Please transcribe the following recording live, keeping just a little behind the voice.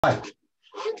Right.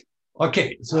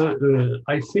 Okay, so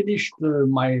I finished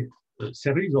my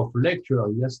series of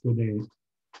lectures yesterday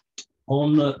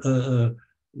on the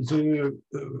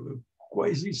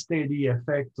quasi-steady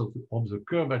effect of the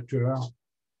curvature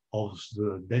of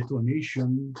the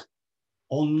detonation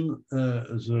on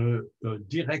the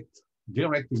direct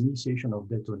initiation of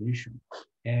detonation.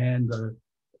 And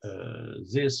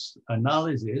this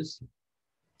analysis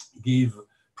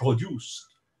produced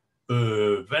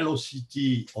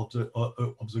velocity of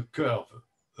the curve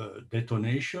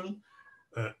detonation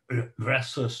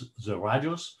versus the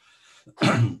radius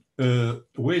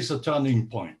with a turning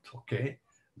point. Okay,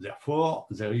 therefore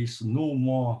there is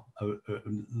no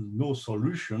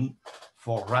solution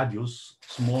for radius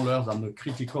smaller than the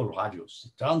critical radius.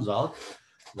 It turns out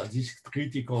that this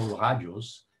critical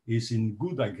radius is in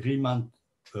good agreement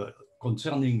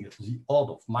concerning the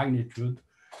order of magnitude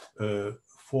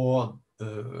for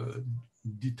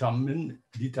determining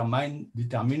the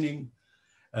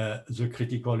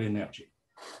critical energy.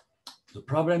 The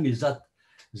problem is that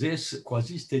this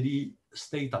quasi-steady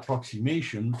state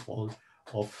approximation of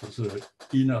the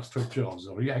inner structure of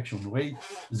the reaction wave,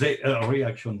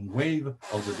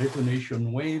 of the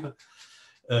detonation wave,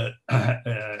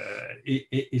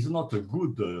 is not a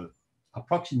good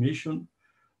approximation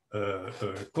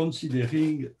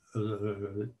considering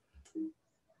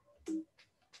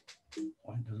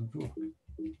why it doesn't work?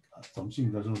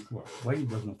 Something doesn't work. Why it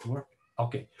doesn't work?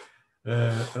 Okay.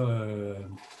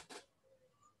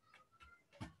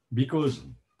 Because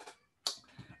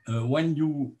when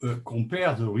you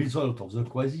compare the result of the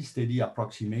quasi-steady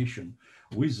approximation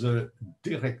with the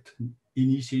direct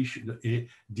initiation,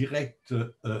 direct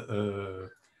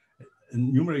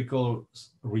numerical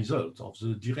result of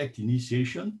the direct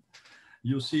initiation,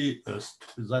 you see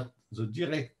that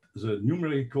the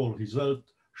numerical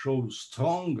result shows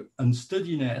strong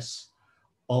unsteadiness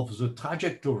of the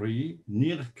trajectory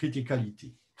near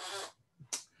criticality.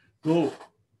 So,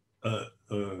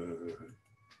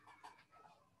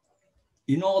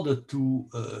 in order to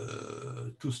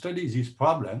study this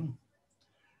problem,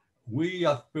 we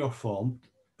have performed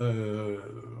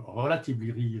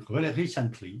relatively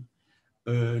recently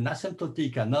an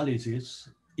asymptotic analysis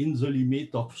in the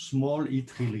limit of small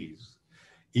heat release,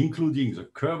 including the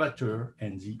curvature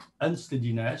and the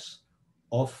unsteadiness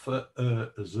of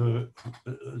the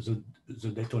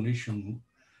detonation.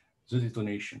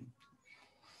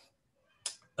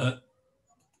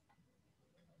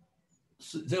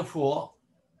 Therefore,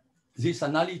 these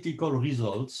analytical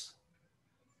results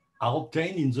are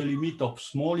obtained in the limit of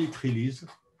small heat release,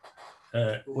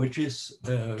 which is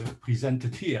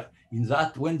presented here, in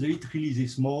that when the heat release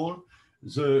is small,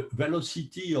 the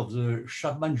velocity of the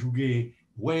Chapman-Jouguet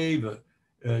wave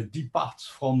departs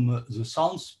from the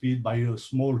sound speed by a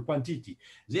small quantity.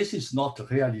 This is not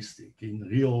realistic in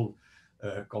real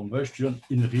combustion,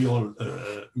 in real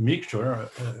mixture.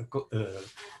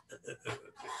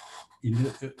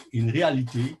 In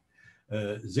reality,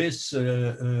 this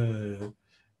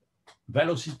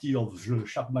velocity of the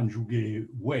Chapman-Jouguet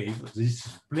wave, this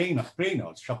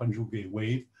planar Chapman-Jouguet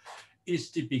wave, is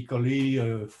typically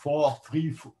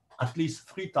at least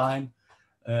three times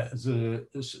the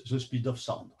speed of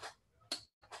sound.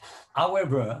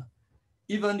 However,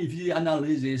 even if the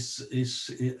analysis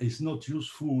is not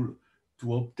useful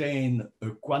to obtain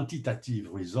a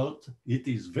quantitative result, it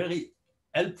is very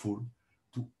helpful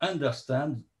to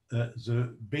understand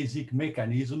the basic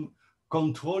mechanism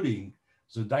controlling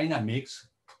the dynamics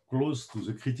close to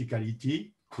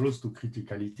criticality,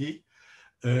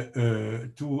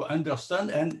 to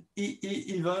understand, and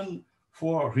even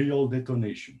for real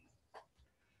detonation.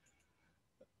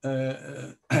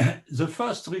 The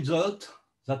first result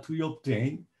that we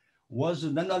obtained was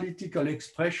an analytical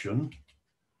expression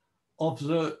of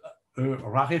the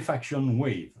rarefaction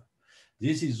wave.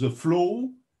 This is the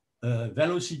flow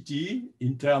velocity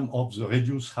in terms of the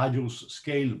reduced radius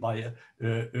scale by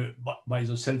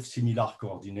the self-similar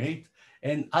coordinate.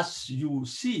 And as you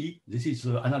see, this is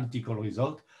the analytical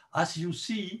result. As you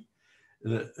see,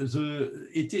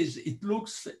 it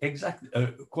looks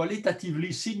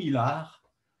qualitatively similar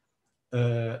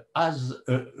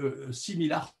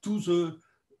similar to the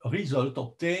result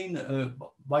obtained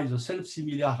by the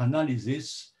self-similar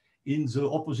analysis in the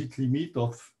opposite limit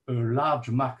of a large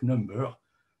Mach number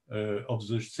of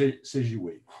the CG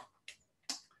wave.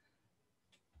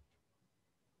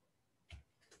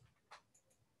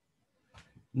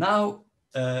 Now,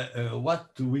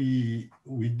 what we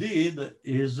did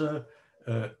is an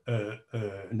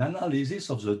analysis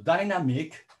of the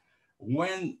dynamic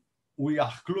when we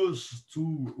are close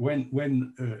to, where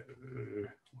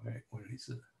is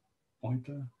the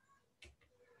pointer?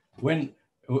 when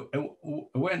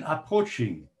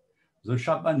approaching the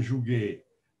Chapman-Jouguet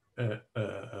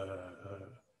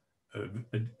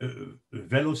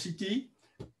velocity,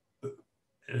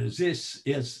 this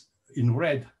is in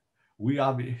red. We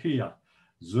have here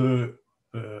the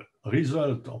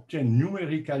result obtained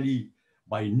numerically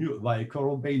by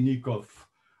Korobeynikov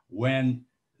when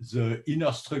the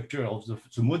inner structure of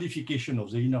the modification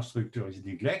of the inner structure is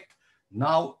neglected.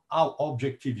 Now our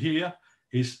objective here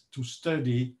is to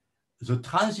study the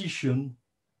transition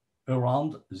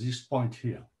around this point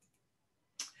here.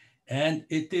 And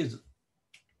it is,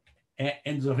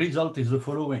 and the result is the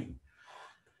following.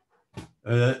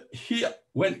 Here,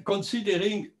 when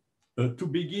considering, to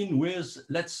begin with,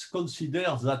 let's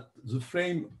consider that the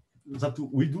frame, that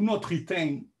we do not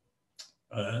retain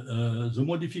the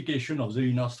modification of the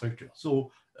inner structure.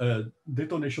 So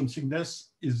detonation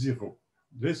thickness is 0.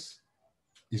 This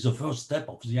is the first step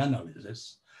of the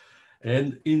analysis.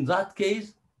 And in that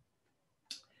case,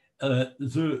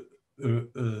 the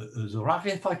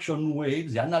rarefaction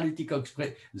wave, the analytical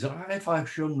expression, the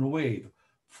rarefaction wave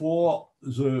for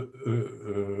the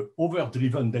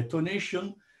overdriven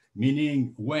detonation,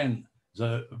 meaning when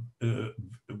the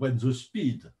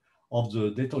speed of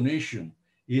the detonation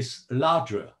is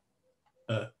larger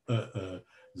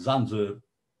than the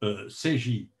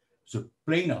CG, the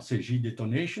planar CG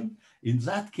detonation, in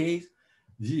that case,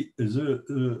 the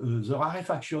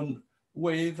rarefaction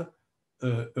wave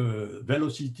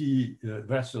velocity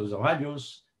versus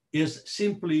radius is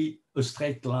simply a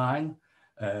straight line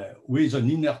with an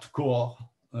inert core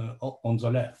on the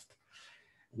left.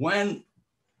 When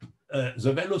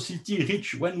the velocity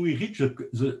when we reach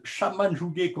the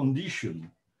Chapman-Jouguet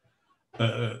condition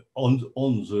on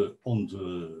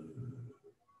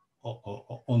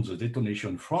the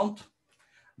detonation front,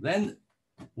 then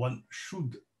one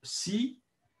should see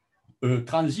a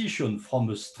transition from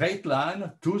a straight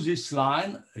line to this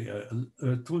line,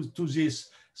 to this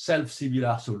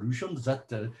self-similar solution that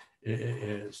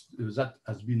that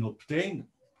has been obtained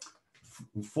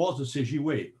for the CG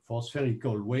wave, for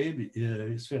spherical wave,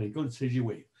 spherical CG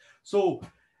wave. So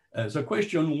the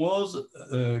question was,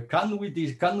 can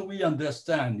we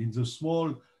understand in the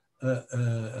small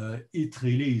heat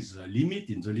release limit,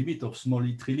 in the limit of small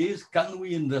heat release, can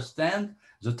we understand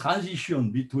the transition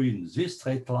between this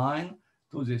straight line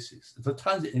to this?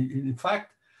 In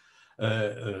fact,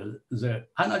 the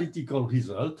analytical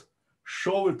result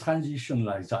show a transition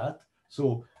like that.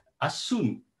 So as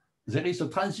soon there is a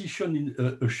transition,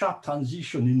 a sharp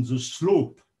transition in the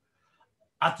slope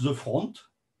at the front,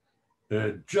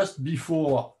 just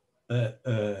before the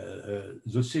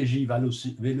CG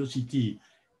velocity,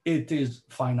 it is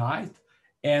finite,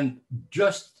 and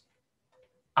just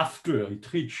after it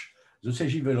reaches the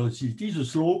CG velocity, the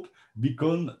slope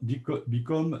become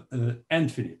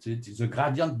infinite. The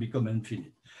gradient become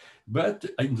infinite. But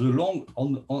in the long,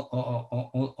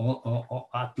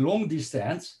 at long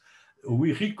distance,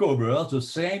 we recover the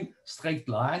same straight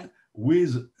line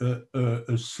with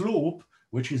a slope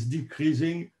which is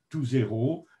decreasing to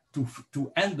 0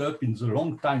 to end up in the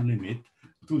long time limit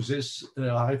to this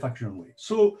rarefaction wave.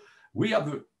 So we have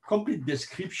a complete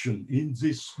description in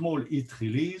this small heat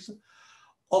release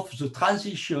of the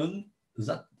transition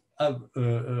that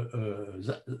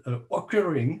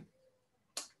occurring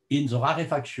in the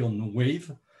rarefaction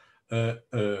wave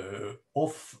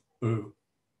of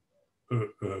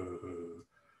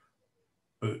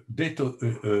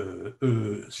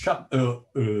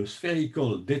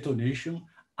spherical detonation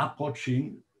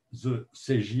approaching the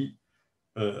CG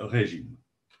regime.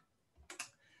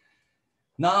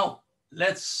 Now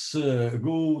let's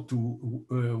go to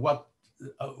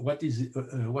what is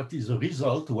the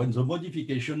result when the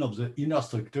modification of the inner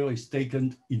structure is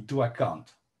taken into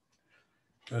account.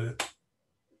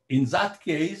 In that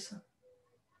case,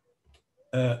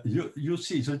 you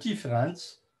see the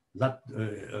difference that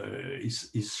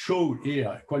is shown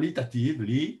here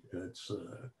qualitatively.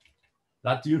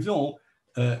 That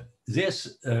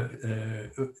this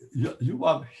you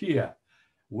have here,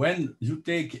 when you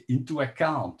take into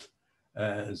account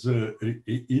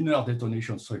the inner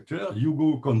detonation structure, you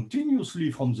go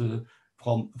continuously from the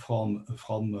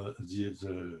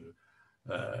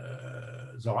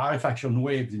rarefaction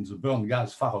waves in the burn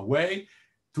gas far away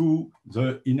to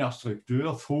the inner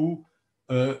structure through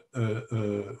a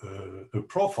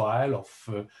profile of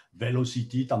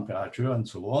velocity, temperature, and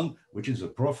so on, which is a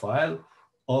profile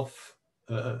of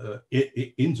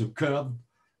in the curved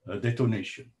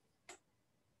detonation.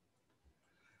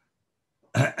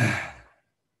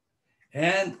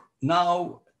 And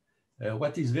now,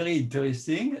 what is very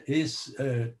interesting is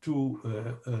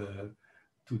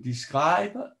to to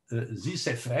describe this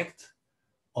effect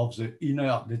of the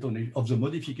inner detonation, of the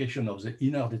modification of the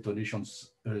inner detonation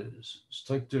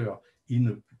structure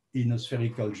in a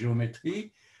spherical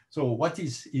geometry. So what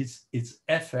is its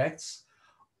effects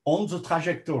on the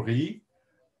trajectory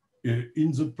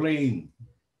in the plane,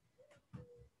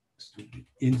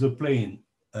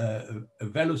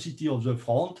 velocity of the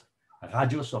front,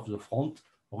 radius of the front,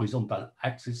 horizontal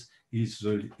axis is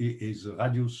the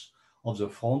radius of the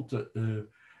front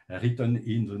written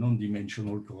in the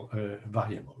non-dimensional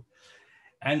variable.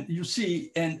 And you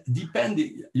see, and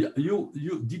depending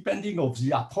of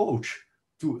the approach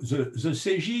to the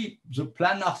CG, the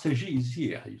planar CG is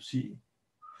here, you see.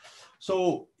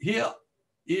 So here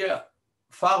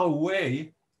far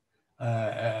away,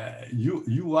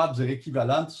 you have the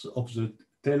equivalence of the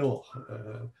Taylor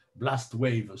blast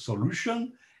wave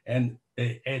solution, and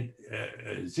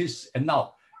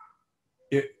now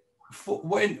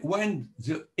when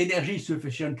the energy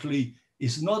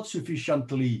is not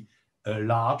sufficiently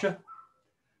large,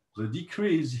 the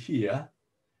decrease here,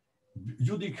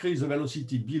 you decrease the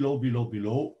velocity below,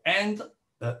 and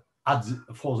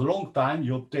for the long time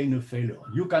you obtain a failure.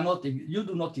 You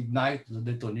do not ignite the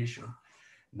detonation.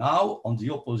 Now, on the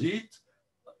opposite,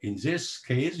 in this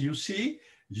case, you see,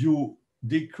 you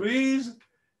decrease,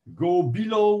 go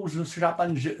below the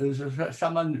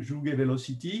Schamann-Jouguet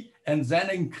velocity, and then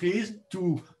increase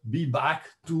to be back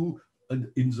to,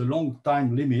 in the long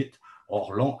time limit,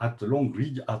 or at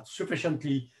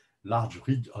sufficiently large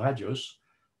radius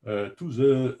to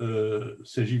the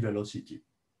CG velocity.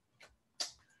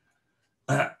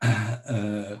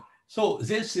 So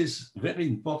this is very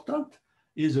important,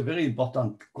 is a very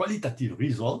important qualitative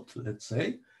result, let's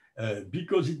say,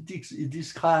 because it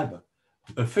describes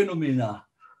a phenomena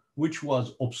which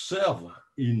was observed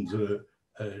in the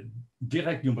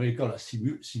direct numerical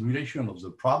simulation of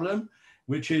the problem,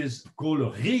 which is called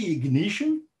a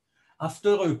reignition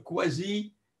after a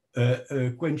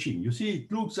quasi-quenching. You see,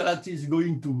 it looks that it's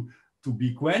going to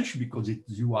be quenched because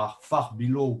you are far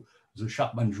below the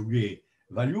Schamann-Jouguet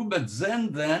value, but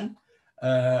then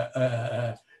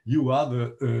you have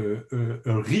a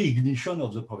reignition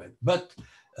of the problem. But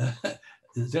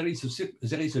there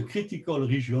is a critical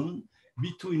region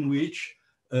between which,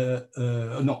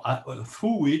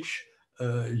 through which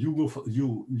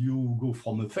you go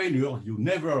from a failure, you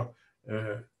never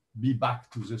be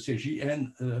back to the CG,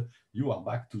 and you are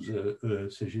back to the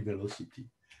CG velocity.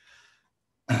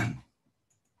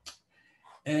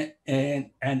 And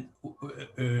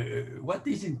what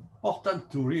is important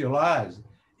to realize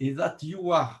is that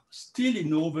you are still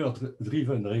in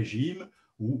overdriven regime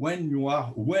when you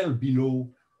are well below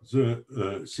the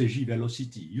CG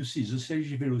velocity. You see, the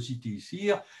CG velocity is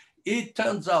here. It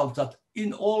turns out that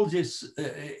in all this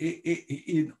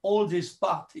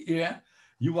part here,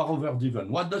 you are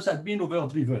overdriven. What does that mean,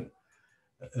 overdriven?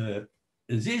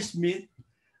 This means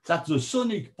that the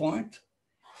sonic point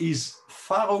is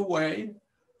far away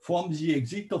from the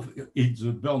exit of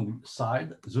the burn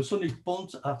side. The sonic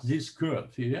points are this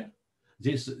curve here,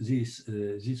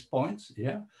 these points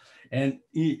here, and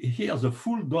here the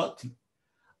full dot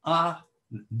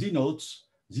denotes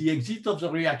the exit of the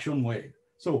reaction wave.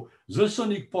 So the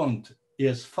sonic point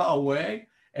is far away,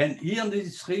 and here in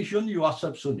this region you are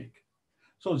subsonic.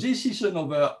 So this is an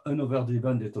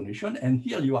overdriven detonation, and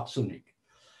here you are sonic.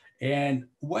 And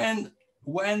when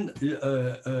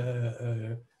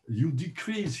you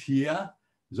decrease here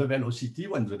the velocity,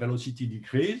 when the velocity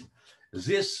decreases,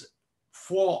 this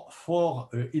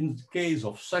in case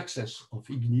of success of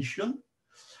ignition,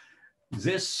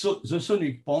 the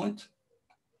sonic point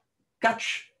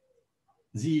catch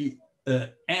the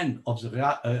end of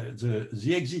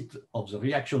the exit of the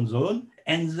reaction zone,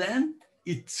 and then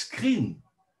it screens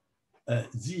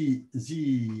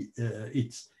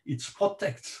it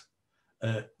protects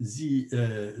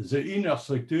the inner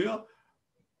structure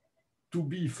to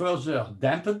be further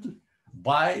dampened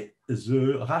by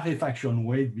the rarefaction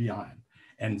wave behind.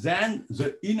 And then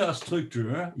the inner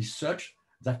structure is such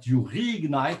that you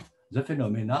reignite the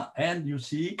phenomena, and you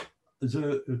see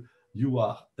the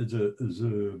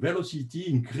velocity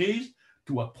increase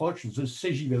to approach the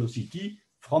CG velocity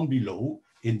from below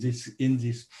in this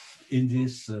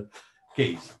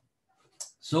case.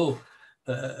 So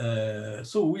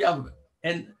we have,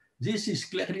 and this is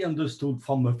clearly understood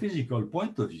from a physical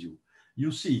point of view.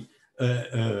 You see,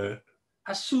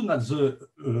 as soon as the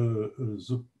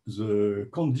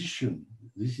condition,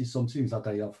 this is something that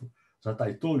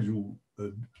I told you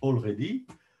already.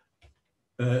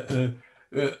 Here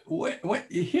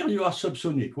you are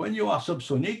subsonic. When you are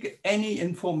subsonic, any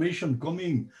information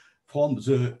coming from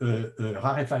the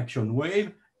rarefaction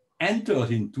wave enter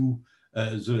into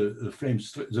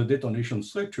the detonation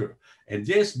structure. And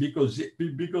yes, because the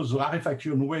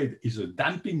rarefaction wave is a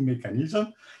damping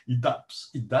mechanism, it damps,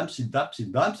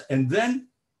 and then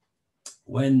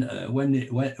when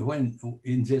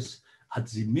in this at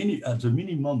the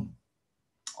minimum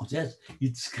of this,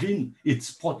 it's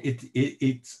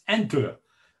enter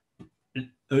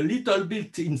a little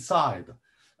bit inside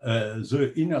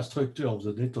the inner structure of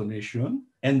the detonation,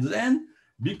 and then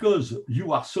because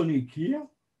you are sonic here,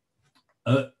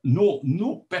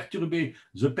 no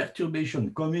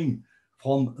perturbation coming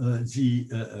from the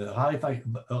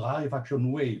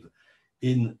rarefaction wave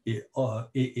in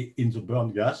the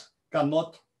burn gas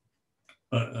cannot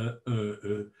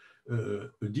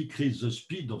decrease the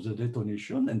speed of the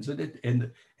detonation, and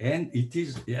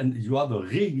you have a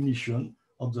reignition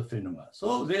of the phenomena.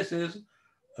 So this is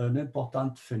an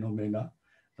important phenomena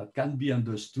that can be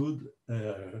understood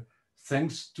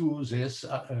thanks to this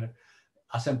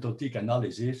asymptotic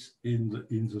analysis in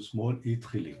the small heat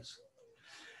release.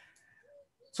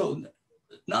 So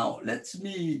now let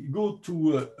me go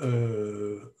to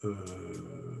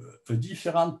a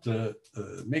different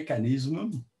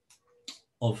mechanism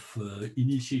of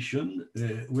initiation,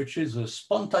 which is a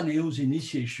spontaneous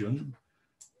initiation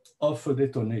of a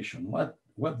detonation. What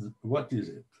is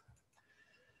it?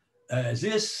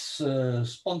 This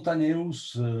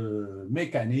spontaneous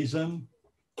mechanism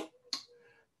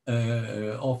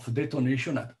of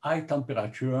detonation at high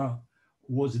temperature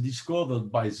was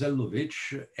discovered by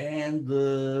Zeldovich and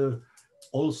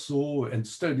also and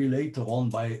studied later on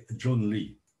by John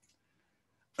Lee.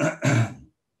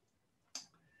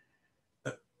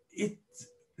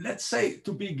 Let's say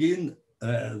to begin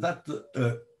that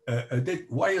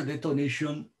wire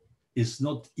detonation is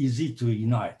not easy to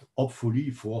ignite,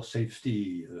 hopefully for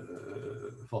safety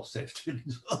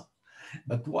reasons.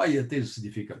 But why it is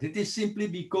difficult? It is simply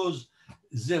because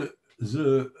the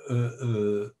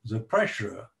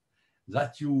pressure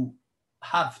that you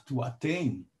have to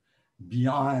attain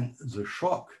behind the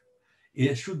shock,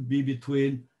 it should be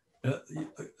between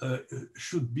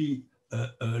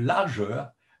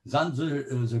larger than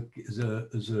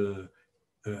the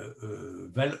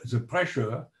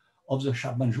pressure of the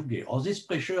Chapman-Jouguet. Or this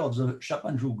pressure of the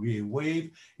Chapman-Jouguet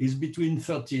wave is between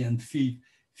 30 and 50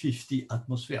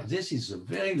 atmosphere. This is a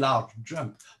very large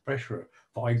jump pressure.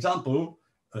 For example,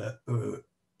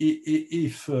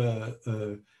 if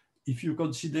you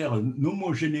consider an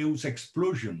homogeneous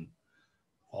explosion,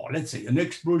 or let's say an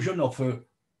explosion of a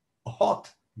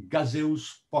hot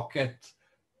gaseous pocket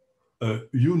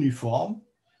uniform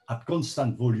at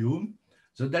constant volume,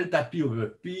 the delta P over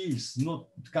P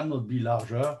cannot be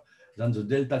larger than the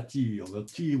delta T over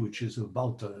T, which is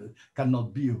about,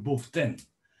 cannot be above 10.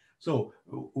 So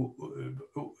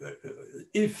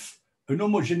if an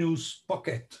homogeneous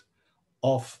pocket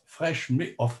of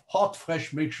hot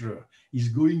fresh mixture is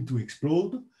going to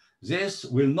explode, this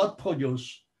will not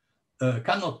produce,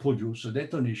 cannot produce a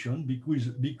detonation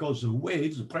because the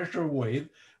waves, the pressure wave,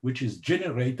 which is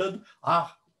generated are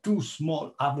too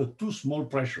small, have a too small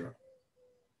pressure.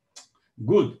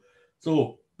 Good.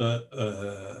 So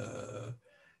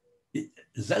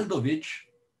Zeldovich,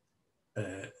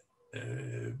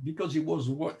 because he was,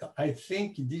 I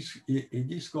think he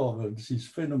discovered this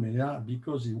phenomena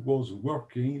because he was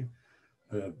working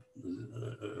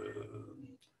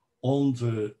on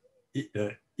the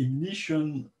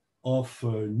ignition of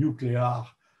a nuclear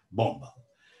bomb.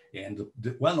 And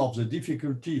one of the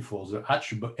difficulties for the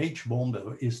H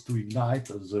bomb is to ignite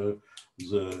the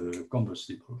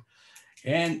combustible.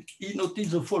 And he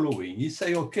noted the following. He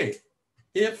said, okay,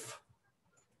 if,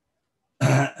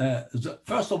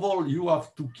 first of all, you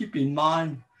have to keep in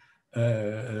mind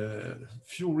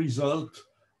few results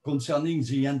concerning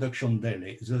the induction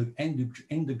delay,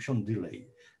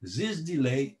 This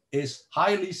delay is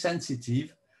highly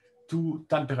sensitive to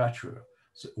temperature.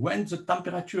 So when the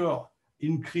temperature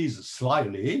increases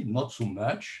slightly, not so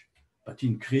much, but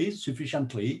increase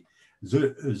sufficiently,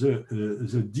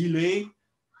 the delay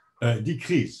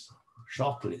decrease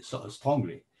shortly, so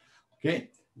strongly. Okay,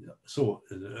 so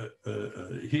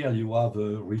here you have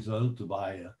a result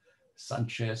by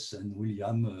Sanchez and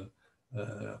William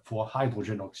for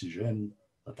hydrogen oxygen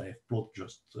that I have plotted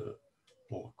just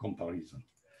for comparison.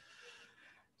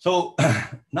 So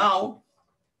now,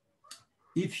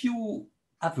 if you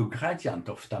have a gradient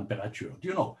of temperature,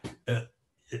 you know,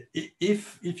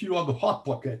 if you have a hot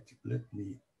pocket, let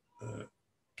me,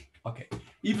 okay.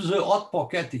 If the hot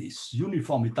pocket is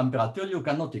uniform in temperature, you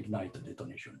cannot ignite a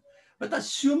detonation. But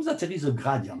assume that there is a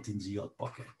gradient in the hot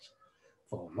pocket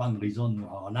for one reason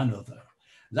or another.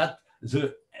 That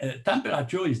the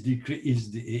temperature is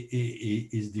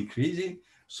decreasing,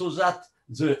 so that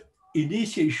the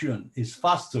initiation is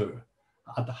faster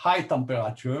at high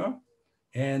temperature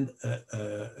and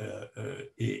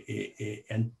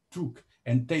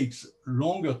takes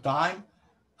longer time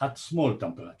at small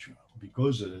temperature,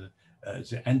 because the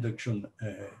induction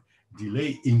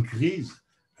delay increase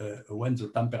when the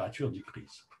temperature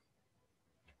decrease.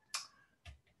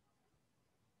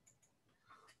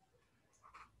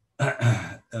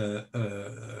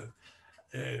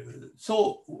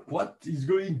 So what is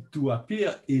going to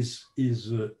appear is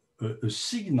a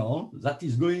signal that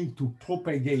is going to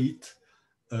propagate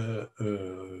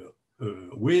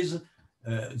with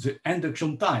the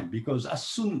induction time, because as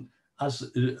soon as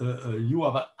you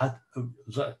have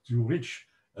that you reach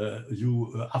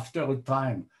after a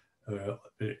time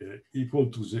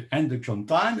equal to the induction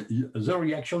time, the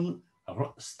reaction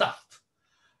starts.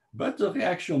 But the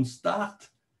reaction starts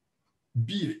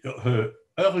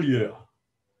earlier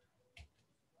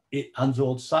on the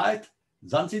hot side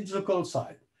than in the cold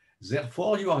side.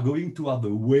 Therefore, you are going to have a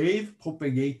wave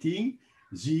propagating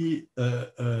the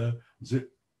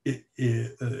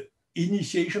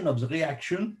initiation of the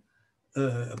reaction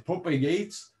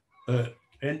propagates,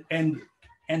 and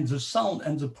the sound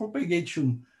and the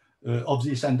propagation of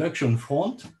this induction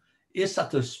front is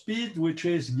at a speed which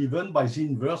is given by the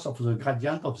inverse of the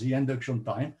gradient of the induction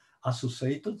time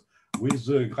associated with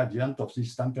the gradient of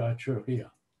this temperature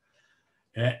here.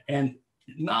 And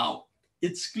now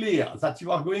it's clear that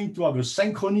you are going to have a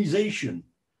synchronization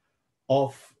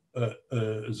of the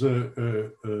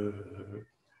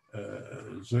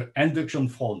induction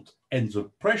front and the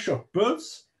pressure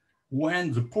pulse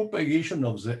when the propagation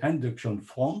of the induction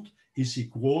front is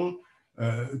equal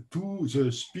to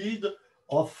the speed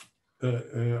of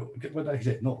what I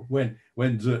say? No, when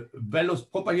the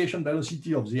propagation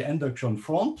velocity of the induction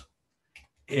front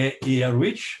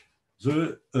reach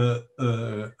the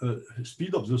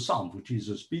speed of the sound, which is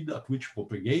the speed at which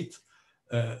propagates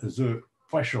the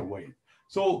pressure wave.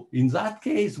 So in that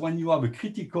case, when you have a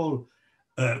critical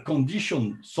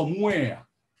condition somewhere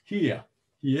here,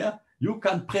 you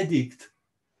can predict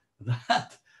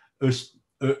that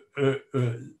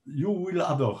you will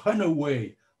have a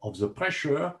runaway of the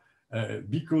pressure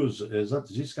because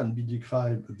this can be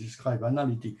described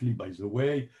analytically, by the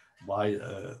way, by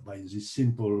this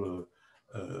simple.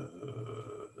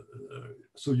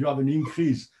 So you have an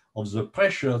increase of the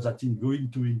pressure that is going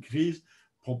to increase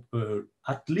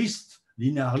at least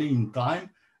linearly in time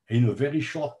in a very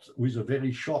short, on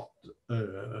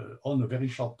a very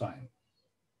short time.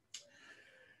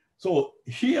 So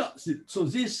here,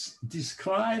 this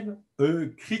describes a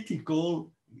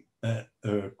critical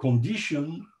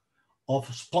condition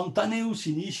of spontaneous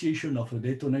initiation of a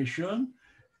detonation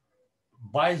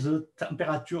by the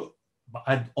temperature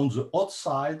on the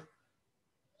outside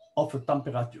of a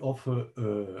temperature of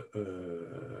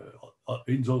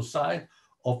in the side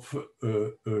of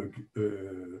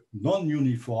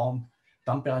non-uniform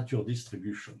temperature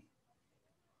distribution.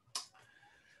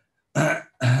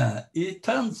 It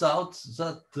turns out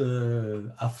that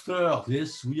after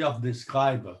this, we have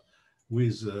described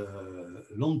with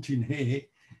Lontinhe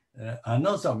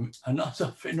another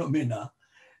phenomena,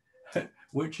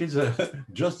 which is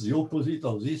just the opposite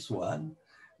of this one,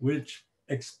 which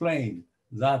explains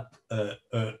that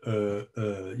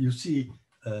you see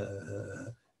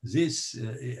this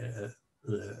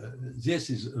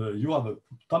is you have a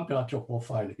temperature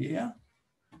profile here.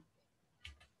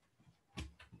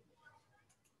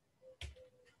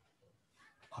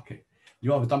 Okay,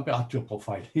 you have a temperature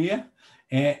profile here,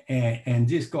 and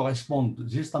this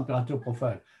temperature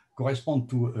profile corresponds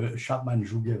to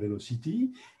Chapman-Jouguet velocity.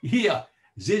 Here,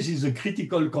 this is a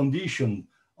critical condition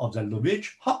of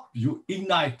Zeldovich. Hop, you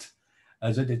ignite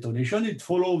the detonation. It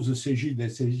follows the CJ,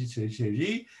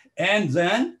 CJ, and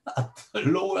then at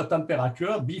lower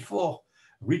temperature, before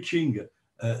reaching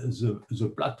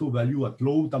the plateau value at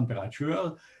low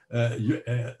temperature,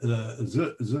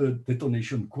 the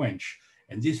detonation quench.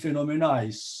 And this phenomena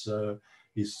is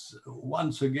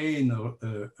once again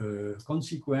a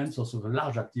consequence of the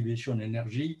large activation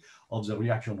energy of the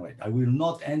reaction rate. I will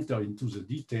not enter into the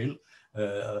detail.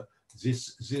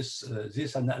 This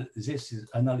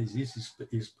analysis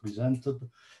is presented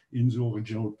in the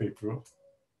original paper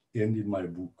and in my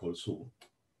book also.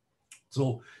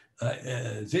 So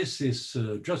this is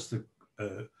just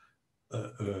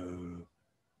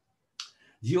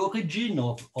the origin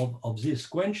of this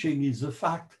quenching is the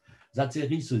fact that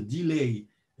there is a delay,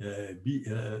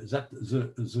 that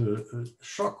the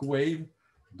shock wave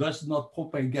does not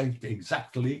propagate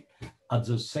exactly at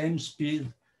the same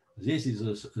speed. This is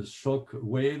a shock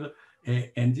wave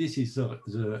And this is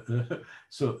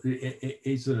so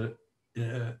is a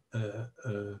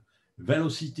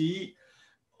velocity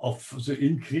of the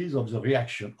increase of the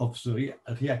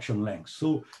reaction length.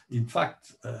 So in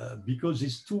fact, because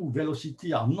these two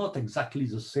velocities are not exactly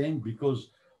the same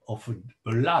because of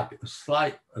a lag, a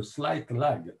slight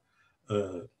lag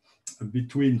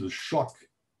between the shock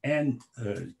and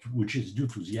which is due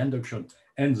to the induction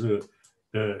and the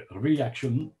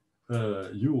reaction,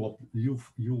 you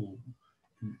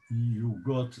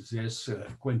got this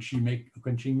quenching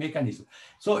mechanism.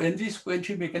 So, and this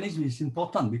quenching mechanism is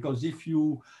important because if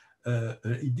you,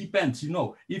 it depends, you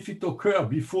know, if it occurs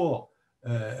before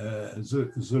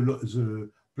the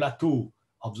plateau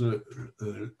of the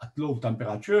at low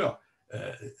temperature,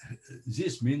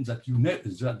 this means that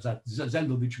that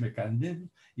Zeldovich mechanism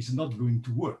is not going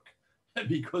to work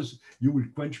because you will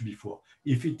quench before.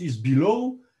 If it is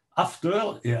below,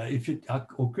 after, if it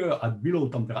occurs at low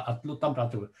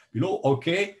temperature below,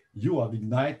 okay, you have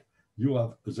ignite, you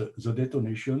have the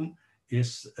detonation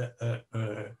is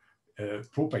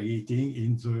propagating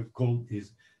in the cold in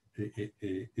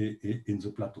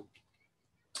the plateau.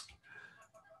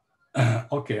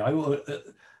 Okay, I will.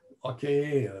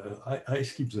 Okay, I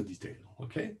skip the detail.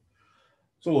 Okay,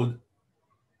 so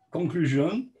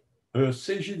conclusion. A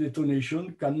CG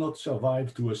detonation cannot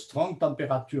survive to a strong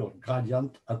temperature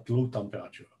gradient at low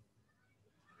temperature.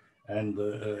 And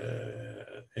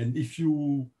if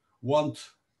you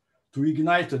want to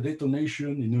ignite a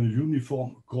detonation in a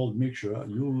uniform cold mixture,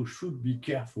 you should be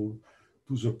careful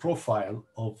to the profile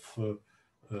of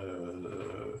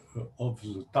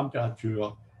the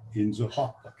temperature in the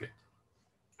hot pocket.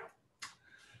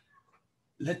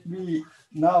 Let me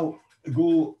now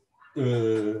go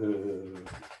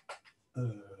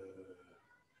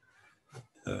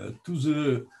to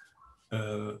the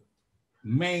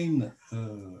main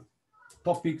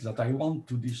topic that I want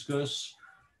to discuss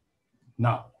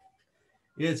now.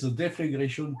 It's the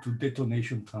deflagration to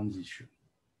detonation transition.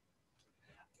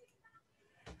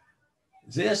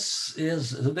 This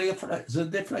is the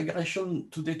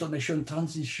deflagration to detonation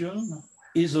transition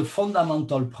is a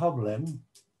fundamental problem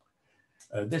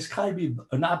describing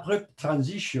an abrupt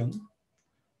transition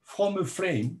from a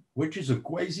flame, which is a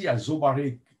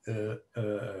quasi-isobaric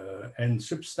and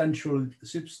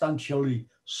substantially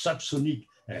subsonic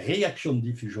reaction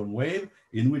diffusion wave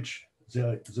in which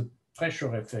the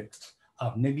pressure effects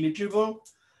are negligible,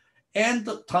 and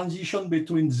transition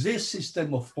between this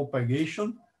system of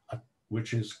propagation,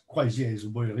 which is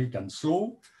quasi-isobaric and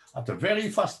slow, at a very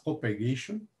fast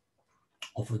propagation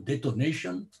of a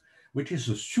detonation, which is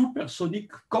a supersonic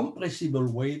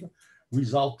compressible wave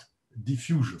without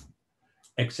diffusion,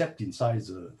 except inside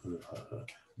the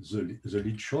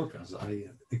lead shock, as I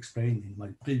explained in my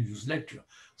previous lecture.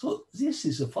 So this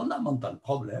is a fundamental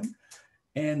problem,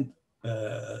 and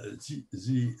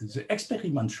the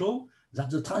experiments show that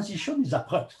the transition is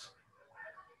abrupt,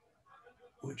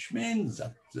 which means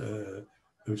that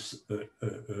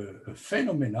a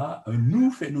phenomena, a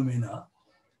new phenomena,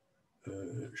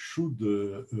 should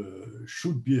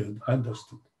be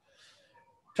understood.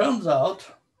 Turns out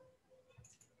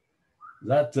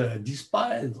that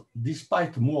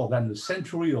despite more than a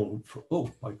century of, oh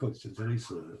my God, there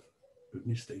is a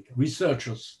mistake,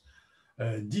 researchers,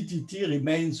 DTT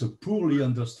remains a poorly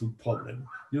understood problem.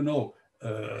 You know,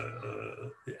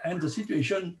 and the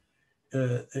situation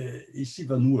is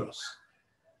even worse.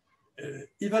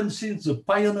 Even since the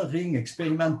pioneering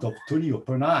experiment of Tony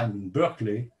Oppenheim in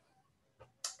Berkeley,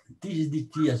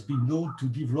 DTT has been known to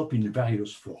develop in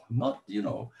various forms. Not, you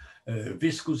know,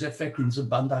 viscous effect in the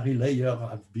boundary layer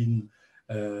have been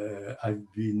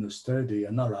studied,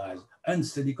 analyzed,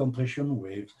 unsteady compression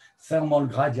waves, thermal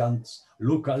gradients,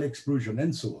 local explosion,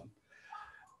 and so on.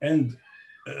 And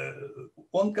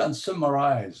one can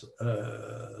summarize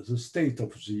the state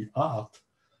of the art,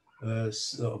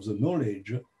 of the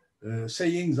knowledge,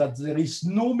 saying that there is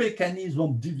no mechanism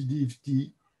of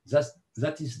DTT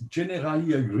that is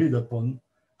generally agreed upon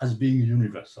as being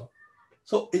universal.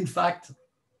 So in fact,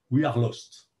 we are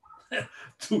lost.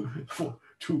 to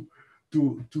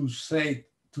say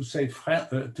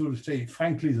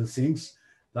frankly the things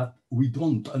that we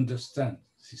don't understand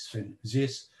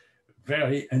this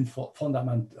very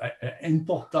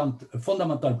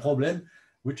fundamental problem,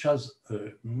 which has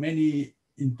many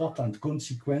important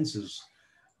consequences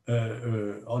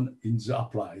in the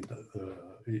applied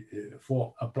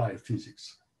for applied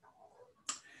physics.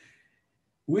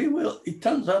 It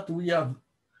turns out we have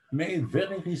made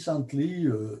very recently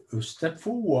a step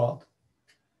forward,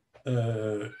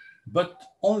 but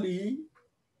only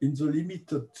in the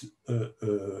limited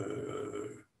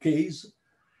case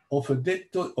of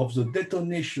the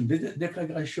detonation,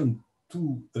 deflagration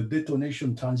to a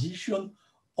detonation transition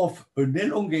of an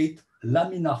elongate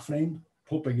laminar flame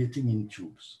propagating in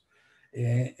tubes.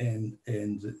 And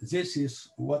this is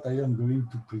what I am going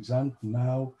to present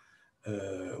now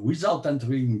without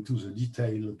entering into the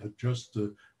detail, but just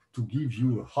to give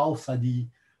you a half idea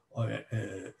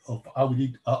of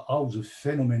how the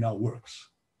phenomena works.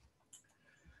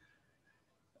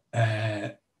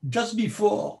 Just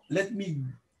before, let me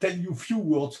tell you a few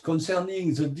words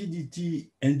concerning the DDT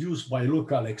induced by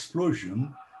local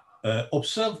explosion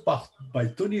observed by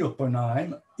Tony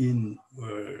Oppenheim in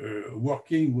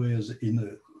working with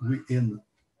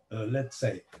let's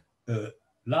say, a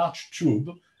large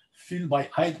tube filled by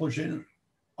hydrogen,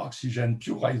 oxygen,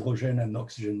 pure hydrogen and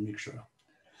oxygen mixture.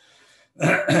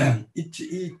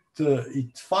 It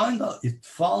found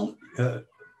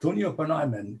Tony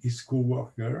Oppenheim and his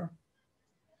co-worker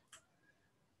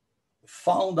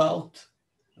found out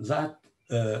that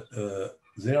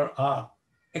there are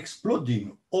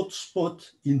exploding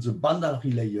hotspots in the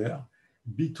boundary layer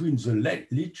between the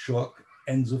lead shock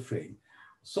and the flame.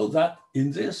 So that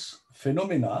in this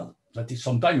phenomenon that is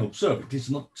sometimes observed, it is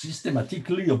not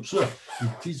systematically observed.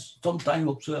 It is sometimes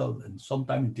observed and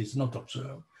sometimes it is not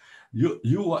observed. You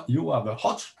have a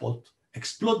hotspot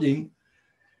exploding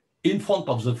in front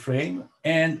of the frame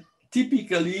and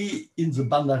typically in the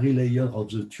boundary layer of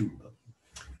the tube.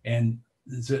 And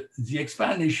the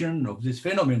explanation of this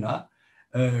phenomena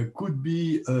could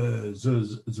be the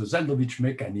Zeldovich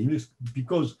mechanism,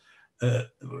 because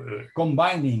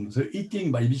combining the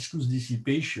heating by viscous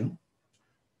dissipation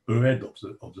ahead of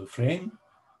the frame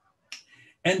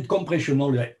and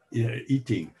compressional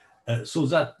heating, so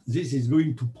that this is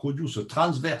going to produce a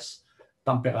transverse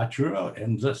temperature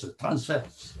and thus a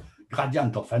transverse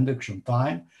gradient of induction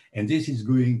time, and this is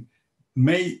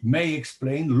may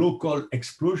explain local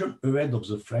explosion ahead of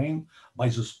the flame by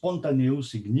the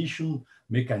spontaneous ignition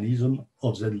mechanism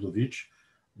of Zeldovich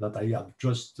that I have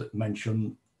just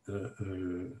mentioned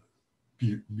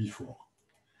before.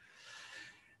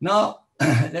 Now,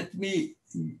 let me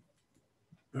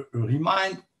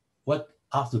remind what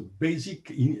are the basic,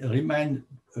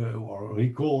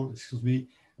 recall, excuse me,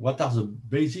 what are the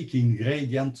basic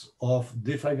ingredients of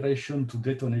deflagration to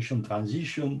detonation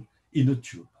transition in a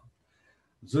tube.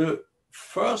 The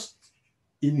first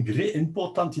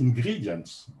important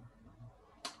ingredient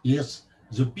is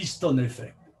the piston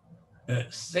effect,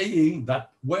 saying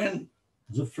that when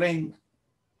the flame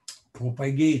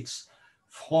propagates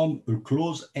from a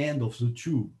closed end of the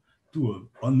tube to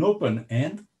an open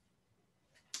end,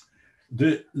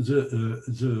 the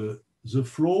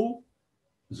flow,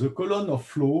 the column of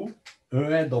flow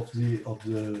ahead of the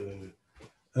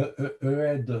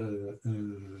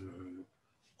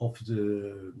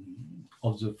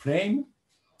flame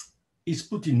is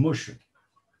put in motion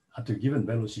at a given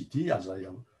velocity, as I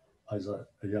have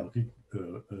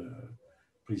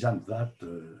presented that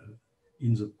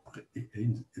in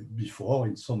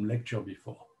some lecture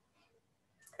before.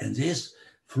 And this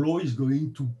flow is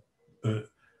going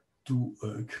to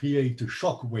create a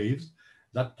shock wave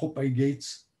that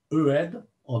propagates ahead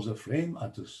of the flame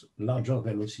at a larger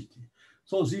velocity.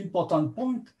 So the important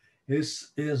point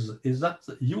is that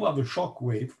you have a shock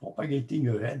wave propagating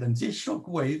ahead, and this shock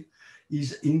wave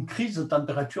increase the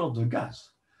temperature of the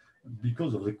gas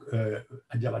because of the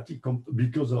adiabatic,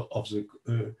 because of the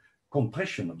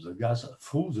compression of the gas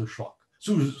through the shock,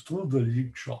 through the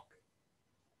lead shock.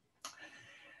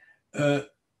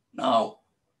 Now,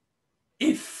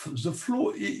 if the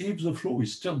flow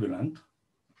is turbulent,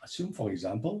 assume, for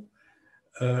example,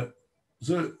 the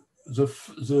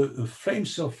flame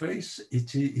surface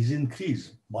is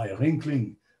increased by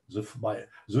wrinkling by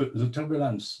the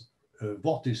turbulence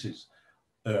vortices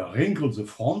wrinkle the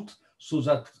front, so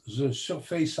that the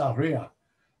surface area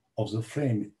of the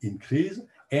flame increase,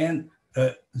 and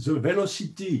the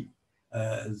velocity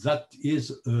that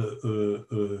is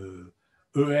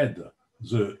ahead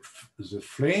the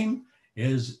flame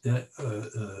is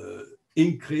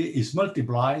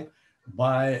multiplied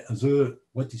by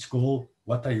what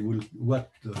we will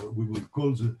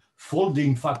call the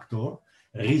folding factor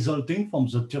resulting from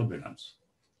the turbulence.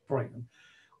 For example.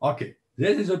 Okay,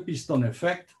 this is a piston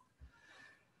effect.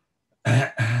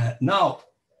 Now,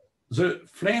 the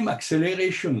flame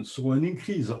acceleration through an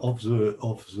increase of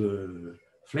the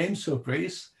flame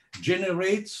surface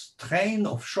generates train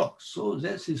of shocks. So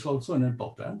this is also an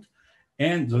important.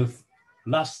 And the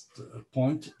last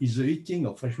point is the heating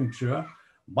of fresh mixture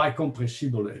by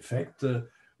compressible effect through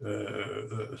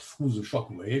the shock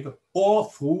wave or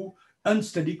through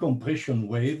unsteady compression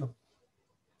wave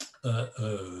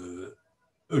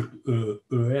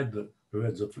ahead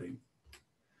the flame.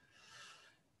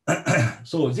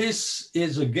 So this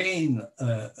is again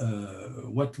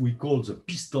what we call the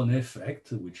piston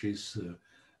effect, which is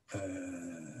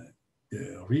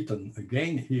written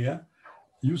again here.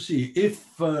 You see,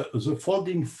 if the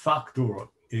folding factor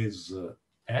is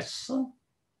S,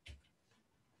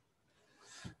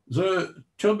 the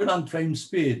turbulent flame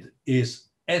speed is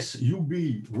SUB,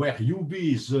 where UB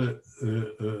is the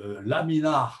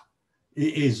laminar,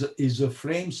 is the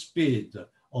flame speed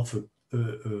of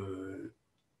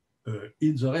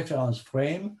in the reference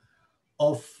frame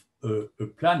of a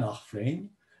planar flame,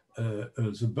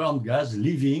 the burned gas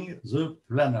leaving the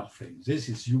planar flame. This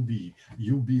is UB.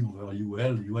 UB over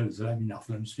UL. UL is the laminar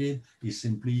flame speed, is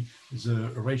simply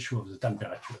the ratio of the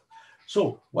temperature.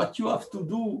 So what you have to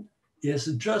do is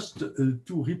just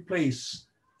to replace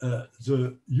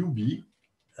the UB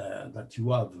that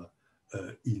you have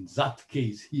in that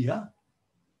case here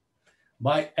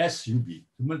by SUB,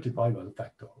 to multiply by the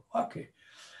factor. Okay.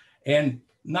 And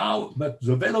now, but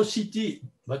the velocity,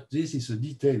 but this is a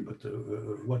detail, but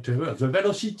whatever, the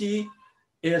velocity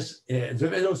is, the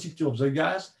velocity of the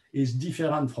gas is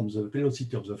different from the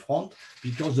velocity of the front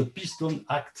because the piston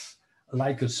acts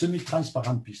like a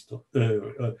semi-transparent piston.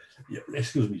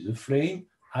 Excuse me, the flame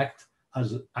acts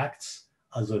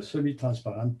as a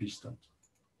semi-transparent piston.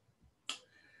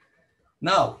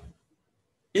 Now,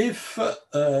 if,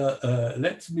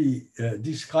 let me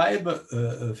describe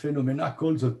a phenomena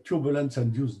called the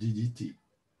turbulence-induced DDT.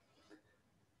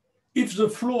 If the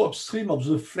flow upstream of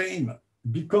the flame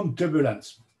becomes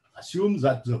turbulent, assume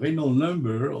that the Reynolds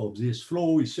number of this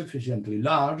flow is sufficiently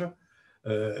large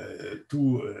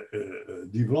to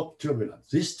develop turbulence.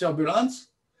 This turbulence,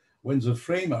 when the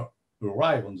flame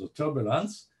arrives on the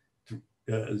turbulence,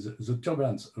 the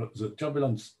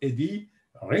turbulence eddy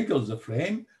wrinkles the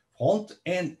flame,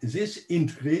 and this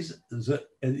increase the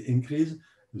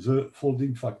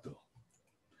folding factor.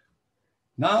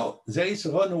 Now, there is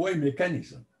a runaway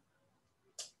mechanism.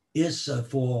 Is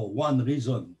for one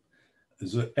reason,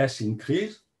 the S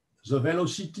increase, the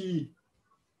velocity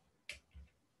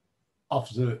of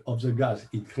the gas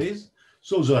increase,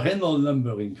 so the Reynolds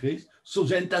number increase, so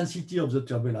the intensity of the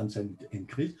turbulence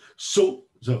increase, so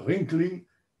the wrinkling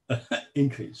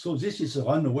increase. So this is a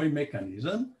runaway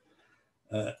mechanism.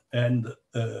 And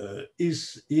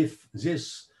if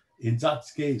this, in that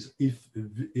case, if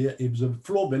the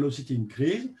flow velocity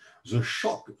increase, the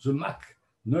shock, the Mach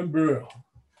number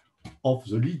of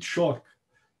the lead shock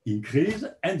increase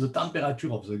and the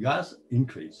temperature of the gas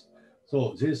increase.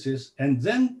 So this is, and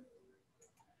then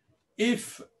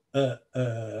if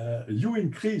you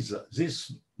increase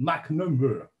this Mach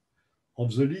number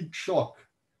of the lead shock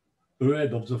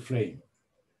ahead of the flame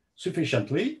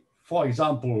sufficiently, for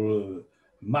example,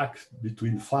 Mach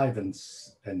between 5 and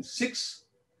 6,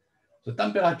 the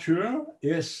temperature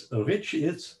is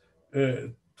reaches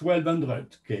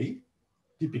 1200 K,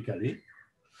 typically.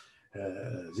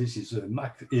 This is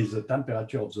Mach is the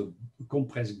temperature of the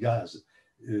compressed gas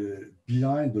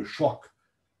behind the shock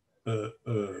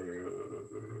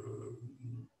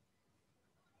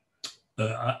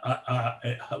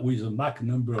with a Mach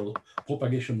number,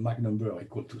 propagation Mach number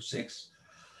equal to 6.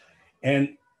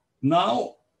 And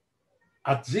now,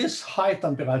 at this high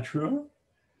temperature,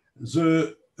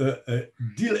 the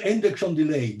induction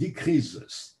delay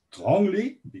decreases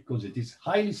strongly because it is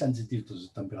highly sensitive to the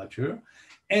temperature,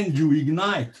 and you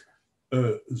ignite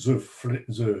the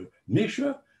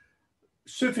measure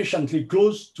sufficiently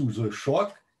close to the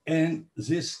shock, and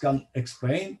this can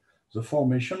explain the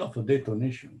formation of a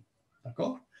detonation.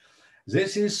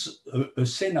 This is a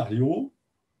scenario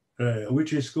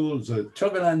which is called the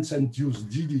turbulence-induced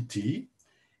DDT.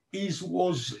 It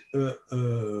was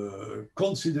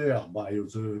considered by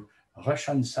the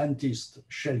Russian scientist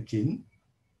Shelkin,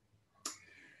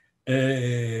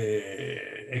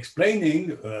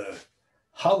 explaining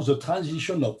how the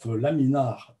transition of a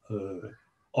laminar,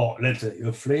 or let's say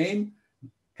a flame,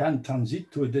 can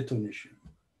transit to a detonation.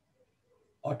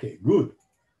 Okay, good.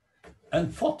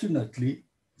 Unfortunately,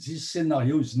 this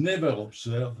scenario is never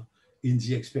observed in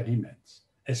the experiments,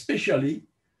 especially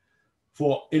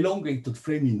for elongated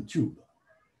flaming tube.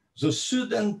 The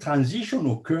sudden transition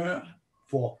occurs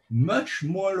for much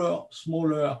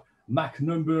smaller Mach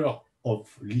number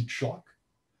of lead shock,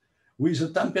 with the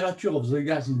temperature of the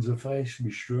gas in the fresh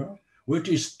mixture, which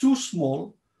is too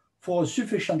small for a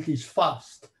sufficiently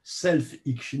fast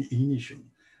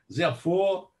self-ignition.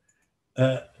 Therefore,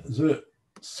 the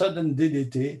sudden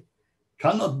DDT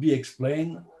cannot be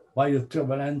explained by a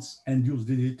turbulence-induced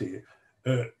DDT.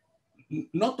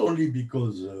 Not only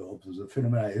because of the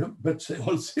phenomena, but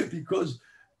also because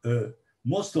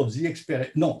most of the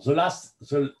experiments, no,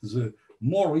 the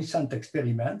more recent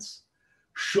experiments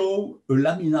show a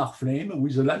laminar flame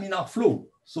with a laminar flow.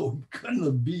 So it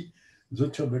cannot be the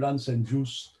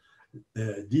turbulence-induced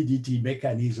DDT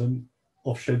mechanism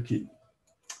of Shulkin.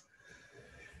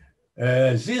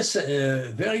 This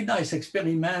very nice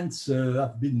experiments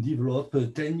have been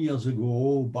developed 10 years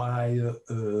ago by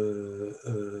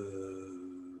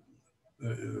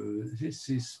this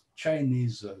is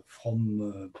Chinese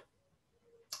from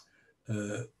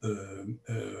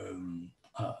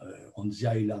on the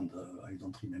island, I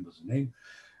don't remember the name,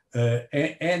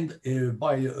 and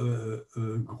by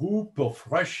a group of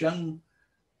Russian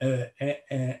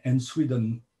and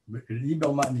Sweden.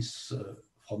 Lieberman is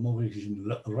from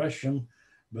origin Russian,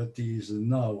 but he is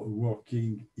now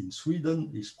working in Sweden.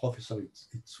 He's professor in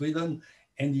Sweden,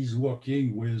 and he's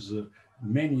working with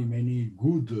many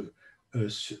good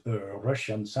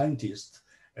Russian scientists,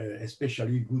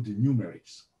 especially good in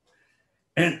numerics.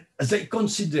 And they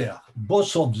consider,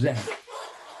 both of them,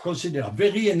 consider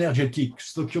very energetic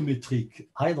stoichiometric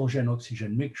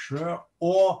hydrogen-oxygen mixture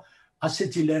or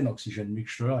acetylene-oxygen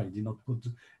mixture. I did not put,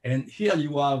 and here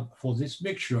you have, for this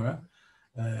mixture,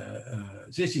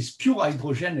 this is pure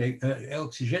hydrogen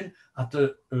oxygen at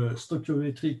a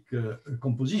stoichiometric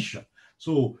composition.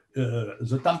 So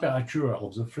the temperature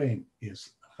of the flame is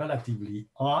relatively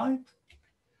high,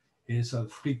 is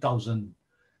 3000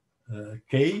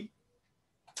 K,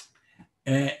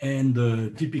 and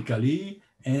typically,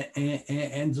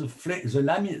 and the flame,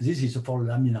 this is for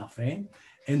laminar flame,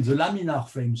 and the laminar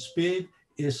flame speed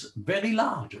is very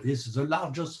large. It's the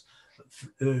largest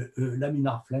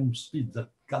laminar flame speed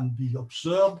that can be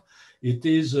observed. It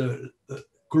is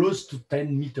close to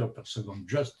 10 meters per second,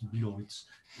 just below. It's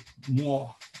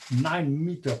more 9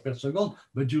 meters per second,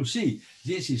 but you see,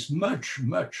 this is much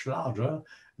larger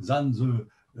than the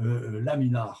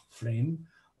laminar flame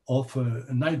of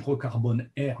an hydrocarbon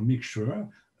air mixture,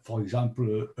 for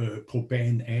example,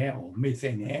 propane air or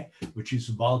methane air, which is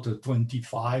about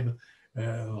 25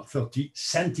 or 30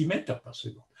 centimeters per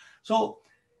second. So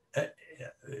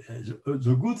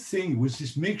the good thing with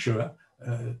this mixture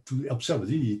to observe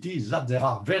DDT is that they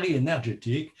are very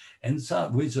energetic and so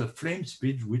with a flame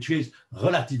speed which is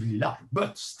relatively large,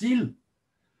 but still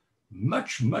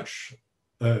much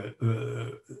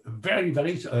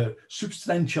very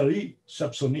substantially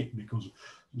subsonic, because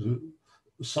the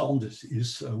sound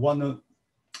is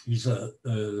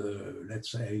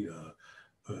let's say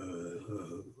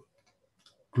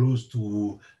close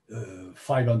to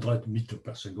 500 meters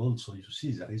per second. So you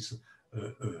see there is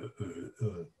a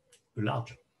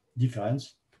large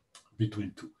difference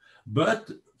between two. But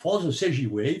for the CG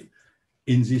wave,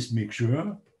 in this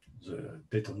mixture, the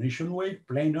detonation wave,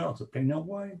 the planar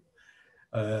wave,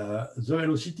 the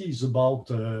velocity is about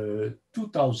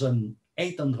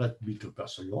 2,800 meters per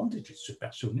second, which is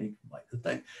supersonic by the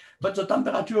time, but the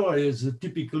temperature is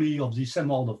typically of the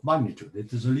same order of magnitude.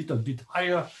 It is a little bit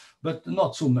higher, but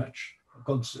not so much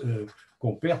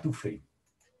compared to flame.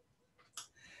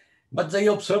 What they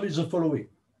observe is the following.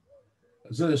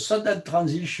 The sudden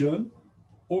transition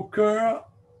occurs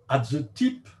at the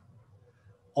tip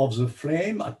of the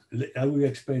flame. I will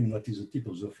explain what is the tip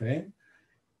of the flame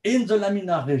in the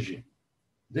laminar regime.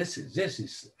 This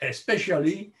is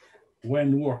especially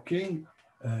when working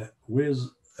with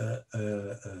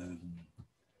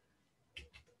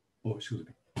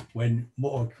when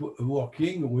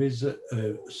working with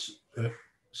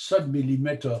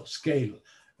sub-millimeter scale,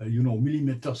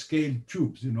 millimeter scale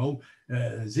tubes.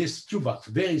 These tubes are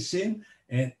very thin,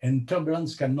 and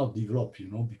turbulence cannot develop,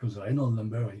 because the Reynolds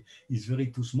number is very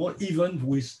too small, even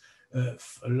with a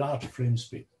large flame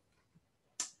speed.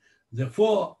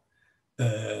 Therefore,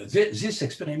 these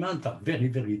experiments are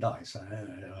very nice.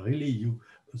 Really,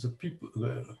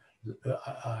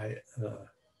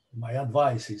 my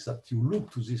advice is that you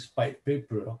look to this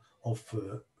paper of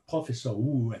Professor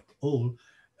Wu et al.,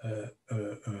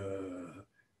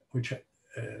 which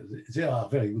they are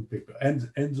very good paper, and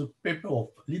the paper of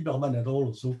Lieberman et al.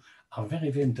 Also are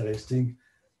very interesting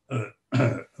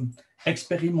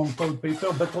experimental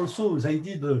paper, but also they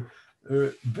did a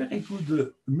very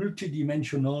good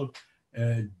multidimensional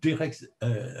direct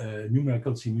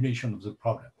numerical simulation of the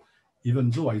problem, even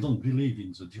though I don't believe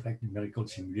in the direct numerical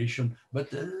simulation, but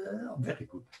very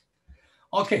good.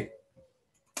 Okay.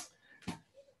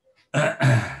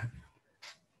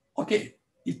 Okay,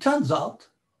 it turns out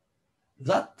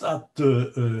that that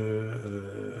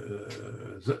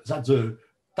the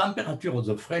temperature of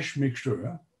the fresh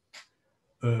mixture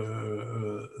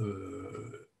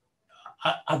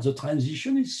at the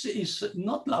transition is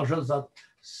not larger than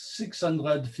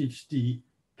 650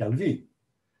 Kelvin.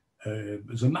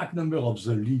 the Mach number of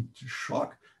the lead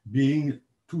shock being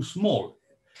too small.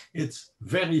 It's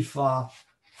very far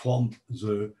from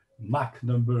the Mach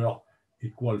number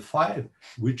equal 5,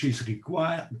 which is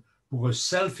required for a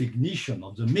self-ignition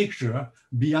of the mixture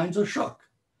behind the shock.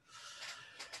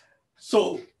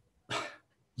 So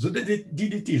the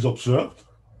DDT is observed.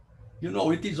 You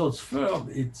know, it is observed,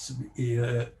 it's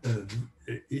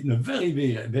in a very,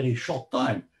 very, very short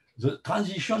time. The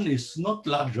transition is not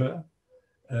larger.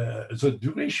 The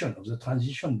duration of the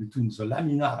transition between the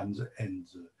laminar and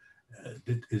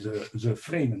the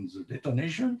frame and the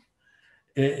detonation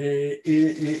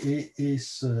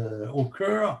is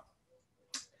occur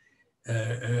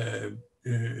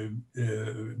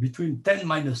between 10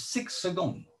 minus 6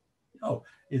 seconds. No,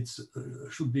 it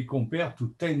should be compared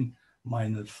to 10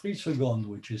 minus 3 seconds,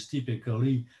 which is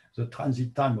typically the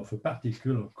transit time of a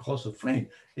particle across a frame.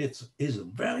 It is a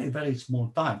very, very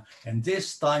small time. And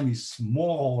this time is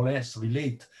more or less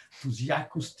related to the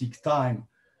acoustic time,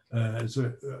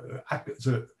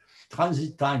 the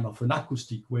transit time of an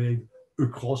acoustic wave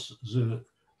across the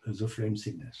flame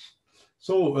thickness.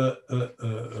 So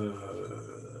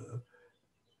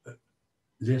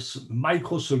this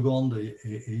microsecond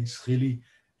is really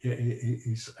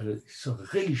it's a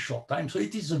really short time. So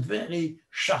it is a very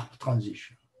sharp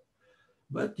transition.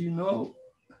 But you know,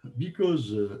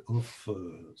 because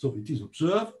so it is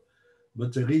observed,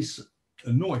 but there is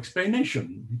no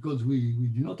explanation because we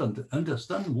do not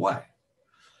understand why.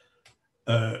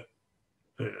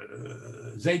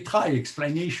 They try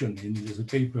explanation in the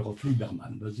paper of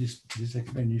Lieberman, but this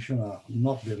explanation are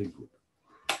not very good.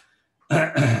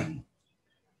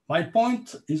 My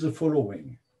point is the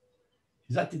following,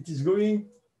 is that it is going,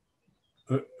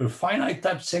 a finite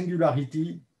type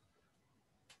singularity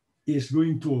is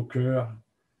going to occur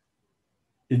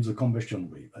in the combustion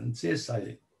wave. And this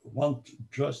I want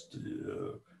just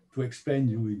to explain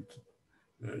you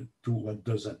to what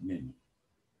does that mean.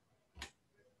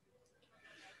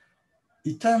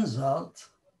 It turns out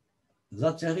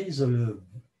that there is an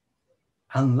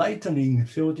enlightening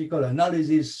theoretical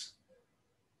analysis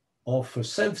of a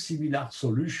self-similar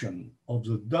solution of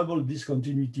the double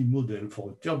discontinuity model for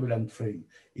a turbulent frame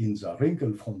in the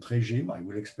wrinkle front regime. I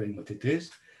will explain what it is.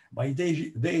 By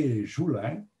Des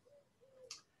Joulin,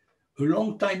 a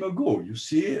long time ago, you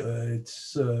see,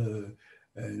 it's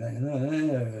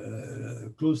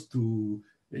close to,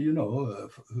 you know,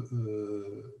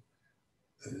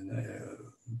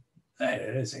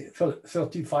 let's say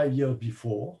 35 years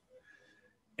before.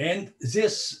 And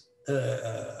this,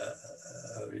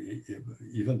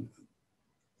 even,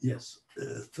 yes,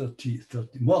 30,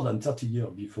 more than 30 years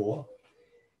before.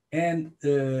 And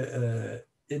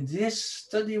this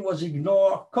study was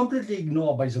completely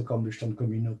ignored by the combustion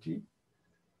community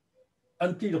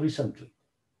until recently.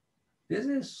 This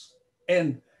is,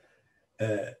 and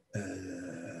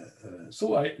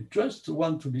so I just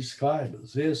want to describe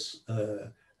this,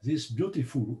 this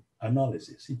beautiful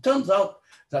analysis. It turns out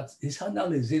that this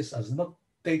analysis has not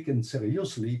taken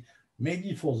seriously,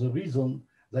 maybe for the reason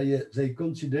they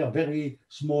consider very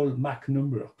small Mach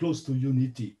number, close to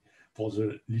unity for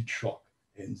the lead shock.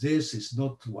 And this is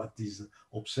not what is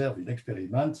observed in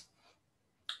experiments.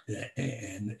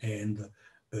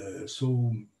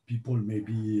 So people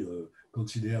maybe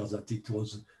consider that it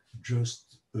was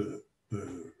just a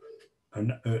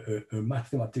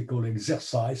mathematical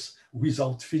exercise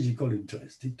without physical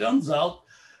interest. It turns out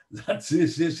that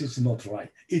this is not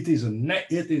right. It is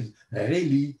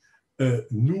really a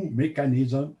new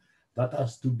mechanism that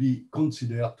has to be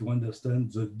considered to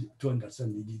understand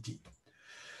DDT.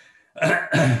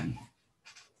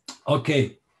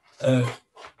 Okay.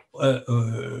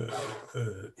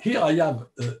 Here I have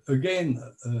again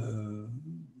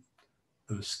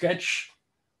a sketch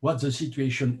what the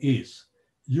situation is.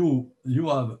 You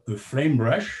have a flame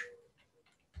brush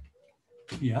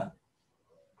here.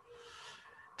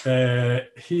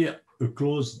 Here the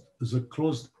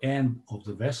closed end of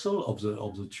the vessel of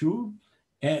the tube,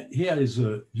 and here is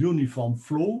a uniform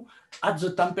flow at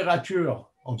the temperature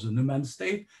of the Neumann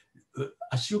state.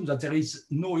 Assume that there is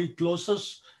no heat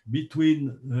losses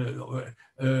between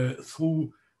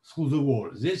through the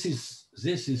wall. This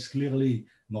is clearly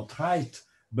not right,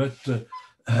 but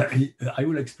I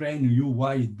will explain you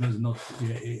why it does not.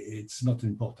 It's not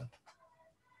important.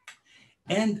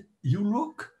 And you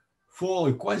look for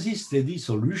a quasi-steady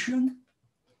solution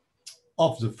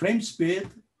of the flame speed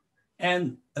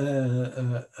and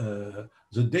the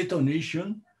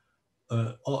detonation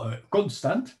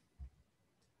constant.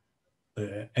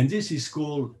 And this is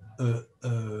called a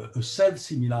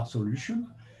self-similar solution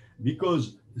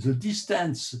because the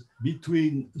distance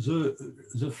between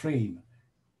the frame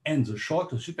and the shock,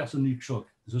 the supersonic shock,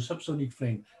 the subsonic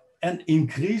flame, and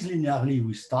increase linearly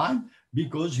with time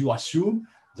because you assume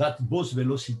that both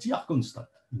velocity are constant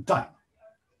in time.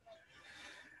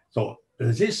 So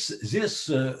this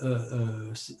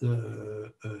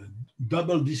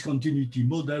double discontinuity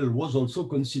model was also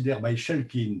considered by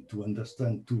Shelkin to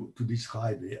understand, to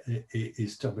describe a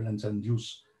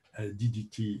turbulence-induced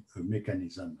DDT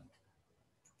mechanism.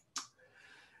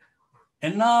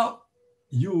 And now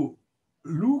you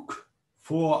look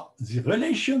for the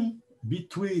relation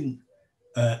between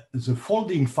the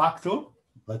folding factor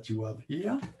that you have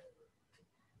here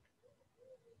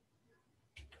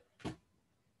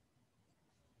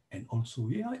and also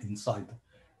here inside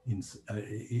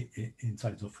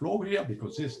the flow here,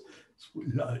 because this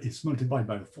is multiplied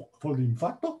by a folding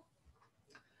factor.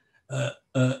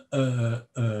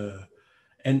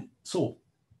 And so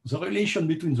the relation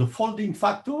between the folding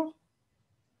factor,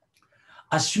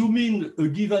 assuming a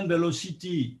given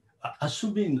velocity,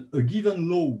 assuming a given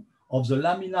law of the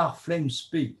laminar flame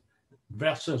speed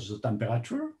versus the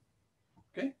temperature,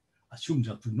 okay? Assume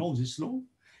that you know this law.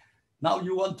 Now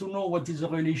you want to know what is the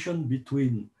relation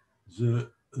between the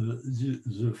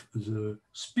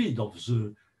speed of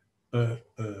the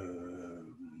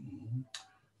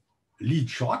lead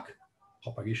shock,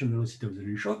 propagation velocity of the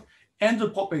lead shock, and the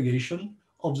propagation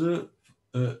of the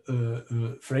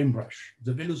flame brush,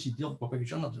 the velocity of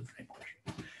propagation of the flame brush.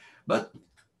 But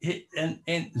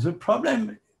and the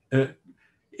problem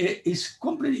is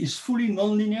fully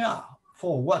nonlinear.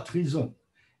 For what reason?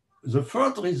 The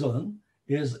first reason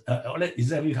is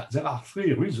there are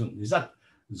three reasons. Is that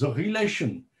the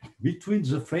relation between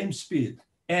the flame speed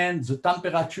and the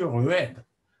temperature ahead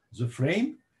the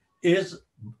flame is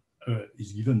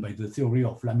given by the theory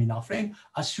of laminar flame.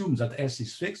 Assume that S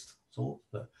is fixed, so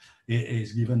it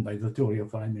is given by the theory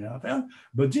of laminar flame.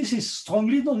 But this is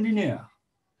strongly nonlinear.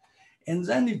 And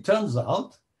then it turns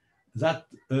out that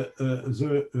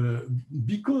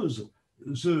because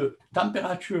the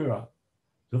temperature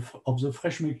of the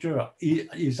fresh mixture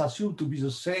is assumed to be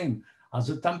the same as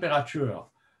the temperature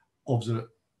of the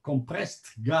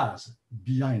compressed gas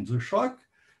behind the shock,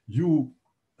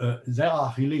 there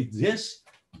are related, this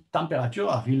temperature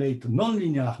are related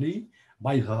non-linearly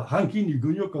by the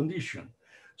Rankine-Hugoniot condition.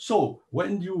 So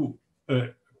when you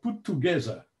put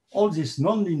together all these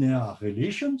non-linear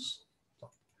relations,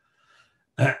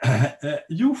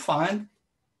 you find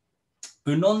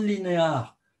a non-linear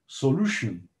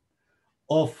solution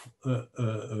of the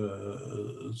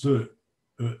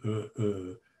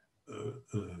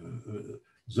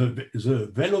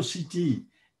velocity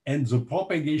and the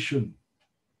propagation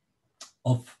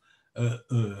of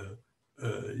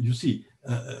you see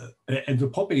and the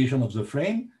propagation of the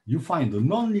flame. You find a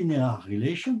nonlinear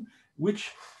relation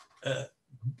which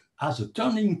has a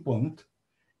turning point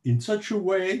in such a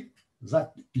way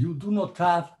that you do not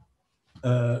have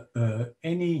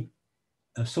any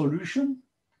solution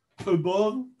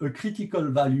above a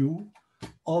critical value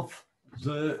of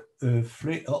the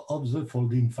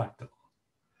folding factor.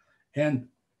 And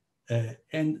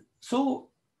so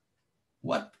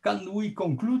what can we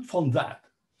conclude from that?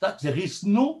 That there is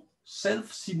no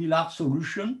self-similar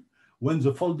solution when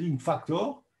the folding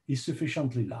factor is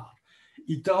sufficiently large.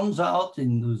 It turns out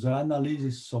in the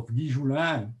analysis of Guy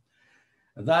Joulin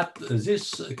that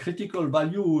this critical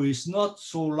value is not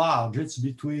so large. It's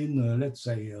between, let's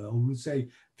say, I would say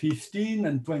 15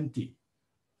 and 20.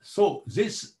 So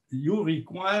this, you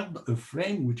required a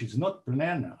flame which is not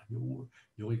planar. You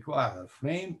require a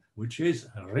flame which is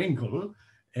wrinkled,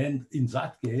 and in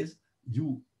that case,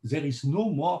 there is no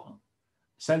more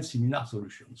self-similar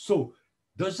solution. So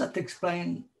does that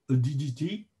explain a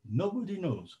DDT? Nobody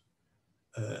knows.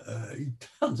 It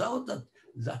turns out that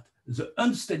the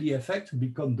unsteady effect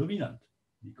become dominant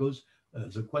because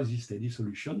the quasi-steady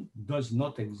solution does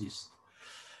not exist.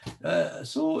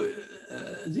 So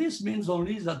this means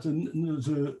only that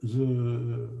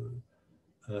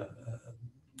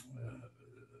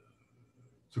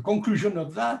the conclusion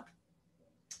of that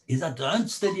is that the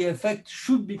unsteady effect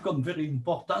should become very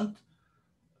important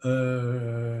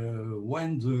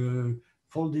when the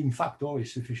folding factor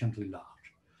is sufficiently large.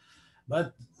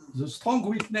 But the strong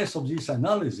weakness of this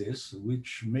analysis,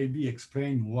 which maybe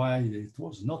explain why it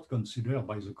was not considered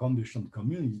by the combustion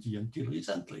community until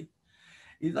recently,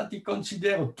 is that it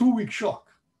considered 2 weak shock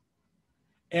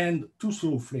and 2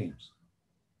 slow flames.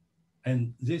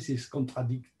 And this is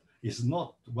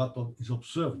not what is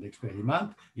observed in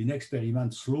experiment. In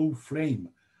experiment, slow flame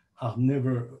are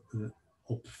never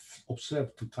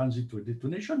observed to transit to a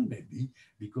detonation, maybe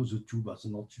because the tube was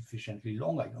not sufficiently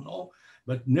long, I don't know,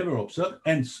 but never observed.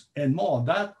 And more than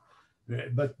that,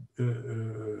 but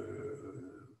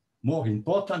more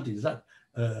important is that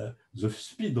the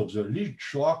speed of the lead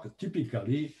shock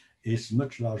typically is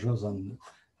much larger than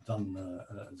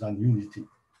unity.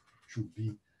 Should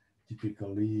be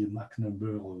typically Mach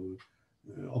number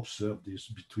observed is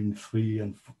between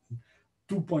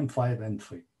 2.5 and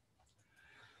 3.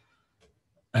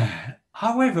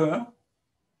 However,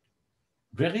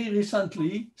 very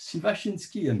recently,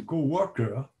 Siwaszyński and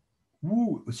co-worker,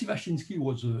 Siwaszyński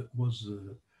was the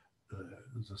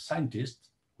scientist,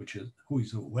 who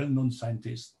is a well-known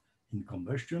scientist in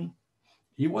combustion.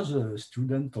 He was a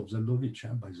student of Zeldovich,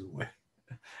 by the way.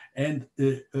 And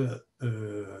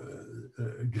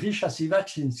Grisha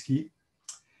Siwaszyński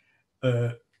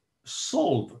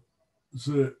solved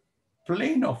the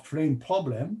plane of flame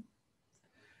problem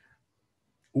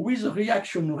with a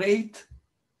reaction rate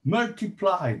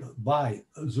multiplied by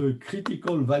the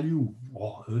critical value,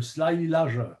 or slightly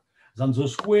larger than the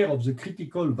square of the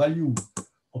critical value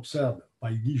observed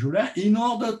by Guy Joulin, in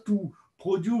order to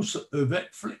produce a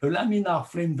laminar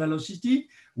flame velocity,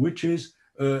 which is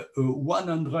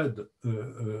 100,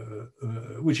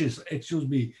 which is,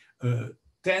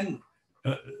 10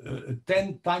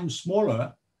 times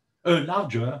smaller,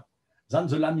 larger than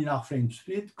the laminar flame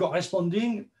speed,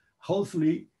 corresponding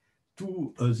roughly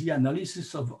to the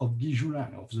analysis of Guy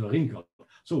Joulin, of the wrinkle.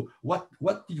 So what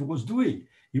he was doing,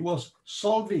 he was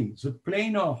solving the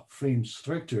planar flame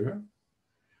structure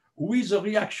with a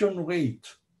reaction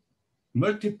rate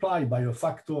multiplied by a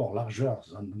factor larger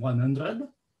than 100.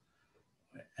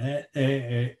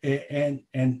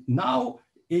 And now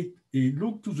it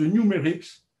looked to the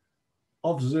numerics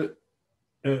of the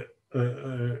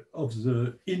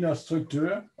inner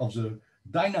structure, of the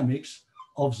dynamics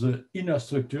of the inner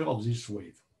structure of this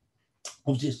wave,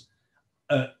 of this,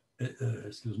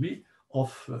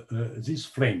 this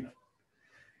flame.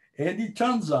 And it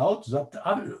turns out that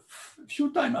a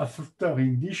few times after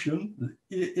ignition,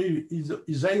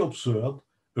 they observed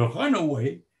a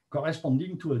runaway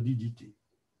corresponding to a DDT.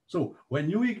 So when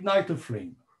you ignite a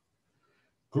flame,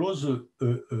 close a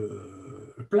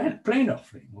planar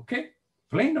flame, okay?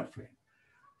 Planar flame,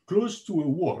 close to a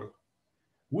wall,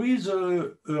 with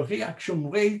a reaction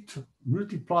rate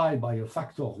multiplied by a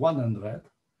factor of 100,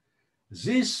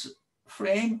 this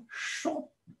flame,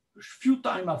 few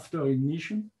times after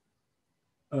ignition,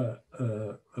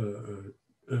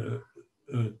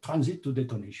 transit to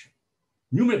detonation,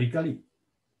 numerically.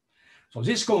 So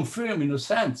this confirms, in a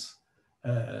sense,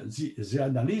 the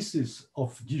analysis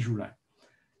of Guy Joulin.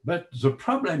 But the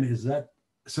problem is that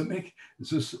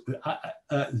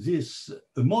this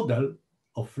model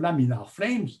of laminar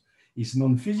flames is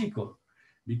non-physical,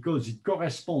 because it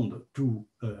corresponds to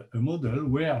a model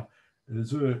where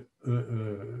the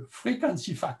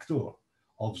frequency factor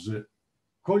of the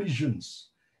collisions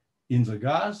in the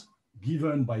gas,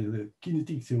 given by the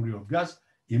kinetic theory of gas,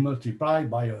 is multiplied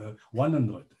by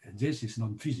 100. And this is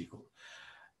non-physical.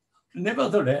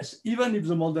 Nevertheless, even if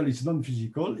the model is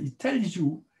non-physical, it tells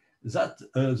you that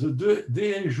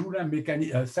the Joulin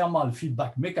thermal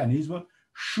feedback mechanism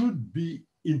should be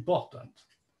important.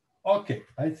 Okay,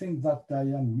 I think that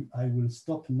I will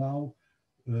stop now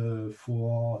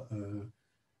for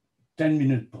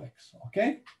 10-minute breaks,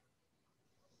 okay?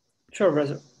 Sure,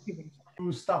 Professor.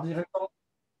 You start the record?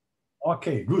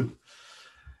 Okay, good.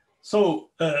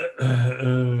 So,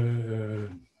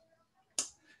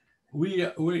 we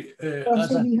have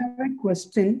a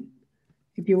question,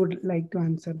 if you would like to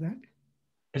answer that.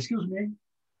 Excuse me?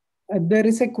 There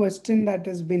is a question that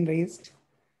has been raised.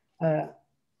 Can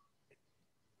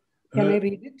I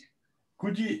read it?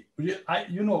 Could you, I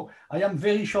am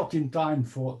very short in time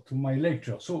to my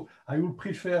lecture, so I would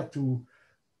prefer to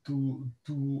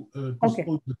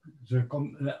postpone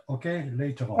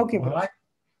later on. Okay. All right?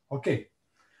 Okay.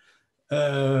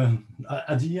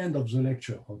 At the end of the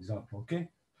lecture, for example, okay?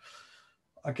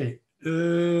 Okay.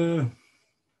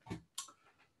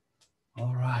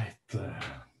 All right.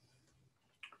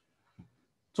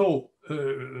 So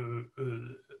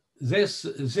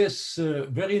this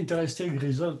very interesting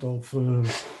result of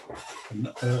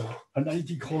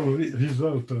analytical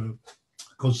result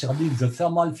concerning the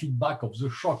thermal feedback of the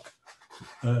shock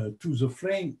to the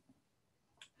flame,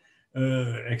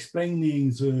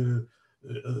 explaining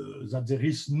that there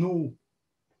is no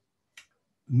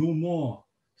more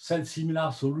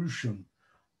self-similar solution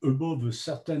above a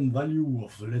certain value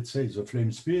of, let's say, the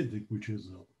flame speed, which is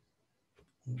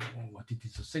what it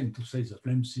is the same to say the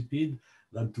flame speed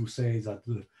than to say that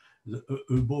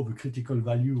above a critical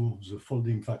value of the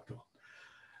folding factor.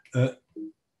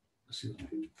 Excuse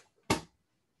me.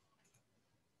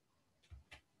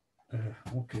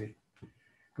 Okay.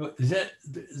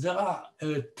 There are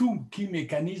two key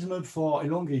mechanisms for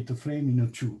elongated flame in a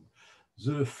tube.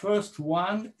 The first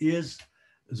one is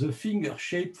the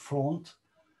finger-shaped front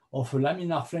of a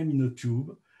laminar flame in a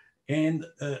tube, and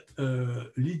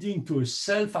leading to a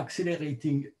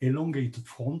self-accelerating elongated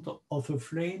front of a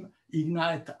flame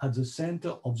ignite at the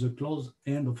center of the closed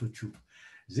end of a tube.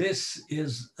 This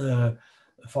is,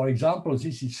 for example,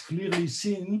 this is clearly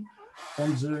seen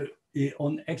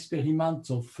on experiments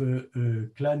of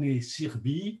Clavin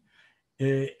CEFRC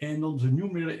and on the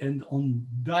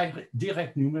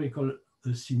direct numerical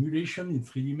simulation in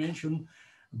 3 dimensions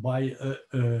by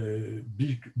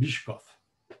Prof.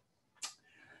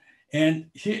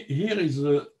 And here is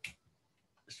a,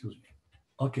 excuse me.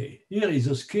 Okay, here is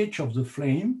a sketch of the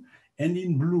flame, and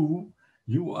in blue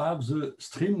you have the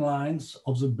streamlines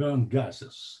of the burned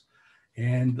gases,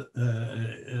 and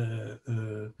the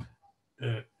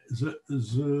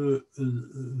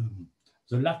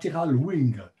lateral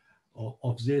wing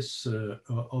of this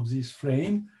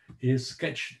flame is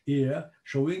sketched here,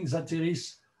 showing that there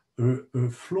is a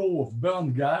flow of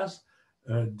burned gas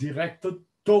directed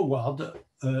toward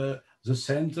the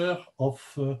center of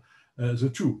the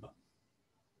tube.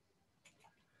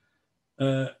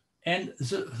 And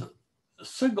the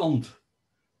second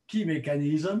key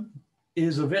mechanism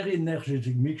is a very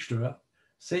energetic mixture,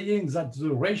 saying that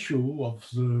the ratio of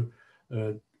the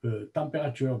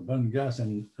temperature, burned gas,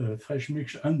 and fresh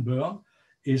mix unburned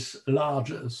is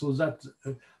large, so that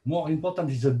more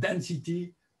important is the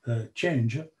density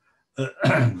change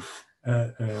across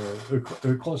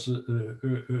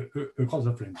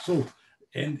the flame. So,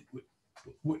 and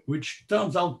which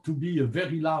turns out to be a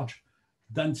very large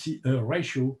density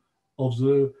ratio of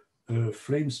the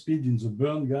flame speed in the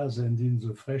burn gas and in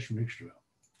the fresh mixture.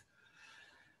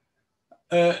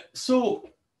 So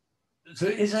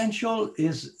the essential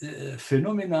is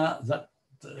phenomena that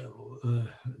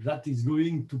that is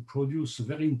going to produce a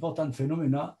very important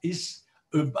phenomena is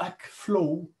a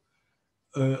backflow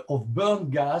of burn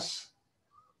gas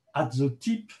at the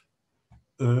tip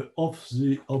of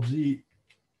the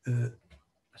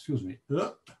excuse me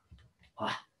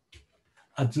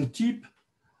at the tip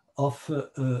of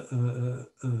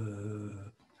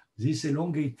this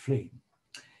elongate flame.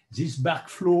 This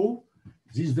backflow,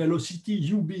 this velocity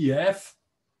UBF,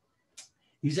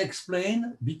 is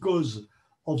explained because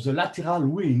of the lateral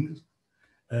wings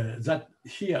that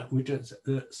here, which is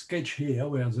sketched here,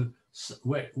 where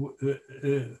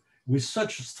with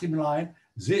such streamline,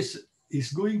 this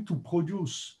is going to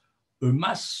produce a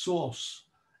mass source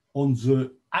on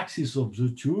the axis of the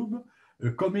tube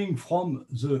coming from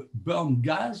the burn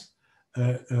gas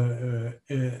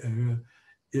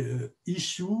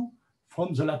issue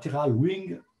from the lateral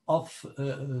wing of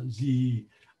the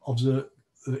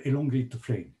elongated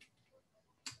flame.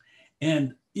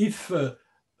 And if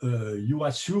you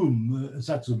assume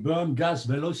that the burn gas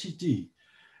velocity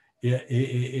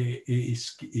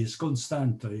is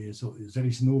constant, so there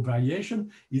is no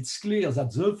variation, it's clear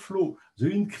that the flow, the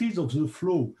increase of the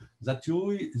flow that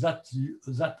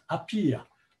appear,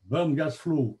 burn gas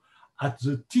flow at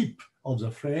the tip of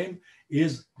the flame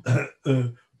is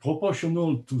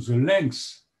proportional to the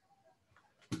length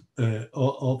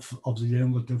of the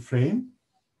elongated flame.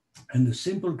 And the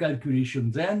simple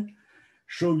calculation then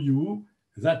show you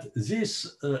that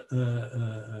this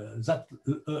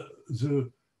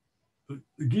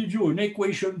give you an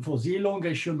equation for the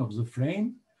elongation of the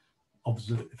flame,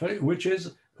 which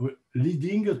is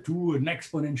leading to an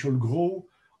exponential growth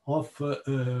of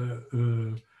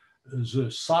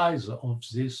the size of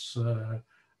this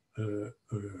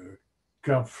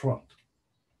curved front.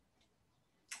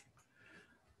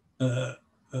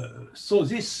 So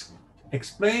this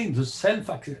explains the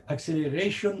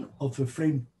self-acceleration of the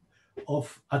flame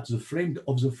of the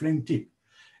flame tip.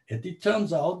 And it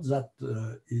turns out that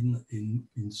in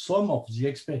some of the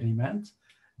experiments,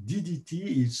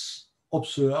 DDT is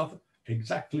observed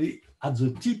exactly at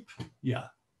the tip here.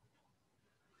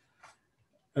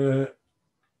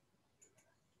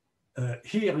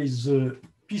 Here is a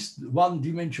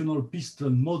one-dimensional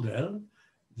piston model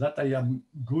that I am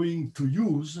going to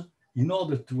use in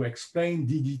order to explain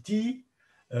DDT.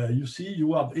 You see,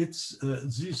 you have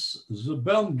the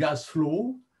burn gas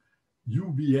flow,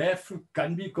 UBF,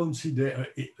 can be considered,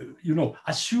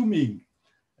 assuming,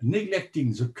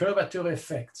 neglecting the curvature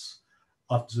effects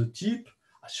of the tip,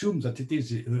 assume that it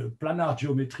is planar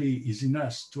geometry is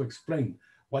enough to explain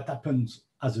what happens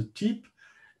at the tip.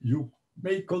 You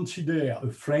may consider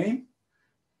a flame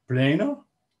planar.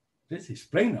 This is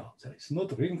planar. There is no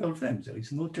wrinkle flame. There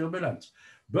is no turbulence.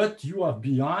 But you have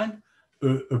behind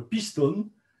a piston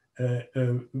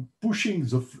pushing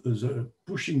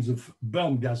the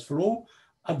burn gas flow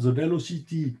at the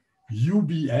velocity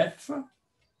UBF,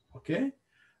 okay,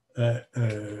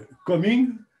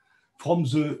 coming from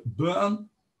the burn,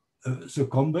 the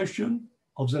combustion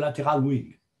of the lateral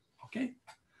wing, okay?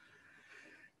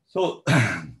 So,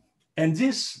 and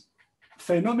this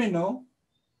phenomenon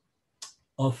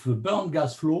of burn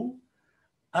gas flow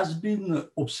has been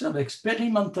observed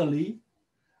experimentally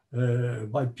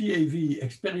by PAV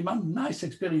experiment, nice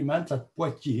experiment at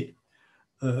Poitiers,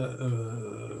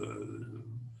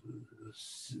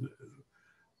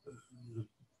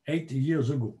 8 years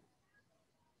ago.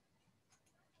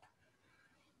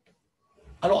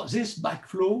 Alors, this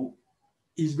backflow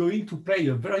is going to play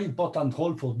a very important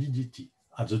role for DDT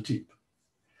at the tip.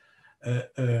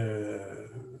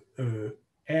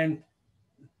 And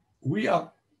we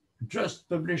have just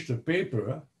published a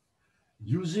paper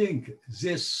using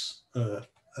this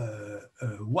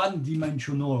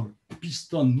one-dimensional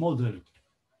piston model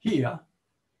here,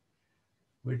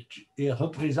 which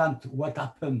represents what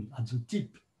happened at the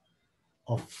tip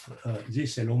of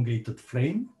this elongated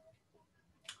flame.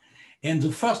 And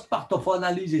the first part of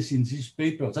analysis in this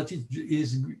paper that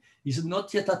is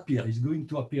not yet appear, is going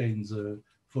to appear in the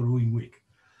following week.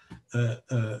 The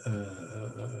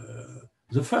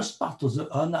first part of the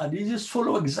analysis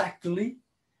follow exactly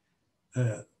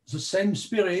the same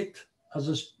spirit as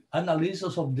the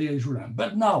analysis of Desjardins.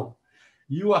 But now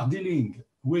you are dealing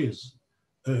with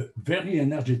a very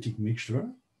energetic mixture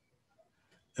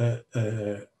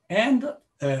and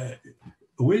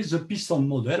with the piston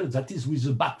model, that is with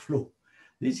the backflow.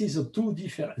 This is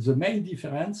the main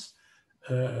difference,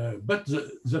 but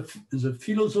the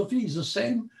philosophy is the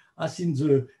same as in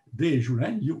the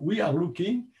Desjardins. We are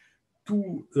looking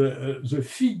to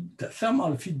the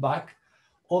thermal feedback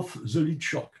of the lead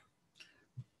shock.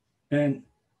 And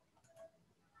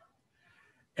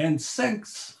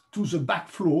thanks to the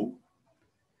backflow,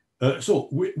 so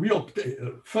we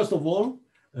obtain, first of all,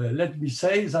 let me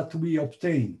say that we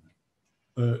obtain,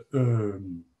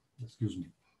 excuse me,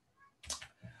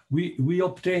 we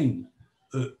obtain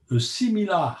a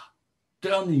similar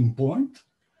turning point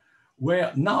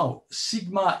where now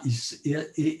sigma is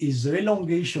the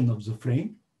elongation of the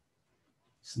flame.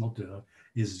 It's not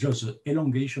it's just the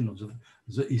elongation of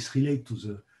is related to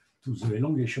the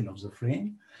elongation of the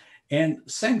flame, and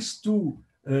thanks to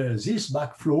this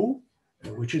backflow,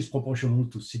 which is proportional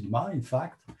to sigma, in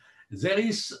fact, there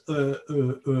is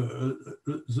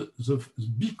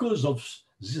because of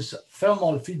this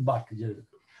thermal feedback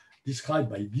described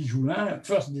by Desjardins,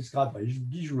 first described by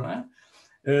Desjardins,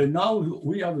 now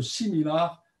we have a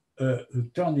similar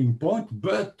turning point,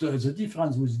 but the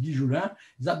difference with Desjardins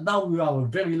is that now we have a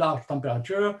very large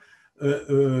temperature.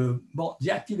 But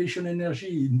the activation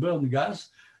energy in burn gas,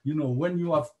 you know, when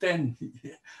you have 10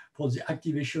 for the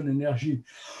activation energy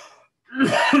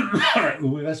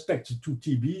with respect to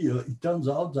TB, it turns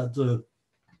out that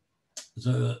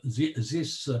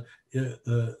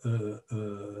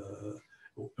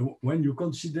when you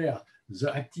consider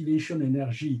the activation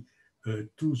energy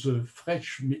to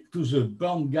the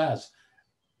burn gas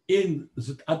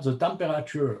at the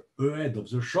temperature ahead of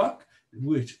the shock,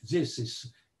 which this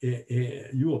is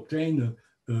you obtain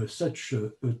such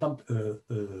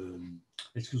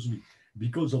excuse me,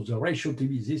 because of the ratio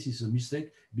TB. This is a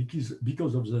mistake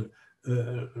because of the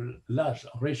large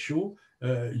ratio.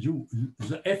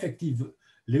 The effective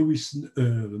Lewis,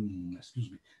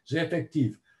 excuse me, the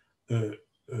effective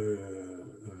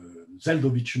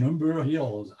Zeldovich number here,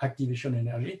 or the activation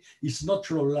energy, is not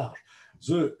so large.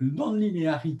 The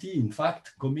nonlinearity, in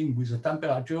fact, coming with the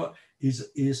temperature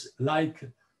is like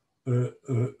a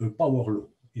power law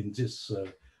in this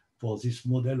for this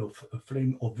model of a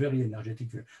flame of very energetic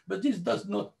flame. But this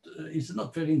is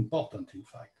not very important, in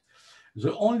fact.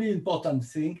 The only important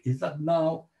thing is that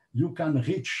now you can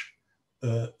reach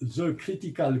the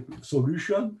critical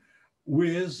solution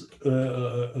with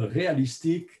a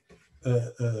realistic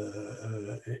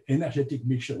energetic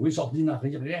mixture with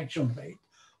ordinary reaction rate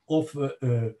of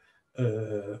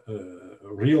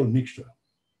real mixture.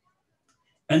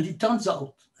 And it turns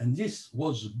out, and this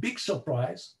was a big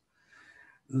surprise,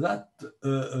 that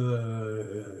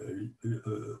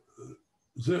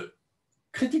the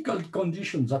critical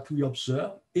condition that we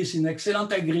observe is in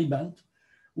excellent agreement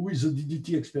with the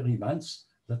DDT experiments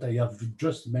that I have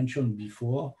just mentioned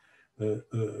before,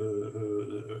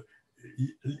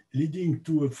 leading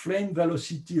to a flame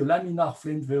velocity, a laminar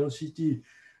flame velocity,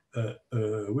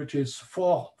 which is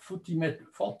 40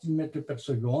 meters per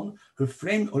second, a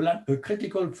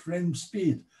critical flame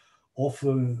speed of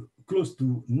close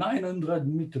to 900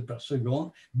 meters per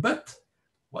second, but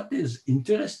what is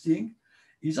interesting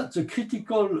is that the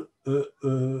critical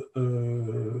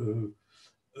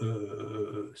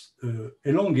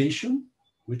elongation,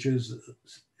 which is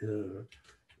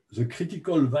the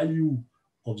critical value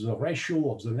of the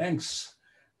ratio of the length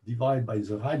divided by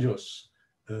the radius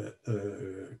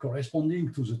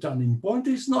corresponding to the turning point,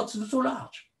 is not so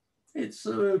large. It's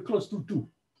close to 2.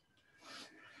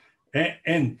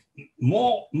 And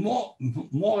more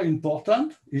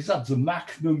important is that the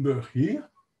Mach number here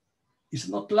is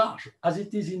not large, as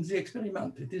it is in the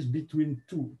experiment. It is between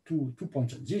two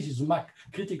points. This is the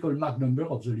critical Mach number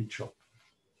of the lead shock.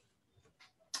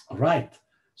 Right.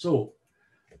 So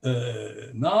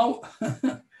now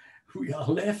we are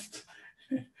left.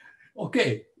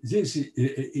 Okay, this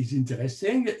is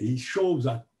interesting. It shows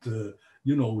that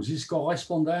you know, this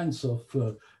correspondence of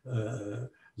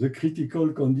the critical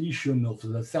condition of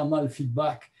the thermal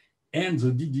feedback and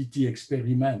the DDT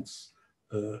experiments,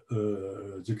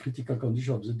 the critical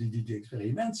condition of the DDT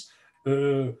experiments,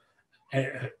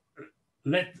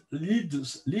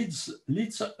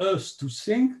 leads us to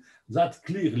think that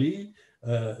clearly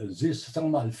this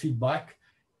thermal feedback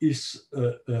is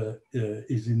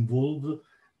involved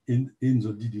in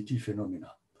the DDT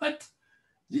phenomena. But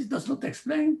this does not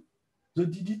explain the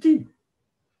DDT,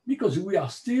 because we are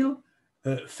still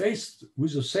faced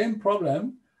with the same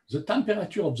problem. The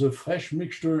temperature of the fresh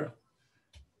mixture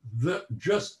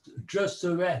just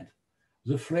ahead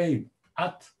the flame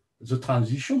at the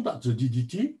transition, that the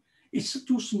DDT, is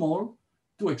too small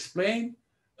to explain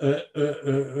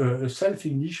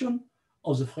self-ignition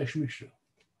of the fresh mixture.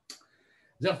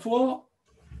 Therefore,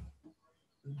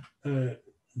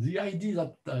 the idea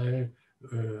that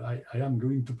I am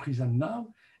going to present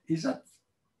now is that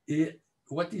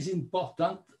what is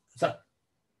important, that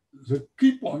the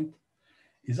key point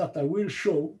is that I will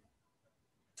show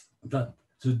that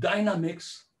the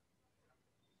dynamics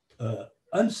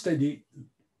unsteady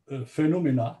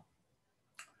phenomena,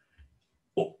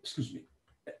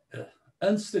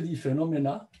 unsteady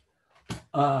phenomena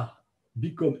are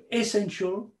become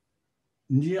essential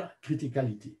near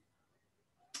criticality.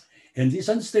 And these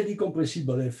unsteady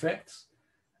compressible effects,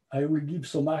 I will give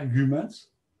some arguments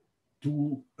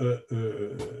to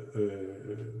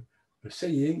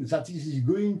saying that this is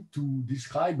going to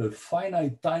describe a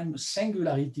finite time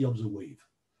singularity of the wave.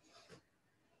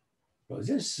 Well,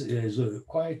 this is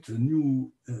quite a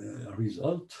new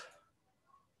result.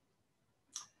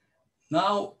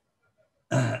 Now,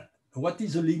 what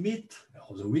is the limit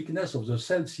or the weakness of the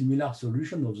self-similar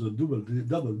solution of the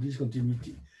double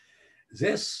discontinuity?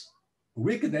 This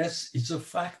weakness is the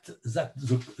fact that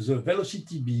the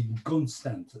velocity being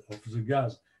constant of the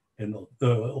gas and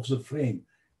of the flame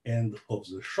and of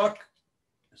the shock,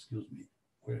 excuse me,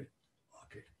 wait,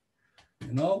 okay,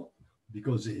 you know,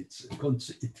 because it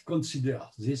considers,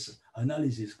 this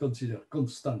analysis considers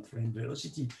constant flame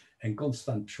velocity and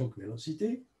constant shock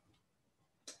velocity,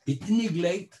 it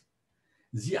neglects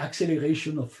the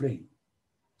acceleration of flame,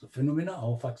 the phenomena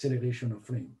of acceleration of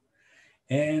flame.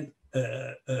 And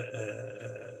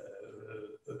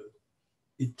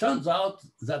it turns out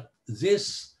that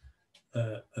this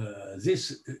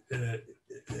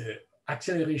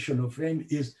acceleration of flame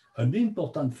is an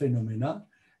important phenomenon,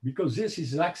 because this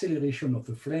is the acceleration of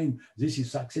the flame, this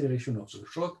is acceleration of the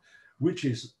shock, which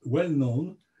is well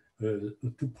known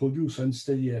to produce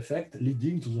unsteady effect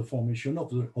leading to the formation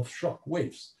of shock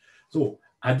waves. So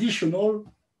additional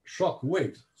shock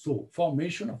waves, so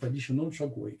formation of additional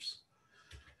shock waves.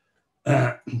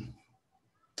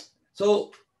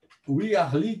 So we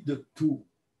are led to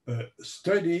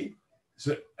study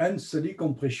the unsteady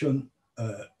compression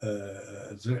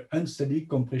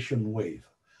wave.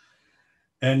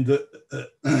 And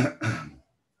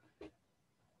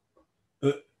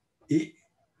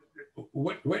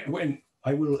when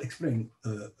I will explain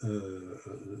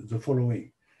the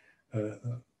following,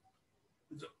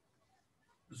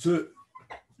 the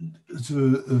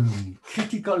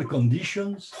critical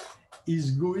conditions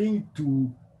is going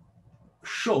to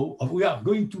show, or we are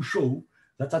going to show,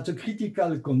 that at a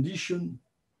critical condition,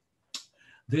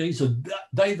 there is a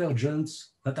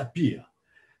divergence that appears.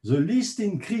 The least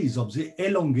increase of the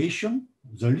elongation,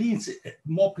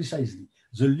 more precisely,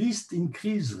 the least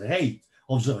increase rate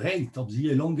of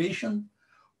the elongation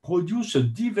produce a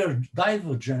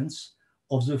divergence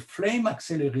of the flame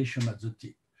acceleration at the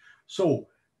tip. So,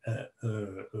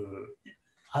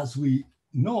 as we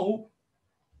know,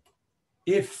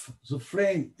 if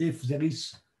there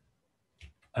is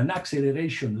an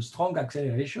acceleration, a strong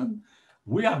acceleration,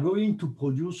 we are going to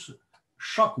produce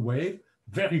shock wave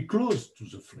very close to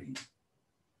the flame.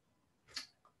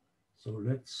 So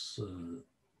let's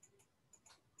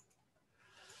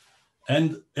And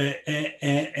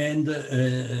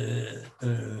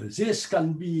this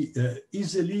can be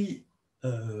easily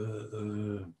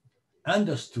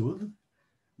understood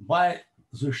by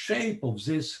the shape of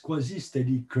this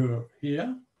quasi-steady curve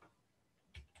here.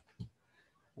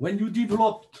 When you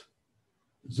developed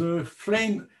the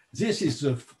flame, this is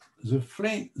the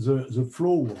flame, the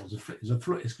flow,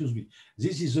 excuse me,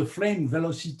 this is the flame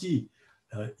velocity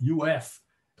UF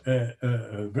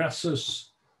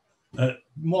versus,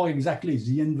 more exactly,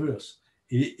 the inverse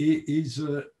is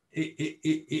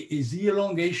the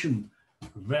elongation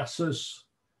versus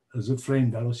the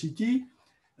flame velocity.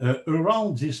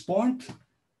 Around this point,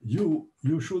 you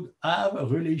should have a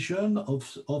relation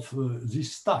of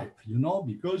this type, you know,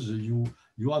 because you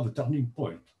have a turning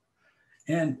point.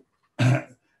 And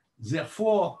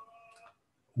therefore,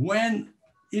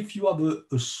 if you have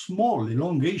a small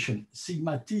elongation,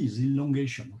 sigma t is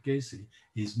elongation, okay, so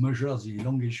it measures the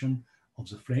elongation of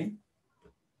the flame.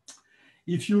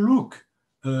 If you look,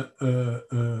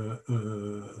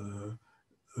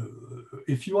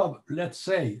 if you have, let's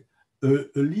say, a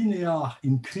linear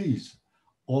increase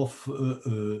of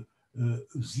the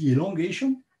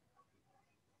elongation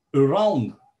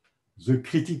around the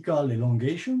critical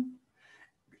elongation,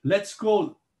 let's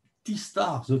call T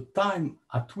star the time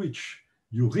at which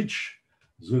you reach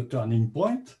the turning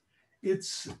point.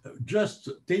 It's just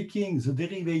taking the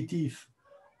derivative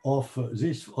of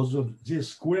this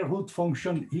square root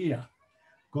function here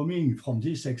coming from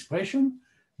this expression.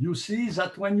 You see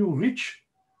that when you reach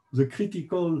the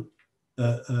critical,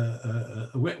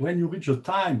 when you reach the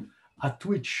time at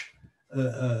which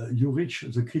you reach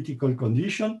the critical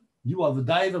condition, you have a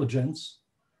divergence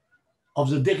of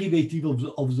the derivative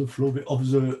of the flow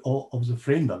of the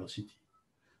flame velocity.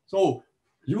 So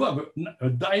you have a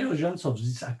divergence of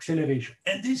this acceleration,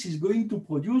 and this is going to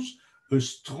produce a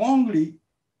strongly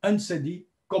unsteady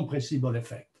compressible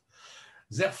effect.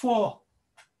 Therefore,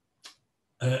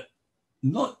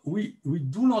 we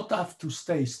do not have to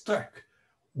stay stuck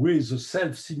with a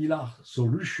self-similar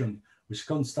solution with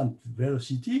constant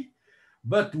velocity,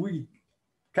 but we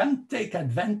can take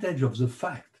advantage of the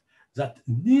fact that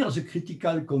near the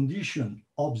critical condition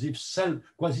of this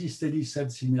quasi-steady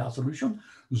self-similar solution,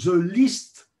 the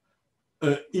least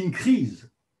increase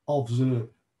of the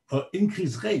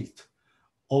increase rate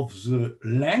of the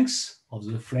length, of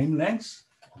the flame length,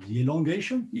 of the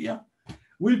elongation here,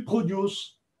 will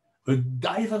produce a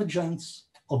divergence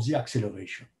of the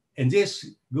acceleration. And this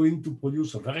is going to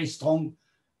produce a very strong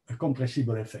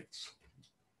compressible effects.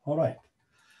 All right.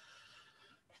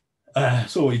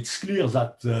 So it's clear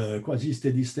that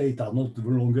quasi-steady state are no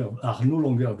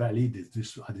longer valid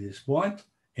at this point,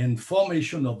 and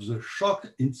formation of the shock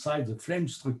inside the flame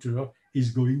structure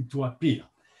is going to appear.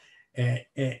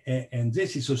 And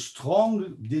this is a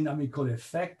strong dynamical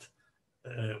effect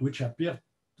which appears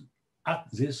at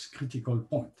this critical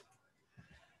point.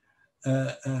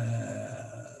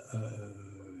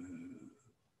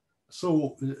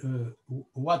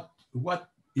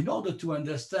 In order to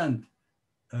understand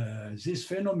this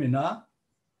phenomena,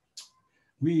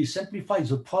 we simplify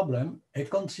the problem and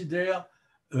consider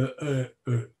a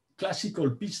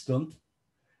classical piston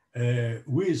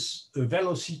with a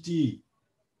velocity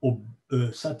of,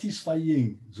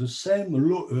 satisfying the same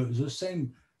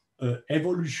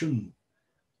evolution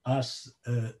as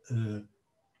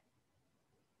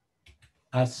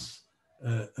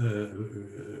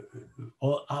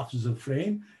after the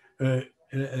frame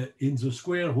in the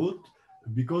square root,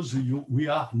 because we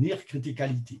are near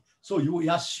criticality. So we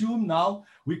assume now,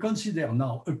 we consider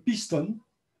now a piston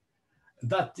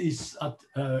that is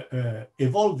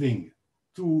evolving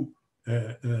to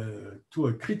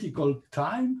a critical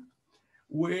time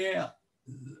where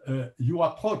you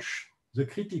approach the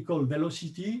critical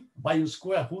velocity by a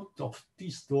square root of t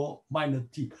star minus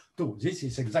t. So this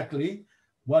is exactly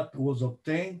what was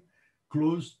obtained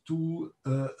close to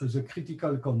the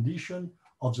critical condition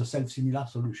of the self-similar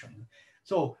solution.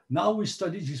 So now we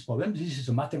study this problem. This is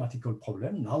a mathematical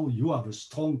problem. Now you have a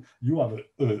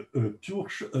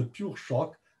pure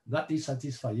shock that is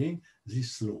satisfying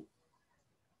this law.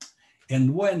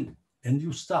 And when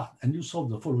you solve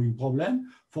the following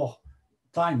problem for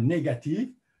time negative,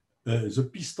 the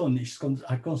piston is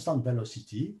at constant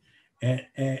velocity,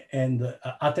 and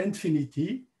at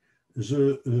infinity,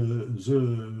 the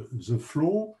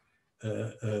flow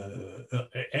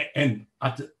and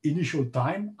at the initial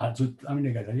time, at the time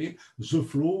negative, the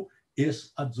flow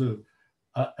is at the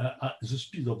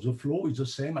speed of the flow is the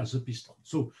same as the piston.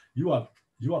 So you have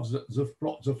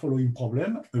the following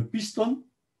problem: a piston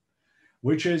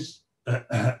which is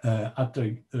at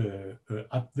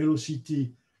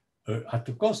velocity at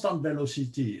a constant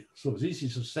velocity. So this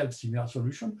is a self-similar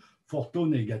solution for tau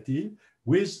negative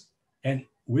with a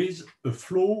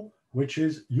flow which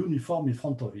is uniform in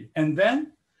front of it. And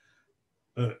then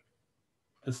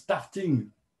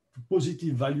starting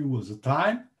positive value of the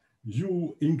time,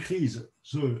 you increase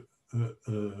the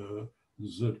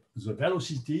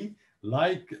velocity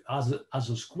like as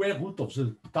a square root of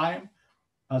the time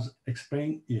as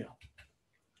explained here.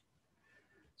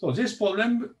 So this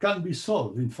problem can be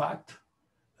solved, in fact.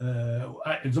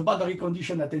 The boundary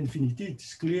condition at infinity,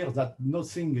 it's clear that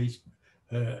nothing is,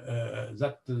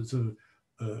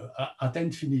 at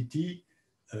infinity,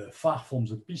 far from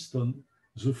the piston,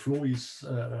 the flow is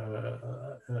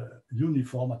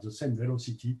uniform at the same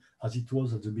velocity as it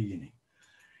was at the beginning.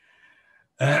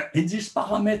 In this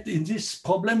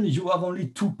problem, you have only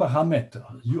two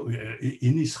parameters.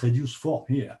 In this reduced form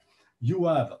here, you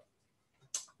have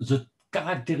the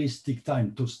characteristic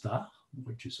time tau star,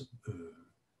 which is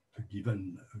a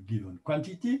given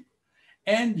quantity,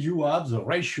 and you have the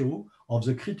ratio of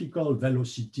the critical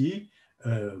velocity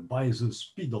by the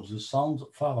speed of the sound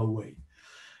far away.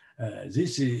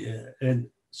 And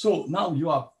so now you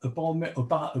have a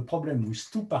problem with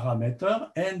two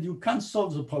parameters, and you can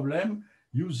solve the problem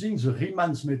using the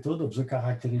Riemann's method of the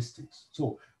characteristics.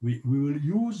 So we will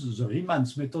use the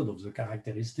Riemann's method of the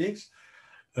characteristics.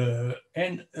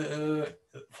 And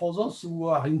for those who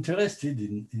are interested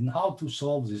in how to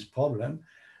solve this problem,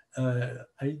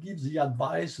 I give the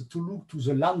advice to look to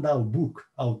the Landau book,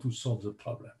 how to solve the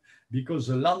problem, because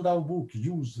the Landau book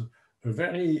uses a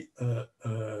very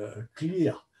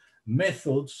clear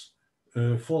methods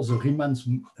for the Riemann's,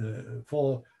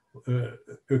 for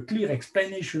a clear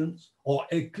explanation or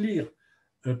a clear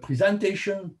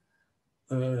presentation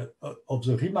of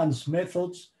the Riemann's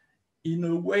methods in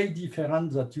a way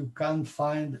different that you can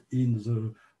find in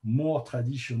the more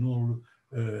traditional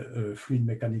fluid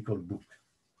mechanical book.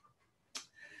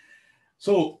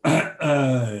 So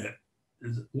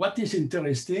what is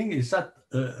interesting is that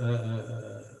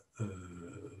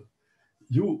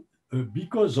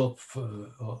because of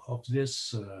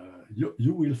this,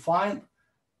 you will find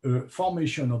a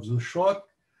formation of the shock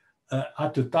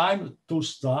at a time tau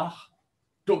star,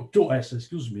 tau s,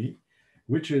 excuse me,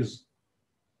 which is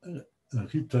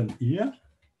written here.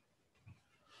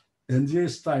 And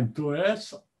this time tau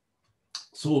s,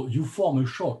 so you form a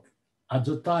shock at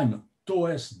the time tau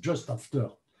s just after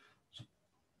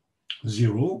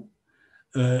 0.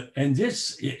 And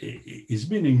this is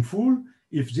meaningful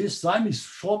if this time is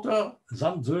shorter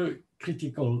than the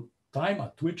critical time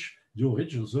at which you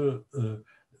reach the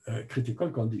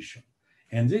critical condition.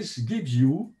 And this gives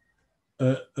you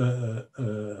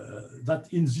that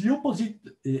in the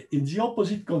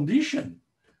opposite condition,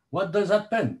 what does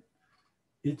that mean?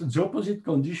 In the opposite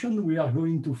condition, we are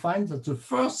going to find that the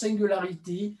first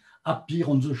singularity appears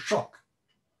on the shock.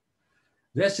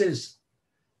 This is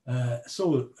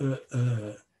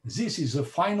this is the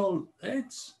final.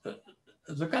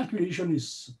 The calculation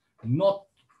is not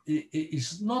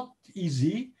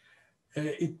easy.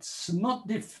 It's not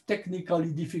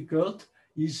technically difficult.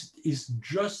 It's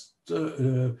just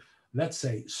let's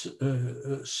say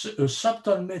a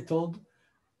subtle method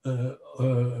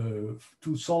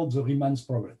to solve the Riemann's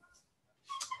problem.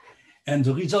 And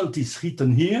the result is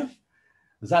written here.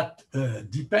 That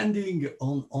depending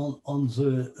on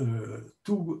the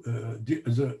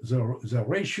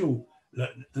ratio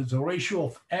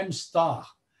of m star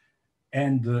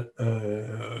and a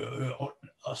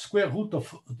square root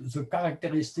of the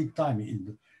characteristic time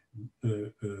in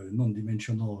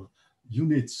non-dimensional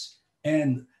units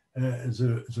and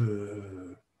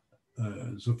the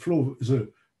flow,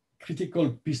 the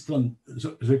critical piston,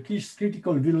 the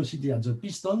critical velocity at the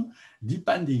piston,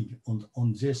 depending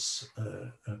on this,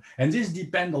 and this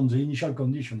depends on the initial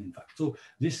condition, in fact. So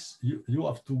this, you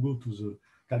have to go to the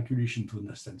calculation to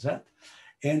understand that.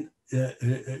 And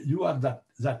you have that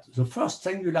the first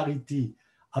singularity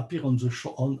appears on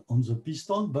the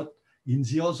piston, but in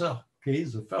the other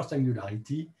case, the first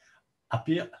singularity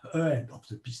appears ahead of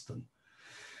the piston.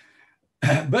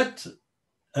 But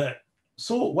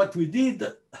so what we did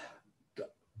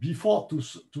before to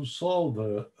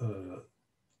solve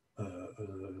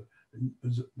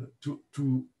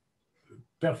to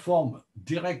perform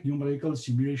direct numerical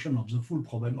simulation of the full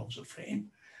problem of the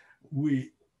frame,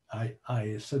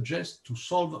 I suggest to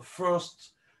solve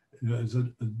first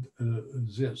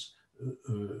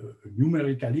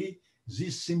numerically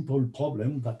this simple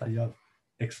problem that I have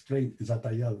explained, that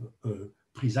I have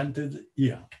presented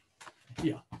here,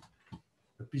 the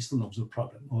piston of the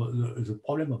problem, or the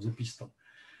problem of the piston.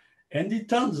 And it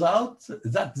turns out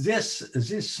that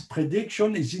this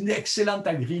prediction is in excellent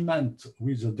agreement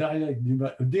with the direct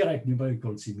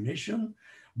numerical simulation.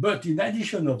 But in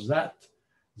addition of that,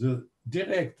 the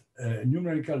direct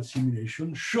numerical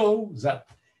simulation show that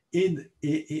even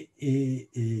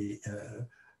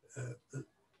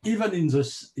in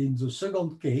the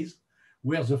second case,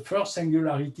 where the first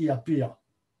singularity appears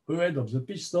ahead of the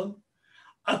piston,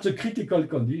 at the critical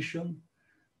condition,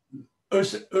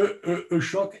 a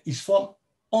shock is formed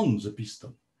on the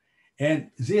piston. And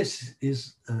this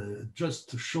is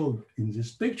just shown in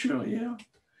this picture here.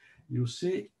 You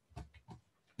see,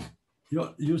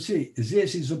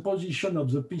 this is the position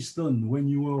of the piston when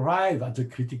you arrive at the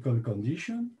critical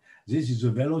condition. This is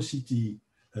the velocity.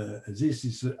 This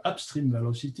is the upstream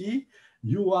velocity.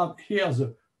 You have here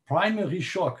the primary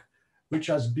shock, which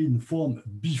has been formed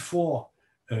before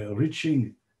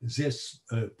reaching this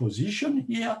position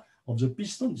here of the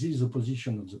piston. This is the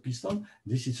position of the piston.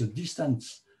 This is a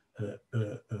distance ahead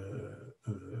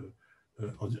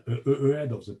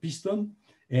of the piston.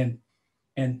 And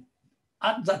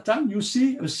at that time, you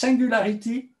see a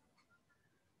singularity,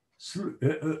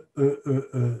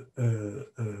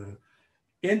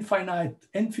 infinite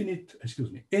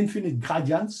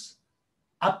gradients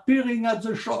appearing at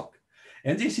the shock.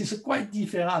 And this is a quite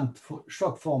different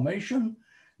shock formation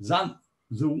than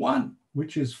the one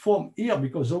which is formed here,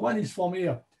 because the one is formed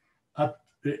here,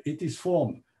 it is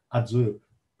formed at the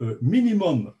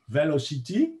minimum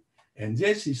velocity, and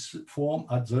this is formed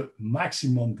at the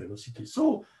maximum velocity.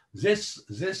 So this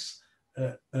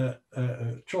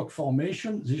shock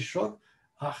formation, this shock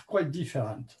are quite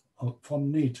different from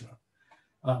nature,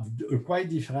 quite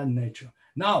different nature.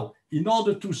 Now, in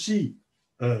order to see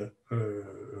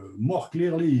more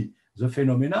clearly the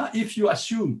phenomena, if you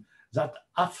assume that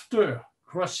after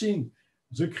crossing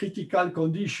the critical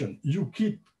condition, you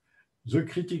keep the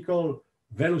critical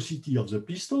velocity of the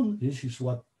piston. This is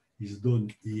what is done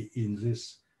in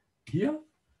this here.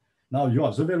 Now you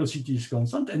have the velocity is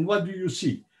constant, and what do you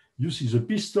see? You see the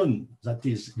piston that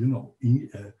is,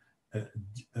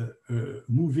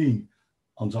 moving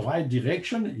on the right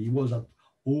direction. It was at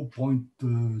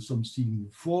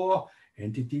 0.4,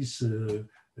 and it is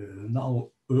now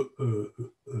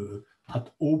at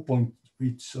 0.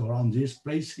 It's around this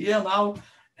place here now,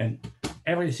 and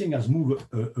everything has moved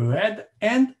ahead.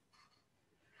 And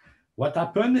what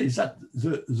happened is that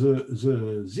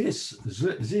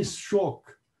this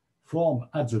shock formed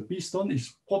at the piston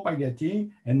is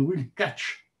propagating and will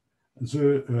catch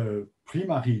the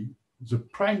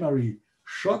primary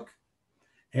shock,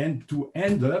 and to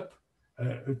end up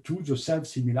to the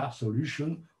self-similar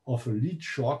solution of a lead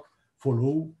shock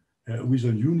followed with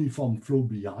a uniform flow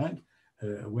behind.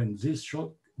 When the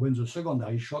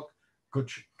secondary shock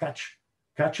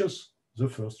catches the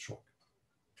first shock.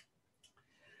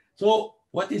 So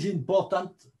what is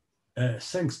important,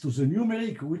 thanks to the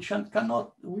numeric, we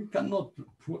cannot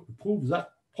prove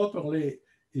that properly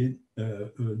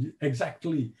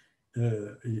exactly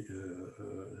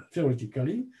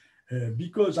theoretically,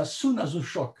 because as soon as the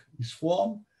shock is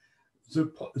formed,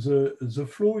 the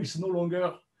flow is no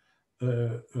longer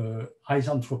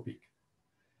isentropic.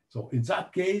 So in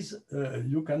that case,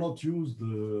 you cannot use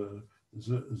the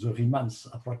Riemann's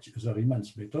approach, the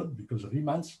Riemann's method, because the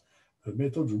Riemann's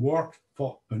methods work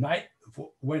for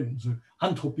when the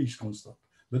entropy is constant.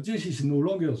 But this is no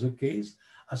longer the case.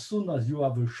 As soon as you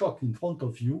have a shock in front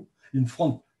of you, a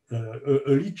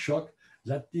lead shock,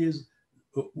 that is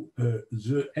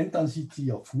the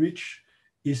intensity of which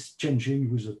is changing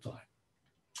with the time.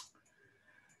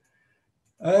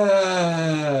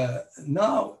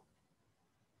 Now,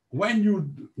 when you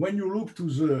look to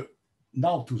the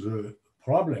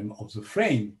problem of the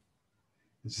frame,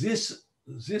 this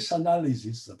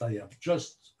analysis that I have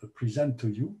just presented to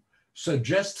you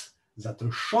suggests that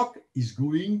a shock is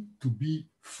going to be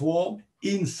formed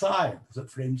inside the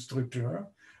frame structure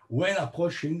when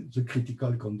approaching the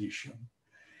critical condition.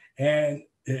 And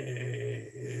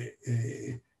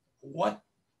what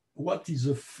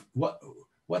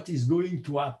is going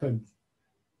to happen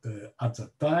at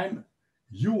that time?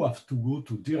 You have to go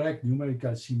to direct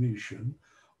numerical simulation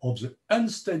of the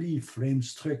unsteady frame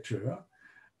structure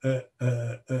with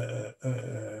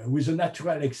a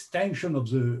natural extension of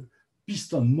the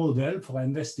piston model for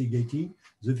investigating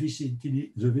the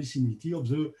vicinity of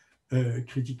the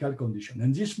critical condition.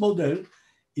 And this model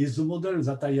is the model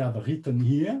that I have written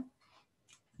here.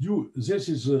 This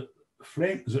is the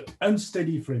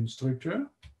unsteady frame structure.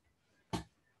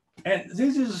 And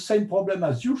this is the same problem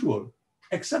as usual,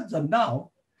 except that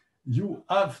now you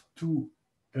have to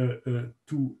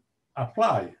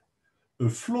apply a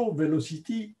flow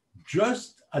velocity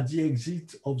just at the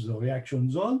exit of the reaction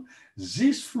zone,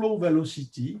 this flow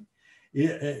velocity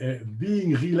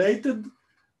being related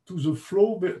to the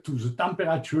flow, to the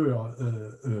temperature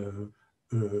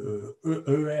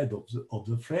ahead of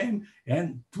the flame,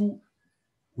 and to,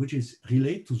 which is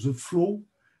related to the flow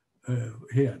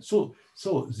here. So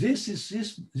this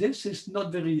is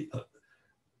not very,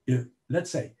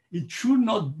 let's say, it should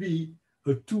not be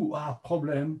a 2R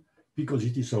problem, because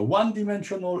it is a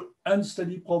one-dimensional,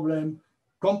 unsteady problem,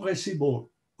 compressible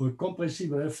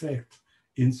effect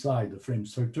inside the frame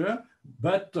structure,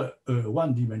 but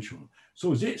one-dimensional.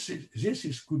 So this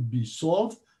could be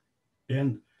solved,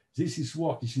 and this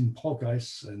work is in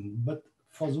progress. But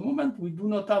for the moment, we do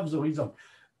not have the result.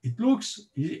 It looks,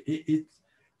 the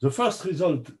first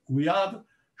result we have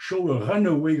show a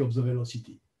runaway of the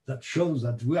velocity. That shows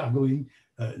that we are going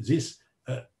this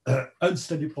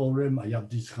unsteady problem I have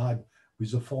described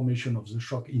with the formation of the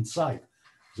shock inside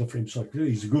the frame structure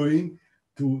is going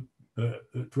to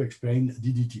explain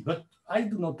DDT. But I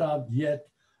do not have yet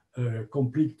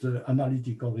complete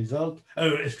analytical result,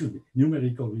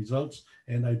 numerical results,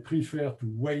 and I prefer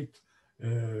to wait.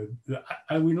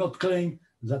 I will not claim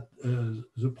that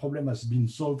the problem has been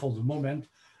solved for the moment.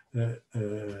 The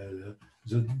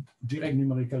direct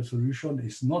numerical solution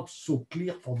is not so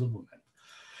clear for the moment.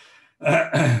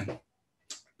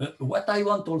 What I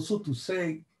want also to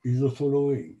say is the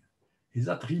following, is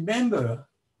that remember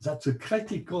that the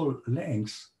critical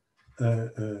length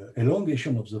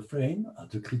elongation of the frame at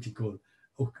the critical,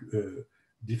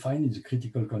 defined in the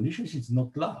critical conditions, is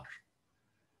not large.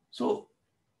 So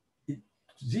if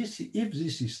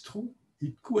this is true,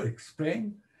 it could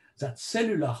explain that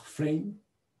cellular frame,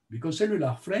 because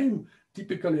cellular frame,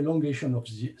 typical elongation of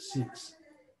the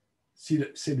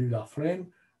cellular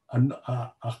frame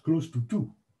are close to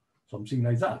 2. Something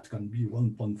like that, can be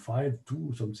 1.5,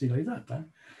 2, something like that. Huh?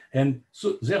 And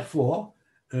so therefore,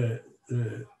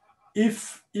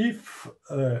 if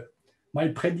my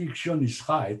prediction is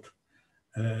right,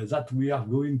 that we are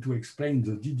going to explain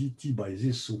the DDT by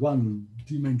this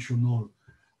one-dimensional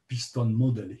piston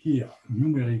model here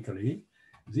numerically,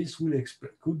 this will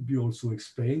could be also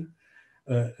explained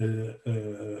the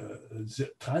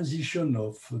transition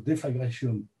of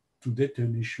deflagration to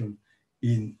detonation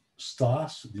in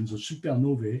stars, in the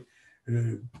supernovae,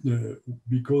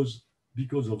 because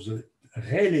of the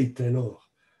Rayleigh-Taylor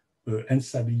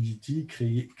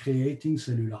instability creating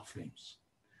cellular flames.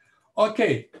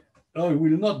 Okay, I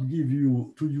will not give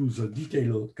you to use a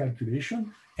detailed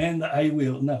calculation, and I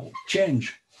will now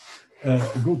change,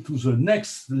 go to the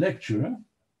next lecture.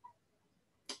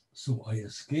 So I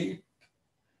escape.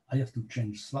 I have to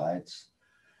change slides,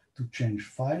 to change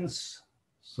files.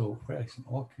 So where is,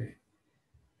 okay,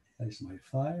 there's my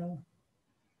file.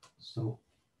 So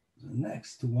the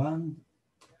next one,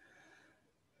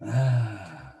 the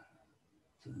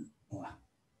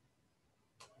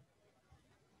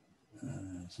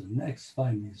next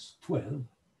file is 12.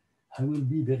 I will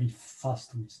be very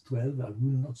fast with 12. I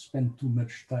will not spend too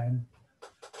much time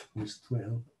with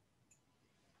 12.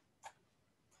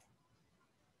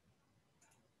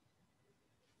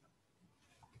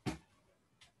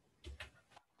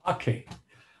 Okay.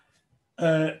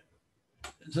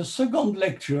 The second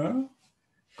lecture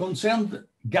concerned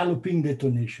galloping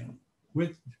detonation,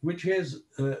 which is,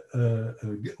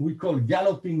 we call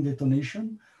galloping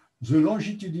detonation, the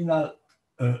longitudinal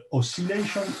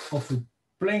oscillation of a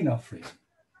planar frame.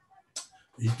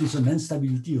 It is an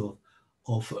instability of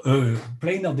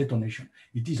planar detonation.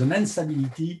 It is an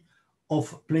instability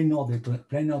of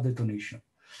planar detonation.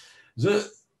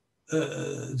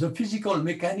 The physical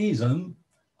mechanism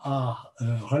are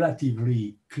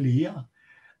relatively clear.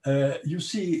 You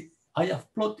see, I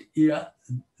have plotted here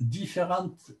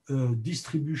different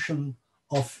distribution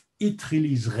of heat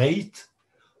release rate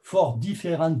for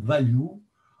different value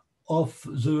of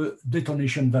the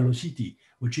detonation velocity,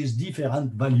 which is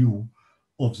different value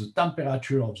of the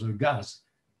temperature of the gas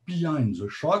behind the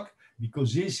shock,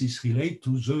 because this is related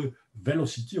to the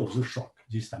velocity of the shock,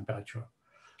 this temperature.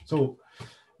 So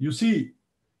you see,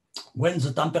 when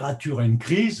the temperature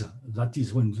increases, that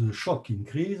is when the shock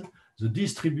increases, the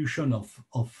distribution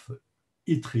of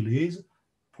heat release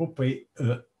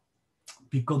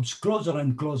becomes closer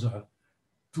and closer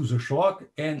to the shock,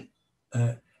 and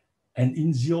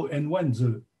when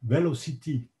the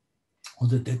velocity of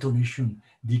the detonation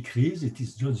decreases, it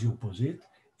is just the opposite.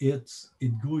 It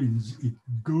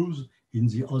goes in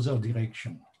the other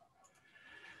direction.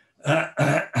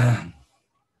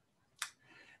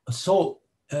 So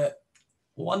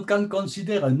one can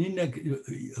consider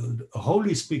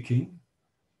wholly speaking,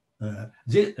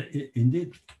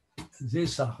 indeed,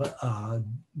 these are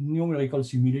numerical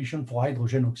simulation for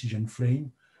hydrogen-oxygen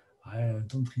flame. I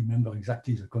don't remember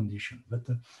exactly the condition, but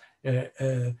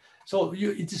so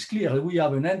it is clear we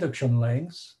have an induction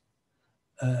length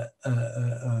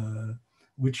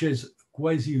which is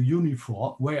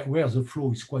quasi-uniform, where the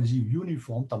flow is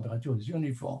quasi-uniform, temperature is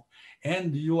uniform,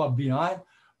 and you are behind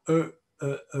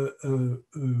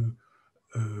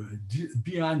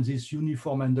behind this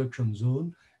uniform induction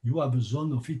zone, you have a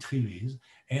zone of heat release,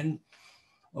 and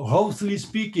roughly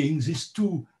speaking, these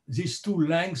two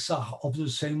lengths are of the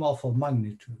same order of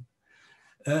magnitude.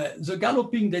 The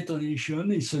galloping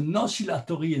detonation is an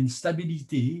oscillatory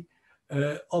instability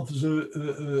of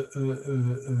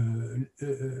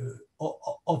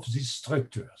this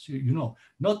structure. So, you know,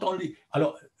 not only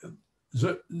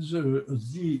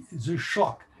the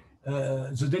shock,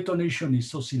 the detonation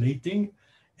is oscillating,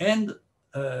 and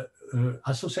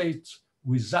associated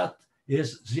with that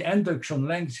is the induction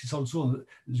length is also,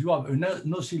 you have an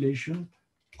oscillation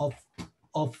of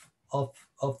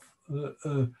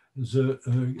the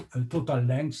total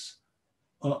length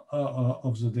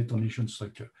of the detonation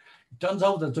structure. It turns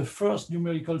out that the first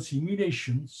numerical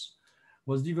simulations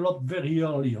was developed very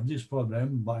early of this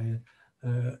problem by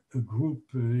a group,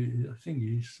 I think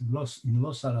it's in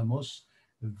Los Alamos.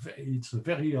 It's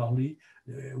very early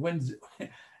when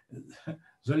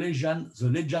the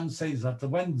legend says that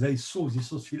when they saw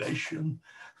this oscillation,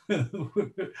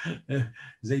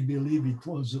 they believe it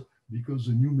was because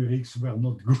the numerics were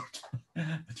not good.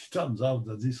 But it turns out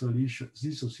that this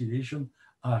oscillation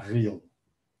are real.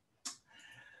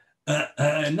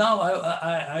 Now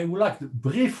I would like to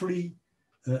briefly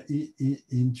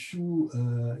in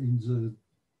the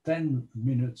 10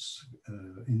 minutes,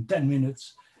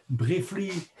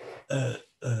 briefly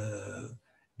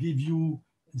give you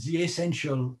the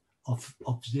essential of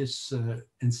this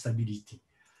instability.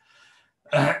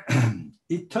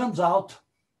 It turns out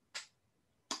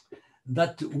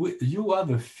that you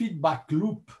have a feedback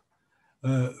loop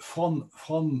coming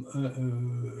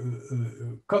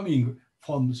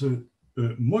from the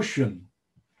motion,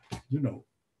 you know,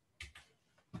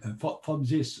 from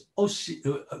this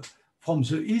from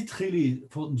the heat release,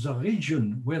 from the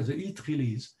region where the heat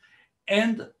release,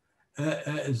 and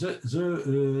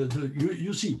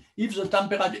you see if the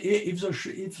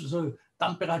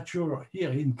temperature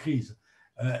here increase,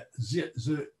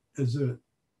 the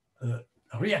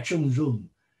reaction zone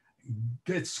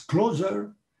gets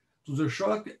closer to the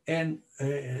shock, and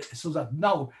so that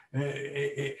now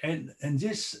and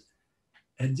this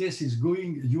is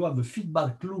going. You have a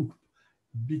feedback loop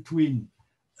between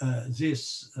the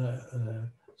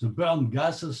burn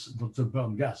gases, not the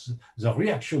burn gas, the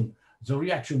reaction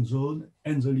zone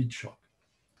and the lead shock.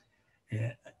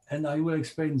 And I will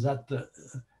explain that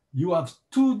you have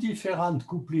two different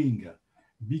coupling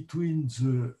between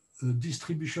the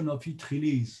distribution of heat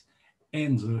release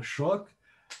and the shock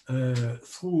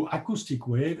through acoustic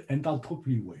wave and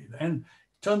entropy wave. And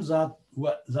it turns out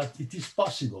that it is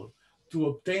possible to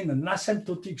obtain an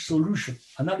asymptotic solution,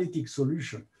 analytic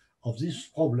solution of this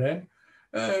problem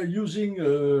using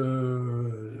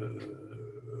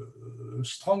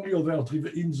strongly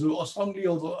overdriven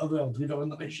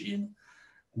regime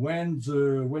when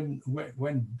the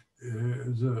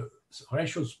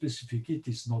ratio specificity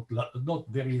is not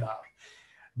very large.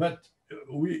 But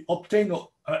we obtain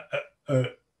a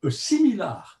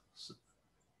similar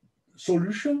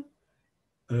solution,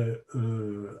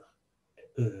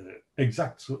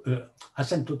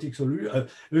 asymptotic solution,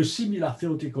 a similar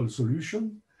theoretical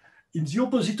solution in the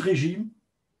opposite regime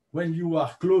when you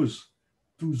are close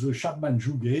to the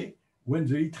Chapman-Jouguet, when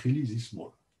the heat release is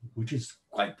small, which is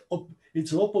quite,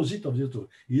 it's the opposite of the other.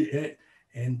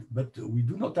 But we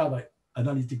do not have an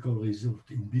analytical result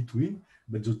in between,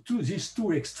 but these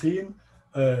two extremes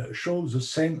show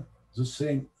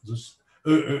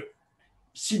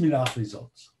similar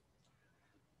results.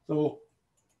 So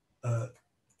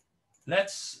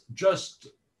let's just,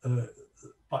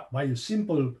 by a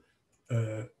simple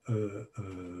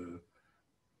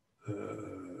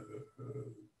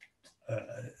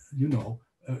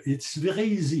it's very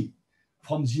easy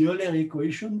from the Euler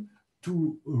equation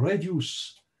to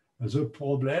reduce the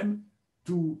problem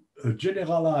to a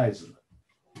generalized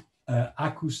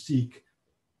acoustic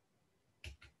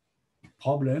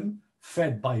problem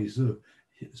fed by the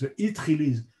heat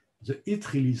release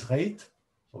rate.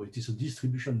 So it is a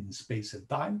distribution in space and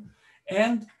time,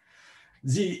 and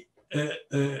the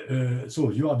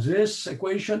so you have this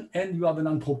equation and you have an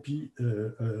entropy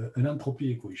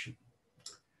equation.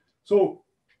 So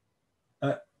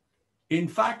in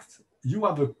fact, you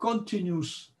have a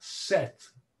continuous set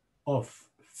of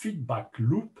feedback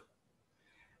loop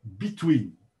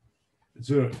between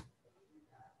the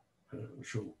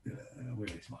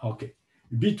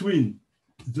between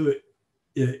the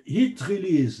heat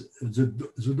release,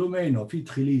 the domain of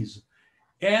heat release,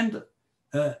 and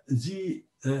the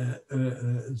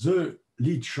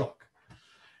lead shock.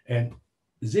 And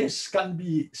this can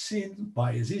be seen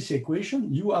by this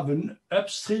equation. You have an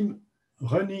upstream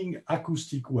running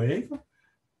acoustic wave.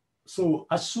 So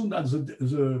as soon as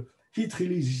the heat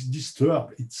release is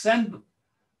disturbed, it sends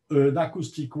an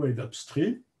acoustic wave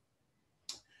upstream.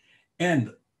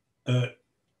 And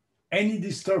any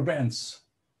disturbance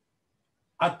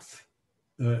at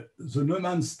the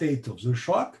Neumann state of the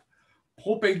shock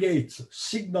propagates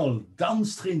signal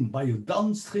downstream by a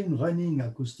downstream running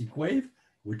acoustic wave,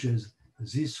 which is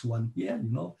this one here. You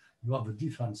know, you have a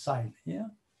different sign here,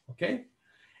 okay?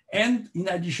 And in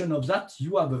addition of that,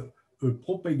 you have a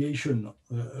propagation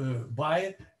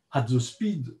at the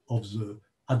speed of the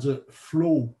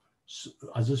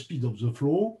speed of the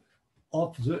flow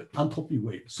of the entropy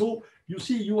wave. So you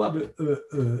see, you have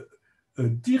a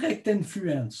direct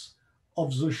influence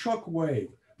of the shock wave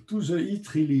to the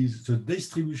heat release, the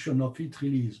distribution of heat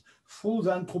release through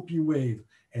the entropy wave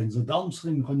and the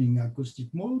downstream running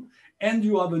acoustic mode, and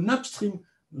you have an upstream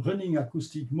running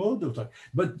acoustic mode.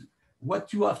 But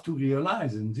what you have to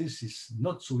realize, and this is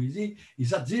not so easy,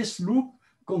 is that this loop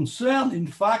concerns, in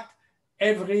fact,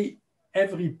 every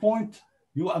point.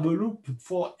 You have a loop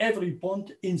for every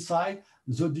point inside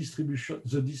the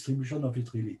distribution of heat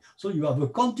release. So you have a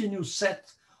continuous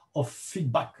set of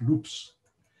feedback loops.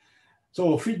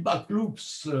 So feedback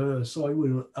loops. So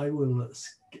I will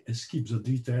skip the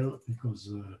detail because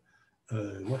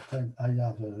what time I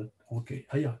have? Okay,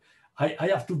 I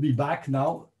have to be back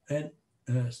now and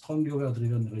strongly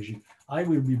overdriven regime. I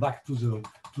will be back to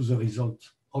the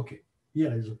result. Okay,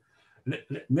 here is.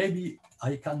 Maybe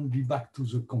I can be back to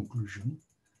the conclusion.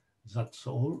 That's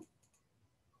all.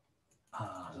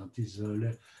 That is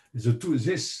the two.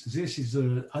 This is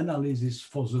the analysis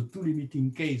for the two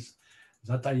limiting case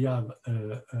that I have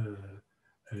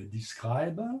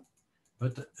described.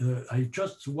 But I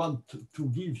just want to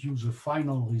give you the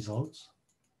final results.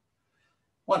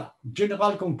 Voilà,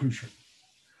 general conclusion.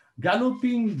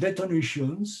 Galloping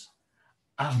detonations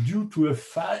are due to a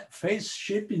phase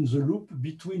shift in the loop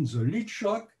between the lead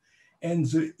shock and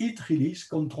the heat release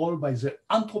controlled by the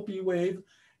entropy wave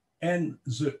and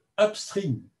the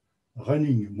upstream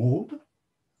running mode.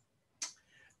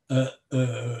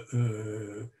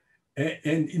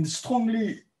 And in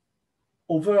strongly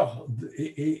over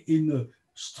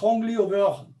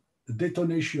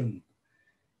detonation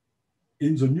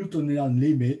in the Newtonian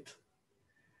limit,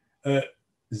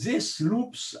 these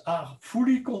loops are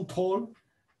fully controlled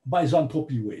by the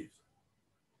entropy wave.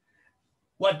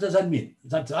 What does that mean?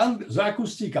 That the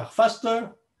acoustic are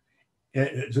faster,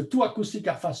 the two acoustic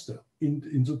are faster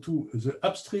in the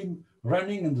upstream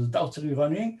running and the downstream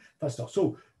running faster.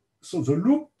 So the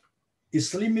loop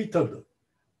is limited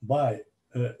by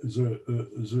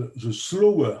the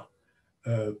slower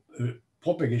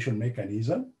propagation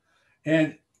mechanism,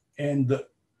 and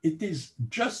it is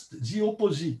just the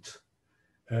opposite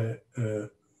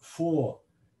for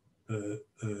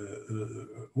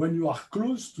when you are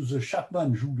close to the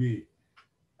Chapman-Jouguet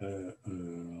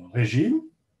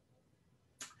regime,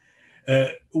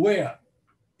 where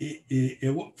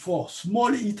for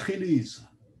small heat release,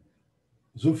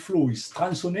 the flow is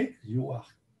transonic, you are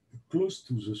close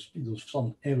to the speed of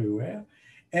sound everywhere,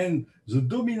 and the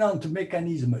dominant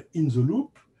mechanism in the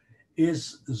loop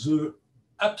is the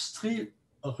upstream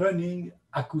running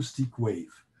acoustic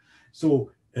wave.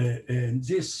 So and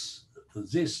these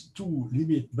two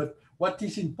limit, but what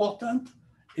is important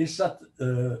is that,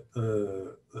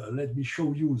 let me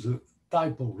show you the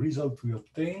type of result we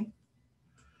obtain.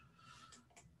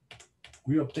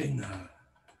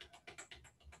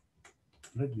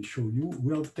 Let me show you,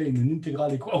 we obtain an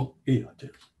integral equation. Oh, here it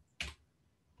is.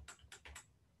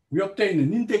 We obtain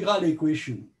an integral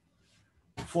equation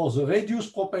for the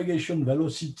reduced propagation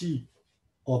velocity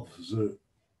of the,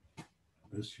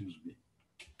 excuse me,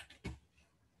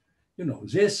 you know,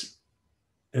 this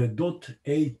dot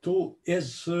A tau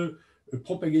is the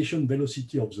propagation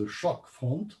velocity of the shock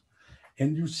front.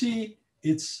 And you see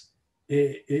it's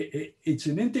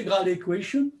an integral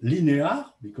equation, linear,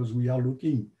 because we are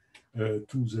looking to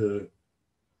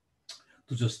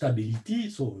the stability.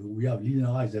 So we have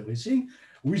linearized everything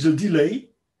with a delay,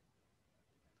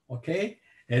 okay?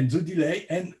 And the delay,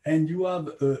 and you have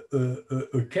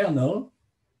a kernel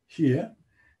here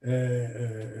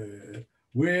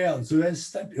where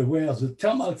the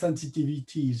thermal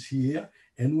sensitivity is here,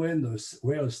 and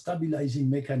where a stabilizing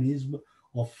mechanism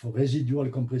of residual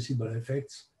compressible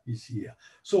effects is here.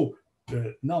 So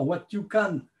now what you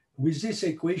can, with this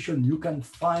equation, you can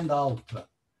find out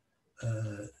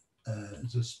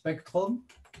the spectrum.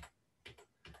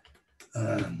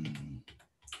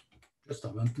 Just I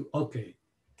want to, okay.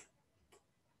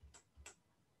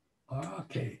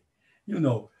 Okay, you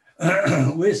know,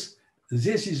 with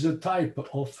this is a type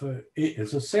of,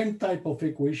 the same type of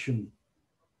equation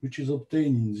which is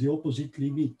obtained in the opposite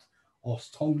limit of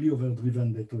strongly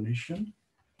overdriven detonation.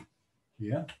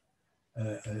 Here,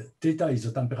 theta is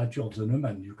the temperature of the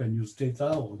Neumann. You can use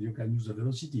theta or you can use the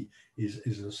velocity, is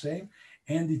the same.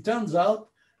 And it turns out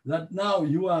that now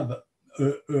you have,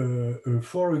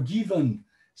 for a given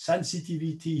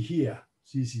sensitivity here,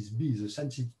 this is B, the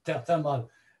thermal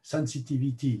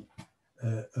sensitivity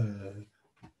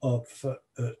of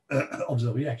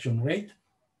the reaction rate,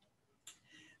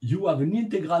 you have an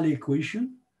integral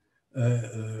equation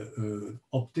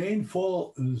obtained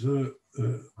for the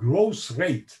growth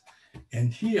rate.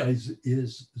 And here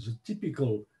is the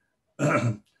typical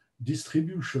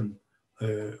distribution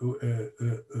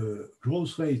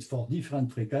growth rate for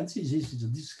different frequencies. This is a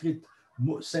discrete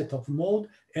set of mode,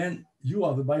 and you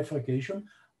have a bifurcation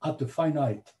at a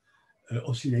finite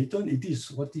oscillator. It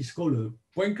is what is called a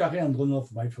Poincaré and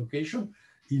Andronov bifurcation.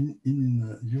 In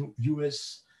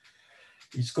US,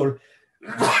 it's called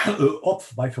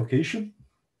Hopf bifurcation.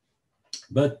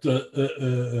 But,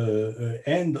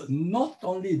 and not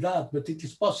only that, but it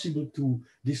is possible to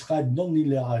describe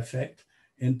nonlinear effect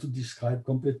and to describe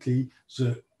completely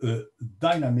the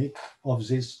dynamic of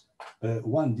this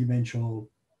one-dimensional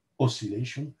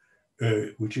oscillation,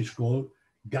 which is called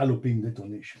galloping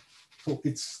detonation. So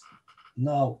it's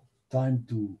now time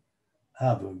to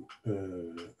have a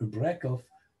break of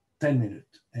 10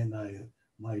 minutes, and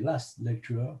my last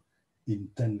lecture in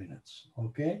 10 minutes,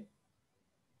 okay?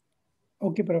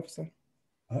 Okay, Professor.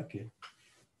 Okay.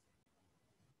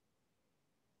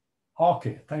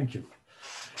 Okay, thank you.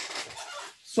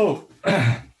 So,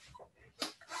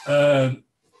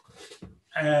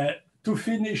 to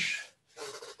finish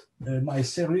my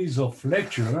series of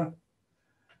lecture,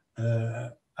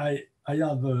 I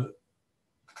have,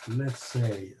 let's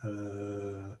say,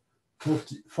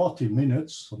 40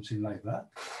 minutes, something like that.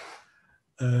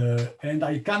 And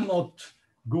I cannot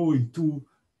go into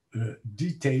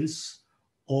details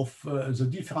of the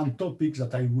different topics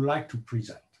that I would like to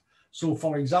present. So,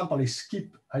 for example, I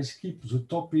skip the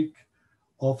topic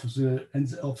of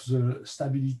the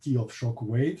stability of shock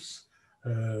waves,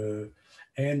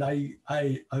 and I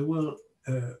will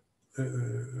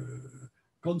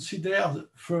consider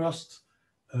first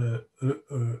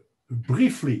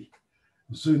briefly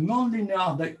the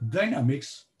nonlinear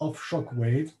dynamics of shock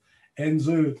waves and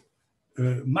the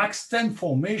max 10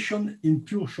 formation in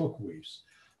pure shock waves.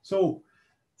 So,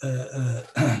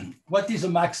 what is a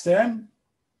max 10?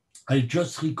 I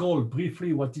just recall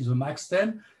briefly what is a max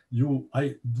 10.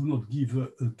 I do not give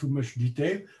too much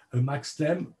detail. A max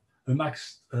 10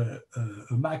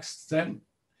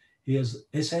 is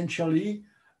essentially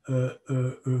a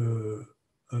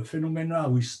phenomena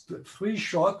with 3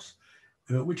 shocks,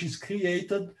 which is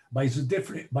created by the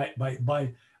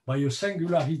by a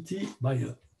singularity,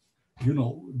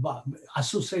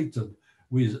 associated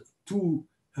with 2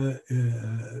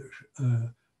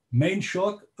 main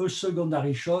shock, a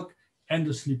secondary shock, and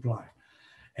a slip line.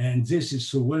 And this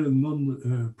is a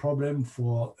well-known problem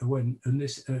for when an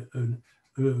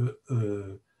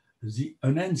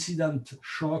incident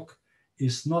shock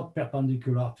is not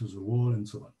perpendicular to the wall and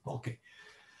so on. Okay.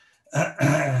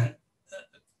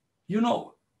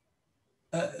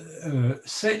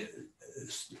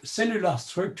 Cellular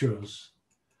structures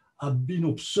have been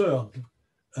observed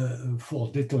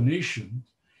for detonation,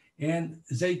 and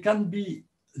they can be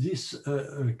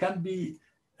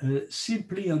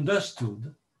simply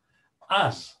understood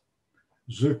as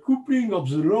the coupling of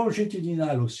the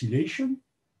longitudinal oscillation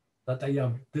that I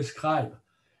have described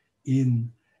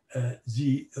in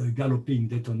the galloping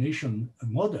detonation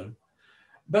model,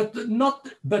 but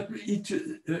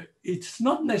it's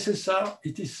not necessary.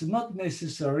 It is not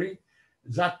necessary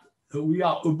that we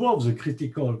are above the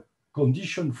critical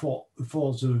condition for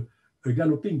the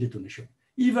galloping detonation.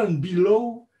 Even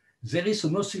below, there is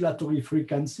an oscillatory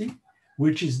frequency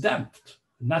which is damped,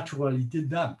 naturally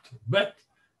damped. But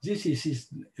this is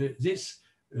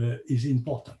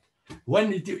important.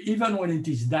 Even when it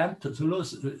is damped,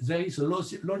 there is a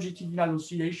longitudinal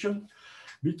oscillation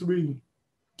between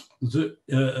the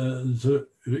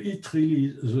heat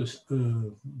release,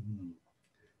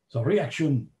 the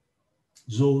reaction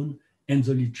zone and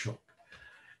the lead shock,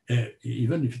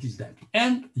 even if it is damped.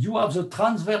 And you have the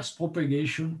transverse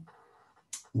propagation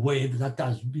wave that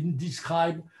has been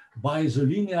described by the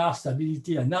linear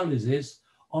stability analysis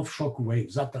of shock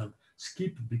waves that I'll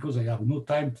skip because I have no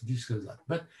time to discuss that.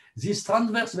 But this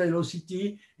transverse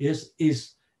velocity is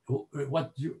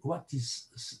what is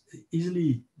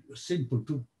easily simple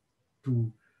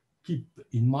to keep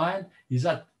in mind is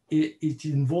that it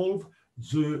involves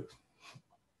the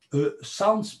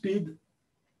sound speed,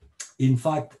 in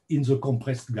fact, in the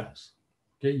compressed gas.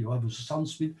 Okay, you have a sound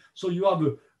speed. So you have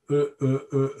a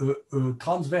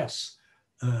transverse,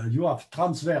 you have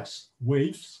transverse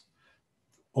waves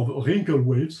of wrinkle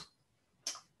waves,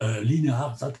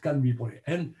 linear, that can be,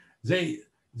 and they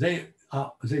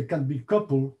can be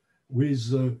coupled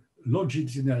with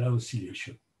longitudinal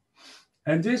oscillation.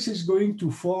 And this is going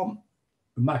to form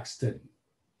Mach 10.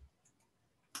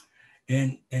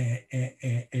 And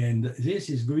this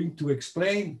is going to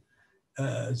explain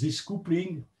this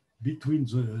coupling between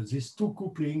these two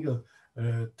coupling,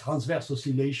 transverse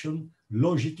oscillation,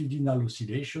 longitudinal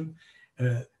oscillation,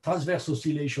 transverse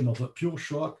oscillation of a pure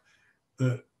shock,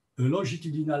 a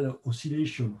longitudinal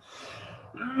oscillation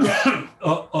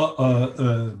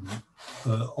of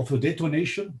a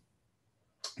detonation,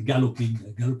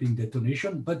 galloping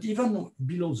detonation, but even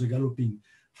below the galloping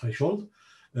threshold,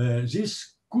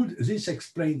 this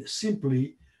explains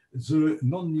simply the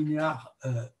nonlinear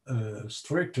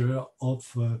structure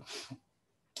of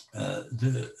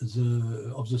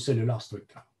the cellular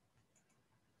structure.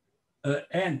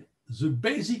 And the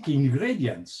basic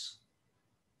ingredients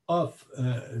of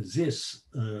this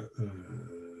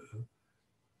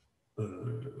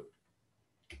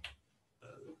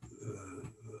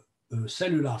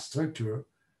cellular structure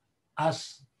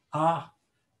are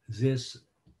this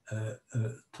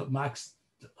Mach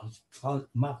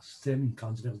 10 in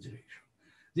transverse direction.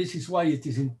 This is why it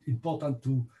is important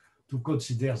to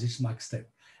consider this Mach 10.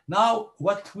 Now,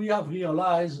 what we have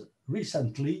realized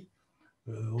recently,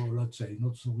 or let's say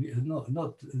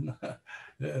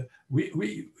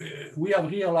we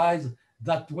have realized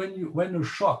that when a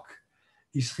shock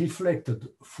is reflected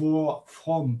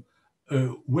from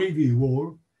a wavy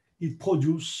wall, it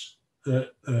produces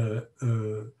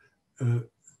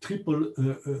triple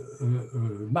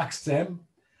Mach 10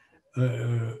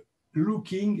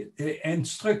 looking and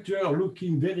structure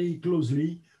looking very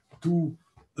closely to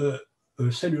a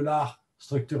cellular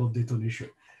structure of detonation,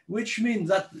 which means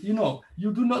that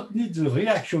you do not need the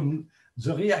reaction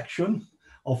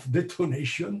of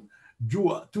detonation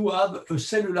to have a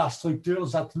cellular structure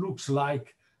that looks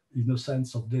like, in a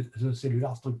sense, of the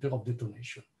cellular structure of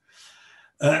detonation.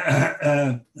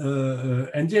 And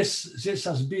this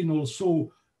has been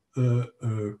also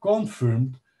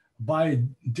confirmed by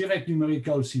direct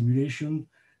numerical simulation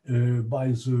by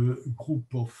the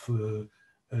group of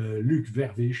Luc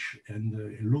Vervisch and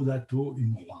Lodato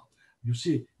in Rouen. You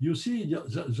see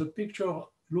the picture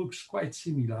looks quite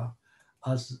similar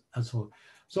as well.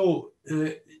 So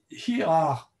here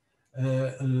are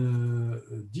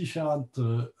different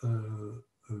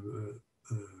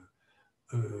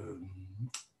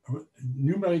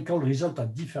numerical results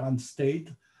at different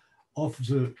states of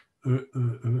the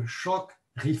shock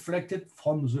reflected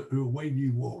from the wavy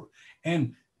wall.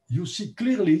 And you see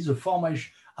clearly the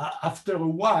formation, after a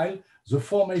while, the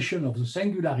formation of the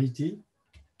singularity.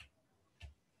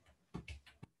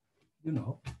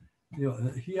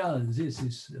 Here this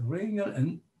is ring,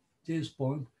 and this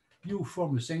point, you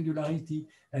form a singularity,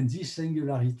 and this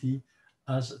singularity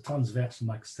has transverse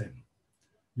Mach 10,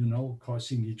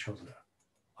 crossing each other.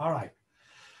 All right.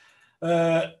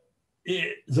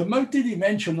 The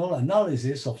multidimensional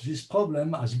analysis of this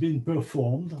problem has been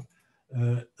performed,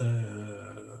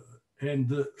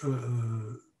 and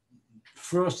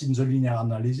first in the linear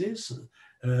analysis,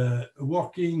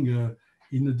 working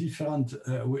in a different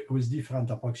with different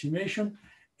approximation,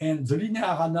 and the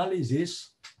linear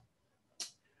analysis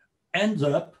ends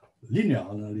up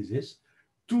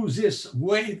to this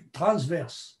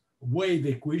transverse wave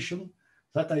equation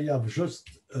that I have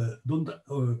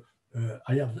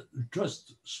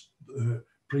just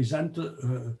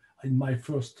presented in my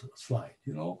first slide.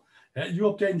 You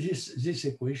obtain this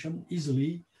equation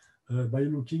easily by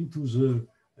looking to the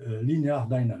linear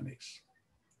dynamics.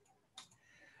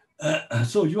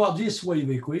 So you have this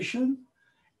wave equation,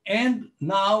 and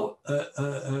now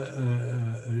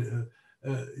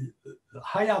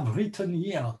I have written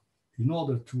here, in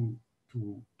order to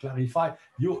clarify,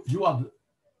 you have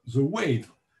the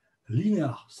wave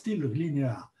still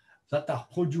linear, that are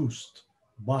produced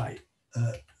by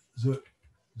the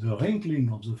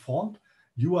wrinkling of the front.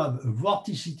 You have a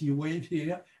vorticity wave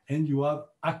here, and you have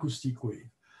acoustic wave.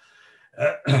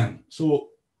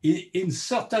 So in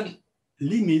certain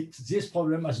limit, this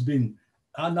problem has been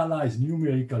analyze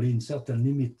numerically in certain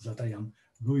limits that I am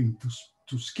going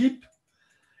to skip.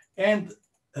 And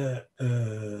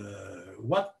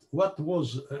what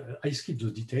was, I skipped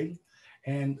the detail.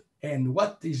 And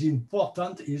what is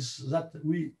important is that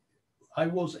I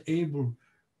was able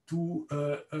to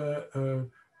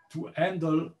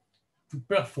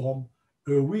perform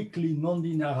a weekly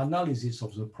nonlinear analysis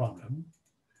of the problem.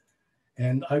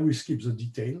 And I will skip the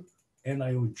detail, and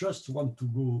I will just want to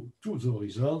go to the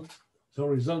result. The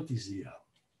result is here.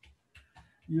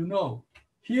 You know,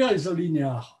 here is the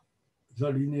linear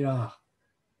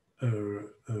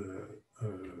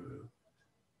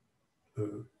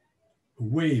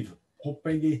wave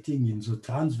propagating in the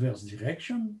transverse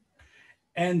direction.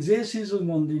 And this is a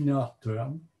nonlinear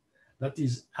term that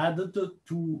is added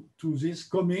to this,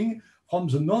 coming from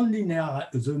the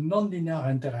nonlinear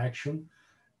interaction,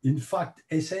 in fact,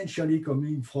 essentially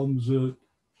coming from the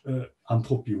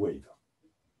entropy wave.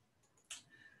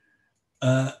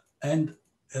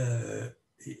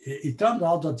 It turned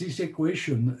out that this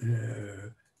equation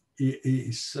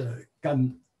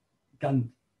can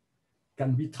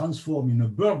be transformed in a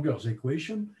Burger's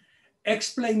equation,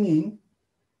 explaining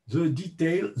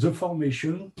the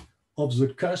formation of the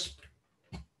cusp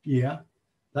here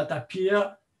that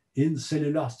appear in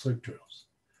cellular structures.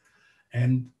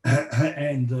 And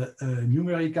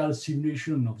numerical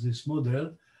simulation of this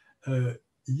model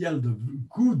yield a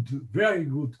very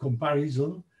good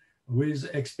comparison with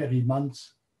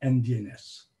experiments and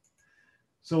DNS.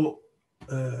 So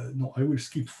no, I will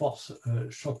skip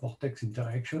shock vortex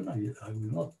interaction. I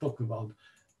will not talk about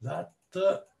that.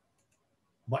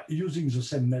 By using the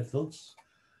same methods.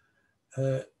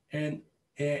 I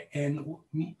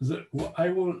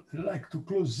would like to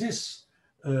close this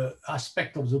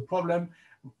aspect of the problem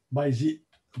by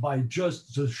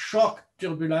just the shock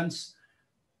turbulence,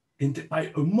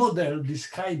 by a model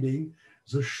describing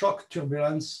the shock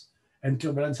turbulence and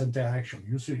turbulence interaction.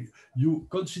 You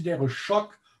consider a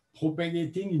shock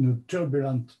propagating in a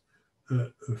turbulent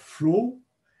flow,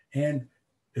 and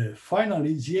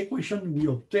finally, the equation we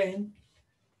obtain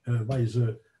by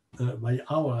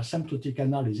our asymptotic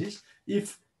analysis,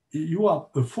 if you have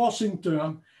a forcing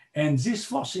term, and this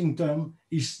forcing term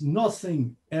is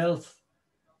nothing else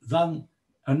than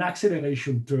an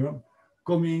acceleration term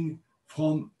coming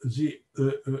from the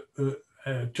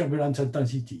turbulence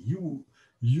intensity.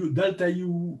 Delta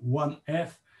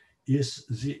U1F is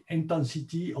the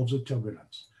intensity of the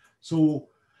turbulence. So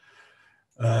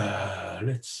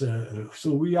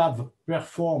so we have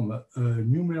performed a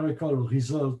numerical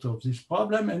result of this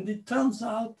problem, and it turns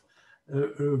out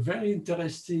a very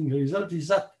interesting result is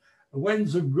that when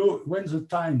the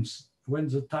times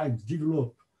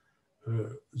develop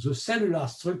the cellular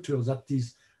structure that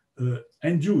is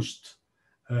induced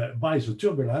by the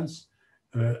turbulence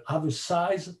have a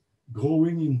size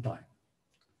growing in time.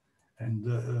 And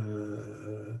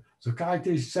the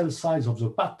characteristic cell size of the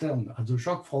pattern at the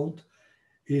shock front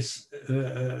is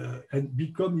and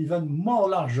become even more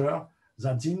larger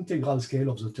than the integral scale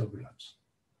of the turbulence.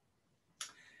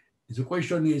 The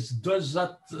question is, does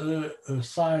that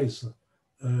size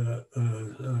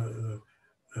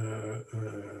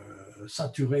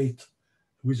saturate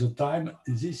with the time?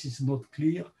 This is not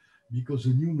clear because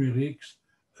the numerics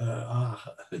are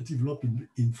developed in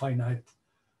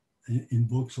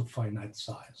blocks of finite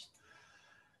size.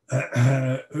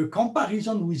 A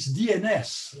comparison with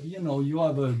DNS, you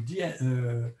have a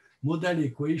model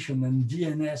equation, and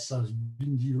DNS has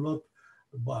been developed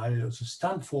by the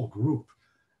Stanford group,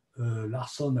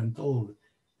 Larson and al.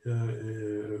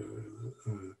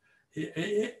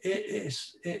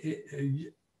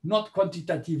 Not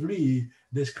quantitatively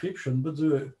description, but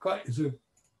the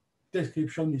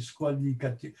description is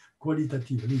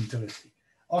qualitatively interesting.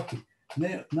 Okay,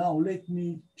 now let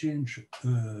me change.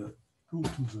 Go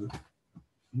to the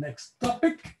next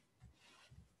topic.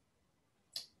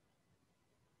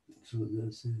 So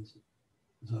this is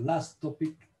the last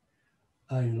topic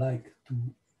I like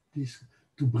to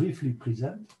briefly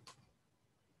present.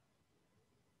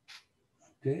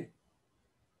 Okay.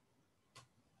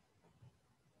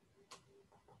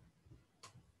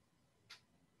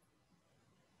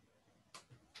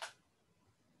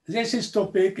 This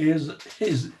topic is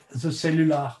the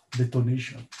cellular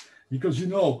detonation, because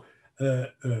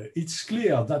it's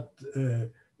clear that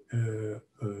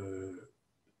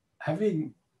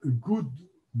having a good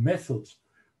method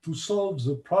to solve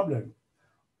the problem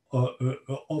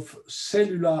of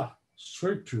cellular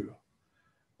structure,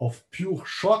 of pure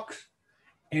shock,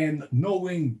 and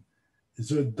knowing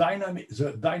the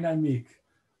dynamic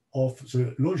of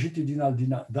the longitudinal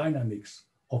dynamics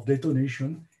of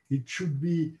detonation, it should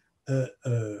be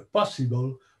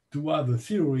possible to have a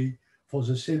theory for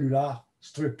the cellular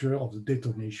structure of the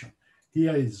detonation.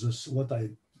 Here is this, what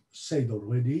I said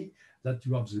already, that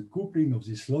you have the coupling of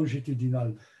this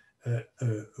longitudinal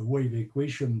wave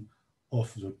equation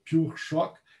of the pure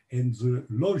shock and the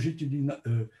longitudinal,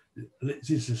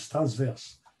 this is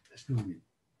transverse, excuse me,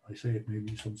 I say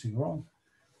maybe something wrong,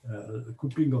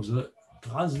 coupling of the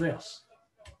transverse,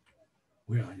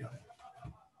 where I am,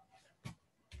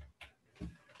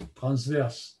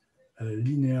 transverse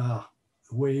linear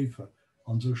wave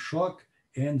on the shock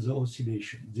and the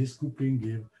oscillation. This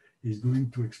coupling is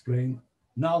going to explain.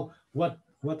 Now, what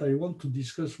I want to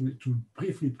discuss, to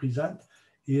briefly present,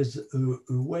 is a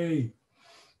way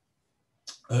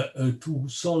to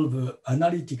solve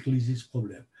analytically this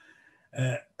problem.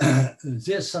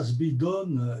 This has been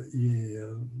done,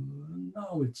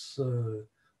 now it's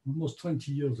almost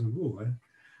 20 years ago,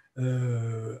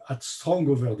 at strong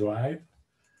overdrive,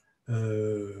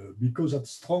 because at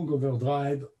strong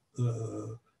overdrive,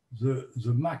 the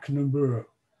Mach number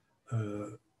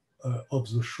of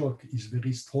the shock is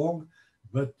very strong,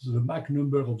 but the Mach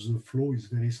number of the flow is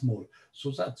very small,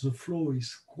 so that the flow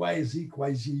is quasi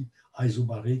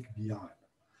isobaric behind.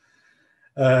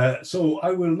 So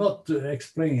I will not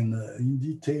explain in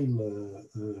detail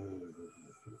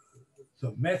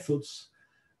the methods,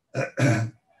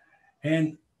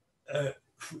 and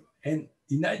in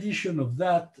addition of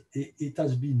that, it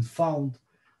has been found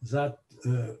that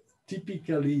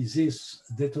typically these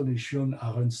detonations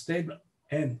are unstable,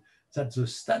 and that the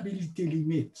stability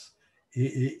limit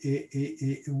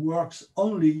it works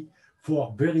only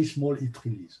for very small heat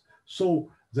release. So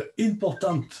the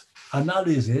important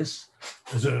analysis,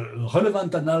 the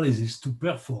relevant analysis to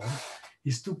perform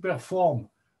is to perform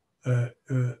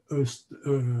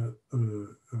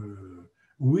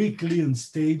weakly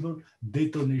unstable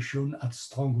detonation at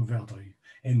strong overdrive.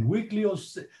 And weakly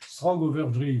strong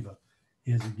overdrive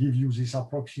is give you this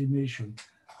approximation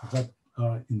that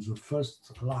are in the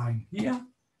first line here.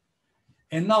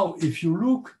 And now if you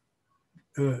look,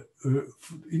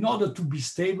 in order to be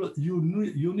stable, you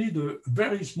need a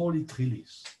very small heat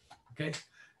release, okay?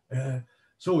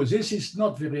 So this is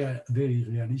not very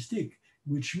realistic,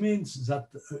 which means that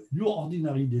your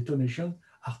ordinary detonations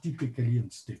are typically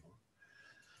unstable.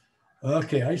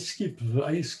 Okay, I skip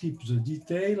the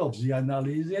detail of the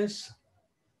analysis.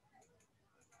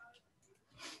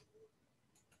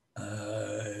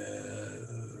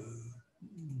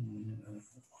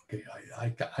 Okay, I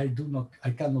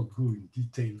cannot go in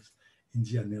details in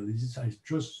the analysis. I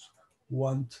just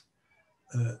want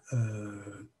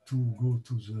to go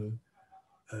to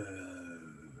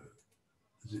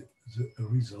the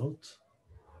result.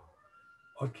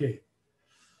 Okay.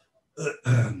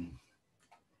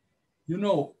 You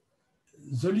know,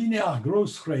 the linear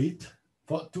growth rate,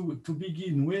 to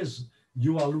begin with,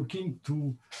 you are looking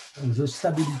to the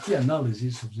stability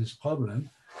analysis of this problem.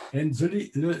 And the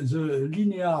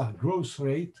linear growth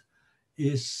rate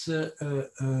is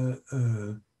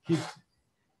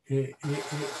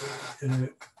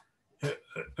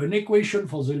an equation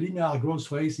for the linear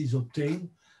growth rate is obtained,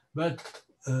 but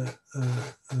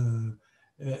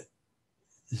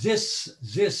this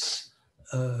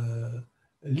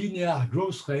linear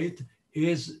growth rate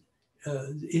is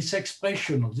its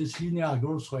expression of this linear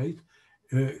growth rate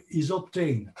is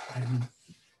obtained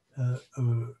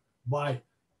by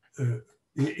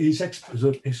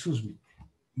excuse me,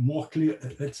 more clear.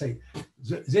 Let's say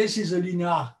this is a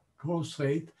linear growth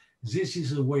rate. This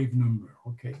is a wave number.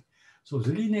 Okay, so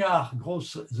the linear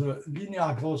growth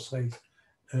rate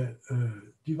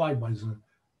divided by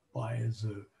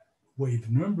the wave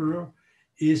number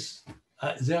is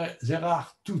there are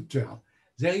two terms.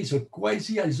 There is a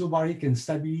quasi-isobaric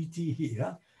instability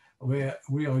here, where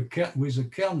with a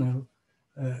kernel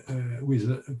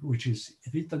which is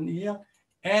written here,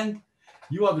 and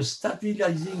you have a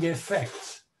stabilizing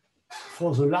effect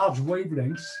for the large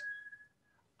wavelengths,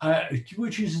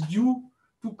 which is due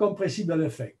to compressible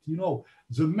effect. You know,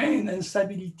 the main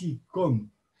instability comes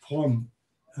from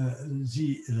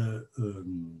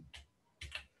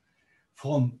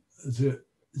the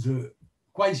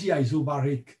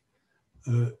quasi-isobaric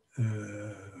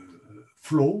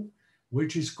flow,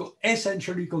 which is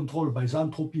essentially controlled by the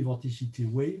entropy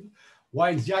vorticity wave,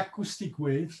 while the acoustic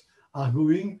waves are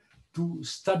going to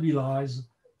stabilize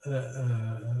the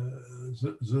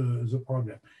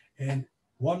problem. And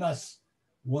one has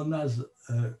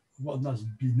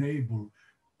been able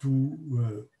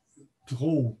to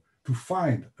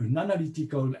find an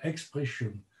analytical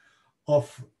expression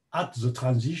of at the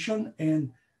transition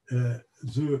and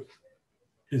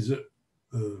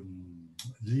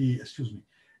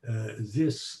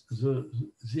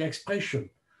the expression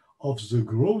of the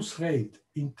growth rate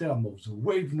in terms of the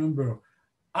wave number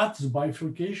at the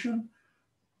bifurcation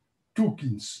took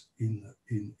in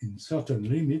certain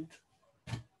limit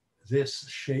this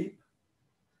shape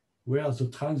where the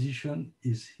transition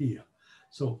is here.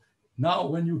 So now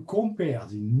when you compare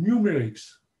the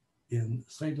numerics in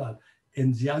straight line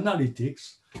and the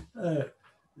analytics,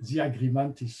 the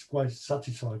agreement is quite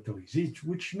satisfactory,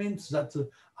 which means that the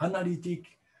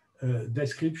analytic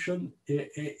description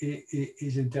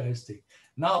is interesting.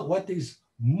 Now, what is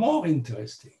more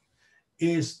interesting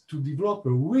is to develop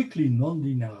a weakly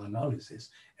nonlinear analysis.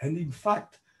 And in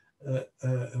fact,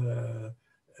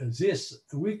 this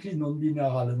weakly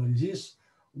nonlinear analysis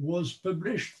was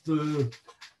published,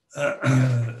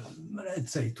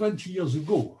 let's say, 20 years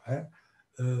ago.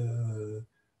 You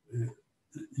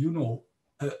know,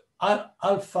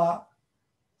 alpha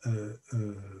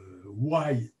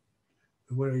y,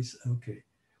 where is,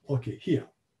 okay, here.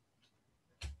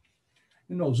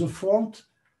 You know, the front,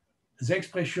 the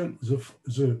expression,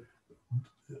 the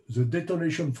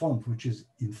detonation front, which is,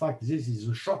 in fact, this is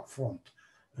the shock front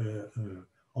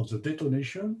of the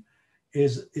detonation,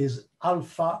 is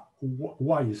alpha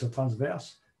y is a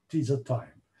transverse, t is a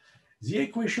time. The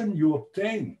equation you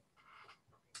obtain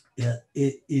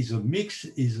is a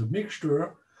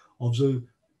mixture of the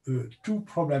two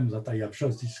problems that I have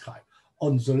just described.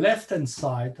 On the left-hand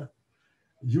side,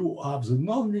 you have the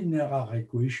nonlinear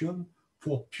equation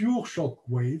for pure shock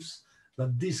waves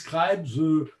that describe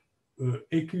the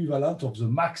equivalent of the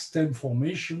max stem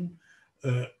formation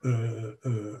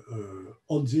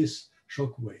on this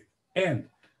shock wave. And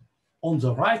on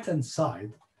the right-hand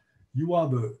side, you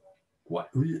have the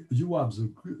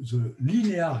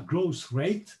linear growth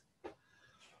rate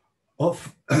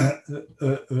of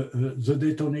the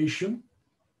detonation.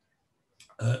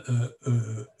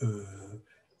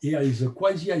 Here is a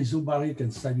quasi-isobaric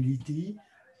instability,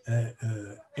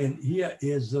 and here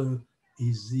is the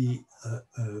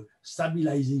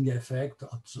stabilizing effect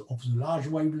of the large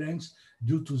wavelengths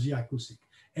due to the acoustic.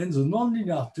 And the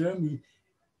nonlinear term,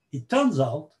 it turns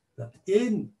out that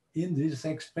in this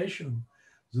expression,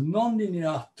 the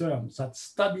nonlinear terms that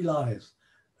stabilize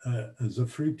the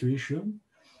fluctuation,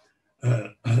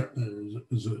 the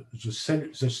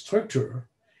structure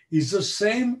is the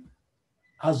same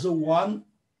as the one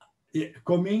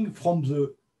coming from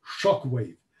the shock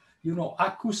wave. You know,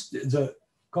 the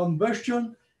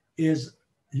combustion is,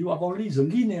 you have only the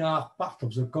linear part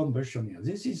of the combustion here.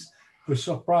 This is a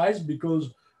surprise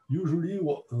because usually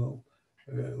one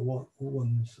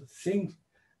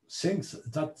thinks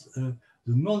that the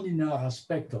nonlinear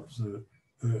aspect of the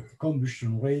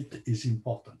combustion rate is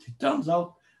important. It turns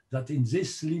out that in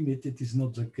this limit, it is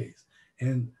not the case.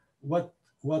 And what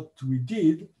we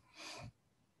did,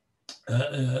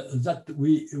 that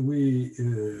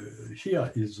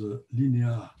here is a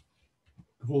linear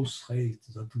growth rate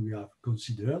that we have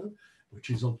considered, which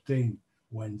is obtained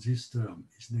when this term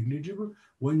is negligible.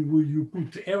 When you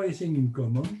put everything in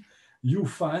common, you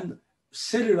find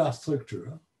cellular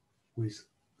structure with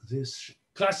this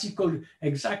classical,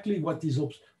 exactly what is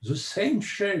the same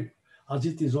shape as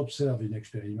it is observed in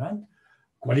experiment,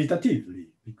 qualitatively,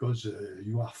 because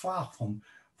you are far from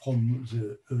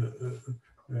the,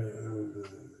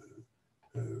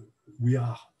 we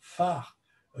are far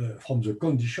from the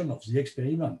condition of the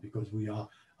experiment, because we are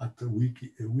at the weak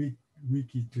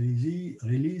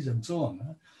release and so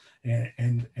on,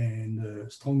 and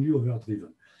strongly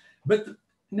overdriven. But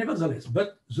nevertheless,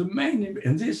 the main,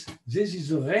 and this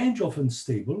is a range of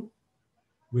unstable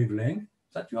wavelength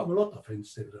that you have a lot of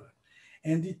unstable.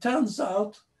 And it turns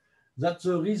out that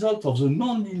the result of the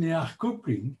nonlinear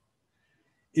coupling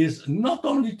is not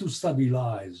only to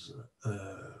stabilize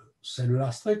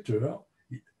cellular structure,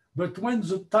 but when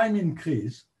the time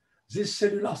increases, these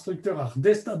cellular structures are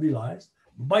destabilized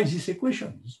by these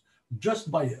equations,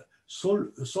 just by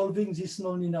solving this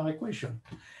nonlinear equation,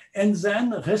 and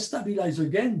then restabilize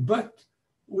again, but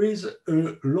with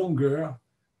a longer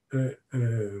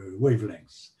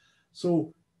wavelength.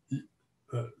 So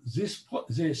this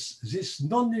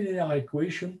nonlinear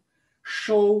equation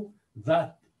show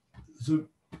that the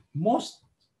most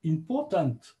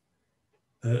important,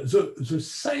 the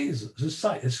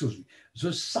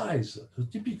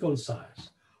typical size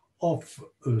of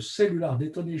a cellular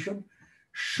detonation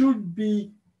should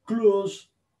be close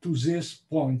to this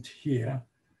point here,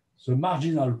 the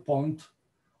marginal point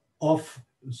of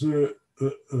the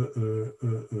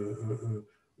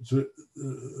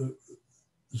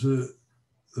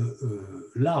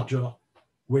larger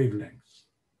wavelengths.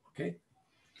 Okay,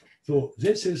 so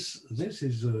this is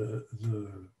the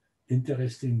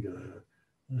interesting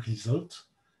result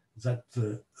that,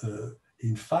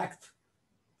 in fact,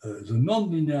 the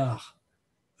nonlinear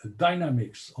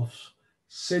dynamics of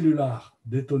cellular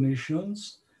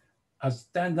detonations has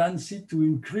tendency to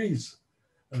increase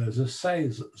the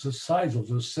size of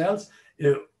the cells.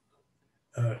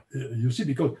 You see,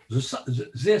 because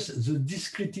the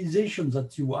discretization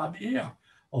that you have here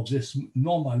of this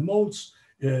normal modes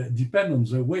depend on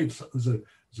the waves,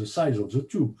 the size of the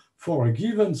tube. For a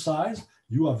given size,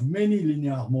 you have many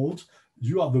linear modes.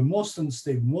 You have the most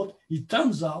unstable mode. It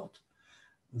turns out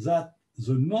that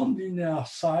the nonlinear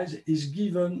size is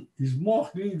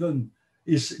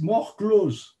more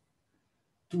close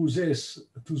to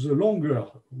the longer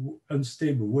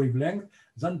unstable wavelength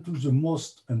than to the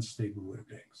most unstable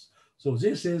wavelengths. So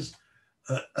this is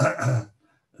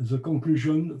the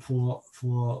conclusion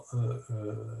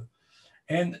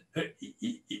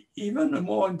even a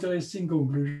more interesting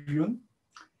conclusion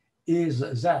is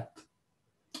that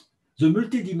the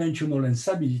multidimensional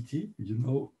instability, you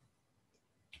know,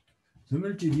 the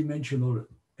multidimensional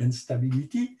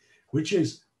instability, which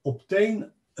is obtained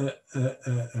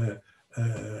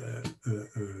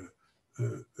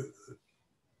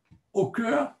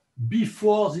occur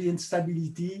before the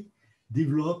instability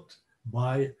developed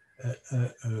by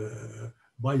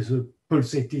the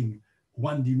pulsating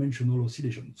one-dimensional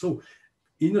oscillation. So,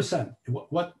 in a sense,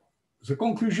 what the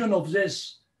conclusion of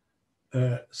this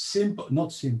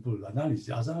not simple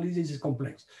analysis is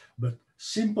complex, but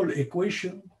simple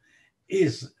equation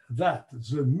is that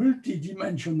the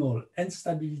multidimensional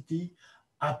instability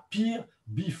appear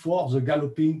before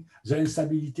the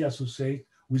instability associated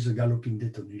with the galloping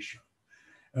detonation.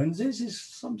 And this is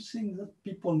something that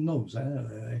people know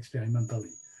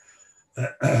experimentally.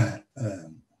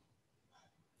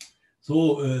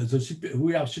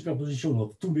 We have superposition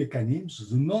of two mechanisms,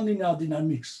 the nonlinear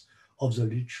dynamics of the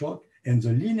lead shock and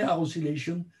the linear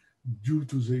oscillation due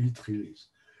to the heat release.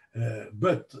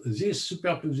 But this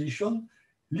superposition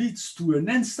leads to an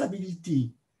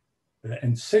instability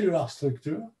and cellular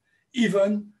structure,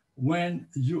 even when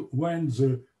the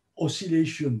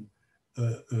oscillation,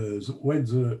 when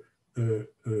the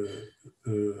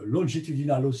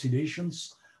longitudinal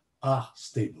oscillations are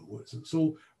stable.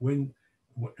 So when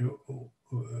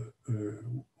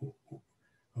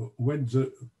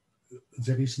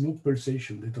there is no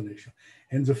pulsation detonation,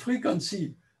 and the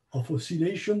frequency of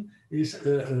oscillation is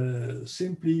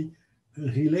simply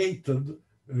related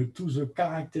to the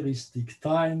characteristic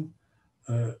time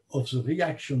of the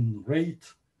reaction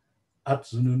rate at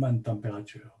the Neumann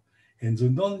temperature. And the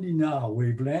nonlinear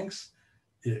wavelengths,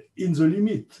 in the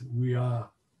limit we are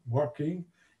working,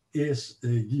 is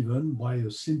given by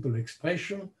a simple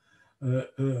expression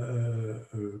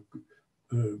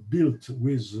built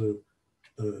with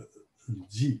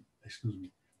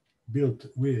built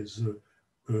with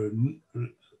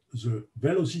the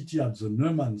velocity at the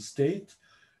Neumann state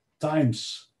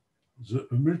times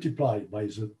multiplied by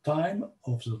the time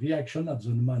of the reaction at the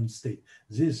Neumann state.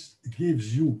 This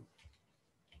gives you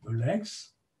a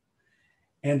length.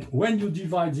 And when you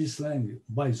divide this length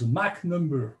by the Mach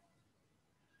number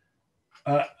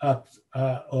of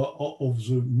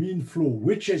the mean flow,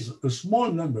 which is a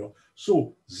small number,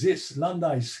 so this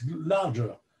lambda is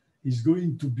larger, is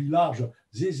going to be larger.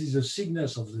 This is the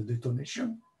thickness of the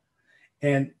detonation.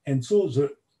 And so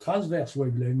the transverse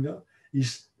wavelength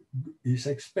is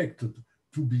expected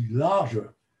to be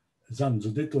larger than the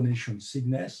detonation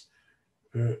thickness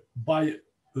by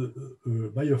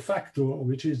a factor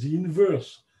which is the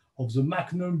inverse of the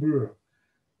Mach number,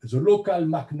 the local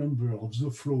Mach number of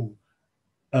the flow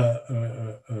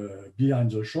behind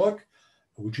the shock,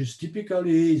 which is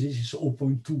typically, this is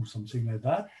 0.2, something like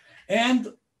that.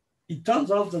 And it turns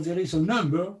out that there is a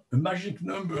number, a magic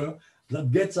number,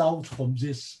 that gets out from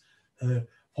this,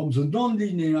 from the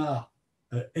nonlinear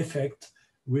effect,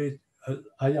 which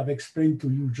I have explained to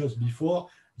you just before,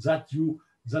 that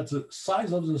the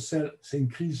size of the cell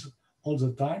increase all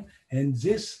the time, and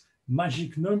this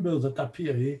magic number that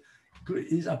appear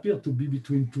to be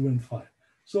between 2 and 5.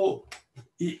 So,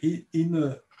 in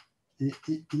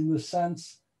a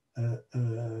sense,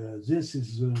 this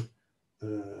is the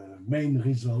main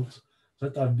result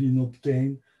that have been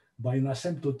obtained by an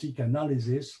asymptotic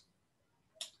analysis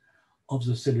of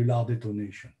the cellular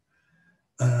detonation.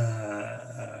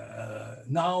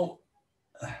 Now,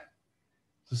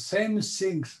 the same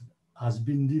things has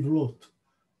been developed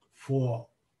for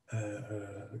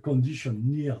a condition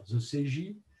near the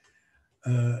CG,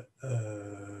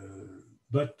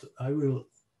 but I will,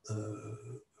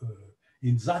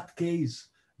 in that case,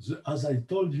 as I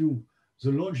told you,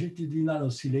 the longitudinal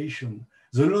oscillation,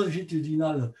 the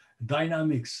longitudinal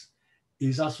dynamics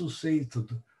is associated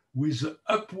with the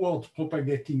upward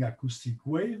propagating acoustic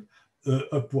wave,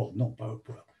 upward, no, pas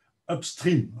upward,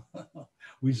 upstream,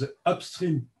 with the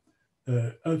upstream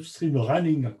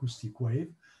running acoustic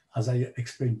wave, as I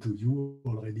explained to you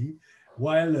already,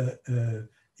 while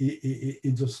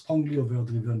in the strongly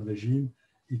overdriven regime,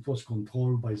 it was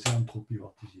controlled by the entropy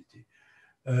vorticity.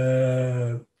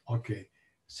 Okay,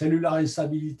 cellular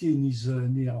instability is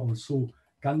near also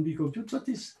can be computed. That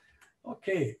is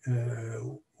okay.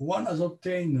 One has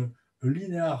obtained a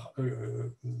linear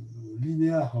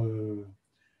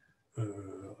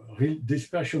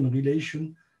dispersion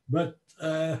relation, but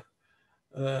the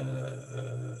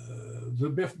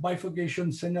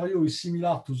bifurcation scenario is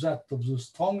similar to that of the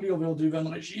strongly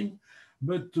overdriven regime,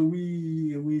 but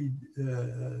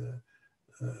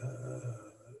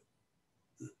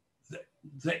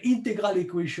the integral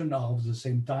equation are of the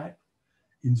same type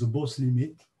in the both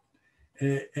limit,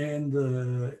 and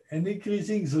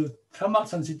increasing the thermal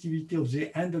sensitivity of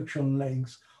the induction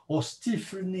length or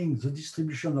stiffening the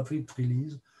distribution of heat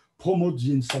release promotes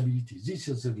the instability. This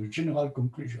is the general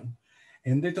conclusion.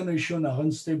 And detonation are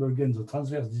unstable against the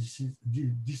transverse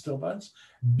disturbance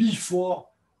before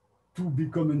to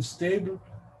become unstable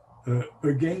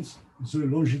against the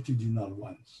longitudinal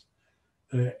ones.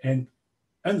 And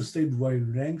unstable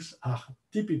wavelengths are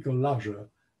typically larger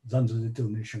than the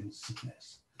detonation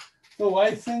thickness. So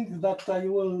I think that I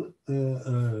will,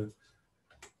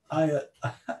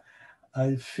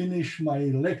 I finish my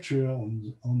lecture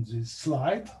on this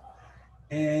slide,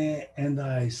 and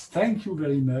I thank you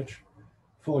very much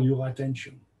for your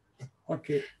attention.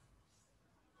 Okay.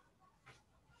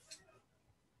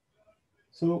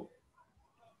 So.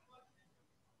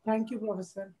 Thank you,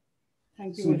 Professor.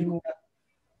 Thank you very much.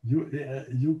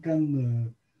 You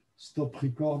can stop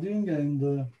recording,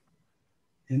 and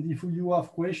if you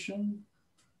have questions,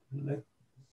 let